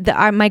not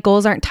my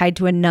goals aren't tied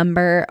to a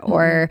number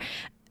or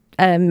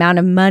amount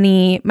of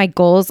money. My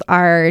goals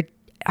are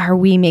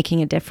we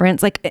making a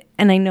difference? Like,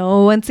 and I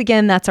know once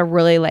again that's a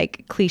really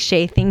like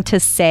cliche thing to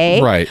say,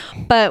 Right.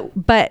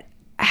 But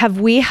have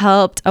we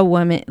helped a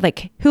woman?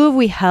 Like, who have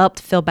we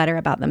helped feel better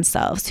about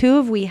themselves? Who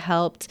have we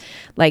helped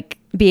like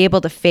be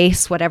able to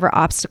face whatever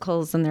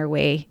obstacles in their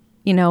way?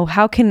 You know,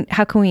 how can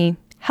we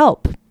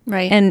help?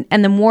 Right.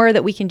 And the more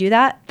that we can do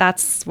that,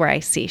 that's where I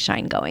see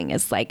Shine going,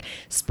 is like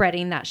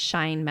spreading that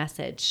Shine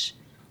message.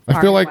 I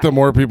far feel and like the wide.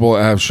 more people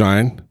that have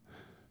shine,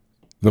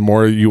 the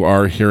more you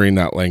are hearing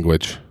that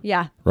language,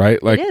 Yeah.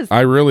 right? Like, is.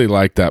 I really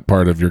like that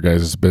part of your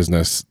guys'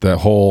 business. The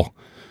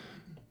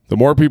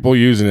more people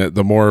using it,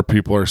 the more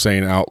people are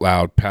saying out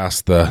loud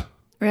past the,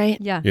 Right.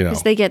 Yeah. you know,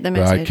 Because they get the I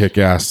message. kick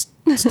ass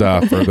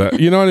stuff or the,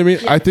 you know what I mean?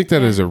 I think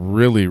that is a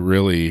really,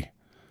 really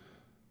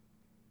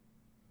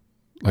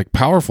like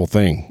powerful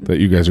thing that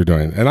you guys are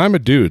doing. And I'm a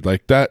dude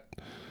like that,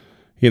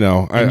 you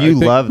know. And you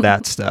love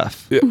that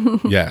stuff.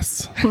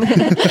 Yes.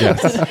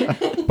 Yes.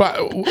 But,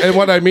 and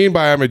what I mean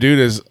by I'm a dude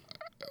is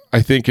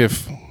I think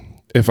if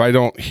I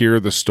don't hear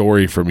the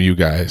story from you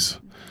guys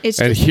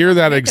and hear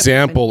that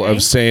example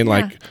of saying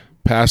like,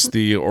 past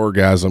the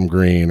orgasm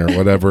green or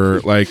whatever,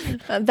 like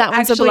that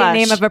one's actually a a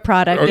name of a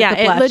product. Yeah,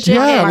 it legit.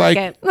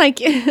 Yeah, Like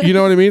you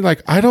know what I mean?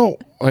 Like I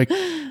don't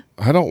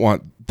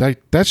want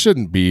that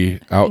shouldn't be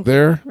out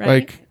there. Right.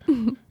 Like,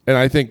 and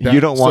I think that, You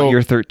don't want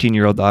your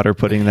 13-year-old daughter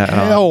putting that on.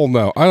 hell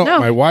no. I don't. No.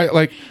 My wife.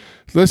 Like,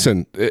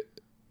 listen.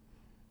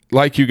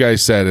 Like you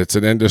guys said, it's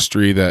an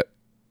industry that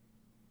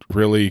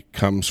really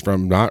comes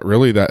from not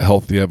really that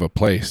healthy of a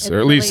place, or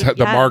at least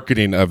the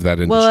marketing of that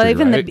industry. Well,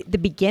 even right? the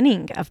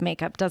beginning of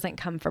makeup doesn't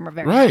come from a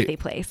very Right. healthy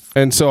place.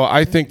 And so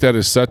I think that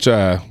is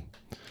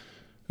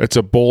it's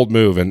a bold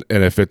move. And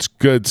if it's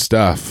good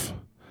stuff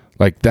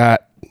like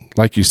that,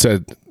 like you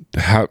said,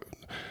 how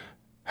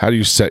do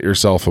you set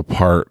yourself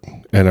apart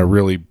in a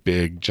really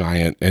big,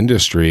 giant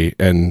industry?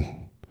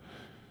 And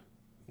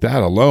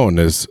that alone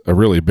is a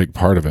really big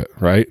part of it.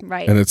 Right.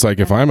 Right. And it's like,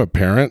 if I'm a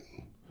parent,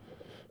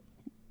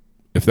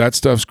 if that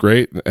stuff's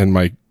great and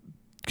my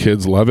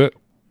kids love it,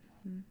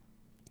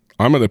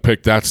 I'm going to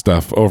pick that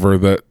stuff over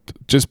that,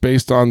 just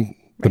based on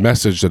the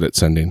message that it's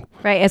sending.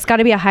 Right. It's got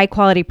to be a high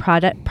quality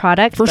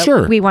product. For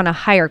sure. We want a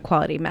higher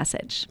quality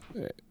message.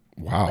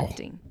 Wow.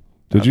 Uplifting.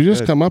 Did you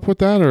just come up with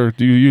that, or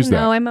do you use that?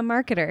 No, I'm a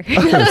marketer.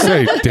 I was gonna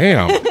say,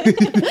 damn,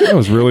 that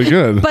was really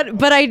good.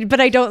 But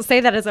I don't say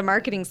that as a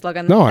marketing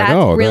slogan. No, That's I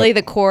know really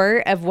that. the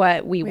core of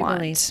what we want.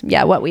 believe.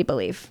 Yeah, what we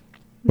believe.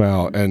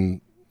 Well, and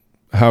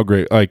how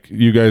great! Like,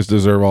 you guys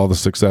deserve all the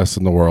success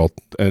in the world,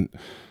 and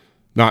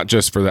not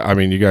just for that. I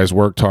mean, you guys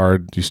worked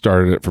hard. You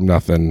started it from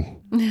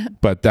nothing,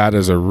 but that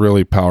is a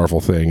really powerful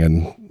thing,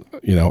 and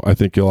you know, I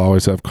think you'll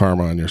always have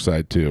karma on your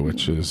side too,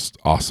 which is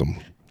awesome.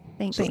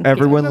 Thanks.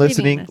 Everyone For believing in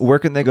listening, us. where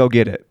can they go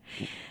get it?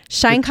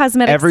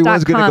 ShineCosmetics.com.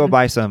 Everyone's going to go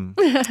buy some.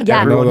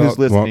 Everyone who's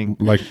listening.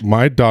 Well, like,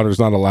 my daughter's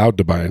not allowed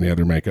to buy any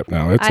other makeup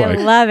now. It's I like,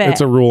 love it.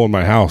 It's a rule in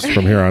my house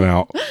from here on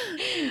out.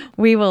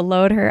 We will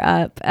load her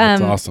up.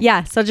 That's awesome.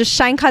 Yeah, so just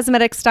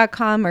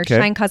ShineCosmetics.com or Okay.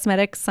 Shine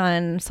Cosmetics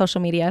on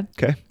social media.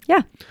 Okay.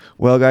 Yeah.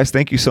 Well, guys,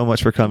 thank you so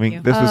much for coming.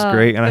 you. This was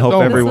great, and I hope Oh,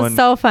 this was This everyone. was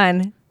so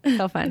fun.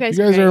 So fun. You guys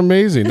You guys great. are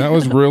amazing. That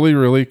was really,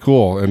 really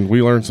cool, and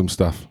we learned some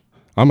stuff.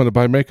 I'm going to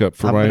buy makeup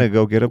for I'm my. going to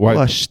go get a wife.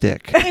 blush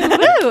stick. Woo!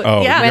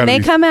 Oh, yeah. you When gotta they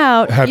be- come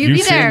out, Have You you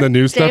be seen there. the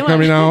new Day stuff one.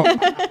 coming out?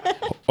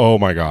 Oh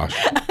my gosh,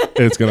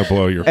 it's gonna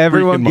blow your.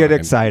 Everyone freaking get mind.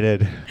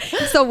 excited.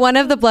 so one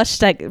of the blush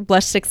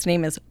sticks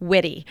name is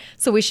Witty.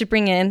 So we should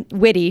bring in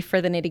Witty for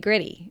the nitty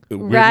gritty.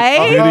 Right?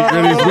 Nitty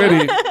gritty's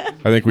witty.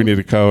 I think we need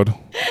a code.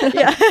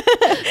 Yeah.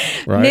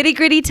 Right. Nitty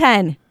gritty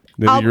 10.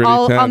 Nitty-gritty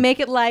I'll 10. make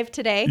it live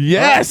today.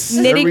 Yes.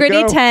 There Nitty we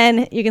gritty go.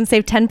 10. You can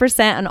save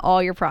 10% on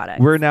all your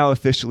products. We're now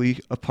officially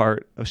a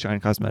part of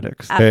Shine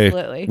Cosmetics.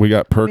 Absolutely. Hey, we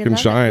got Perk We and love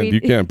it. Shine. We-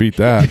 You can't beat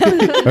that.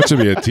 That should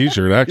be a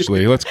T-shirt.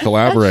 Actually, let's That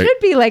collaborate. should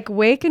be like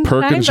Wake and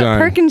Perk Shine, and but Shine.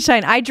 Perk and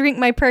Shine. I drink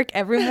my Perk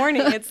every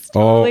morning. It's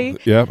Oh, totally.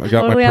 yeah. I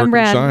got totally my on Perk and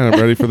brand. Shine.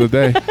 I'm ready for the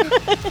day.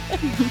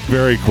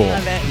 Very cool.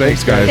 Love it.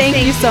 Thanks, guys. Thank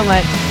you so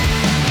much.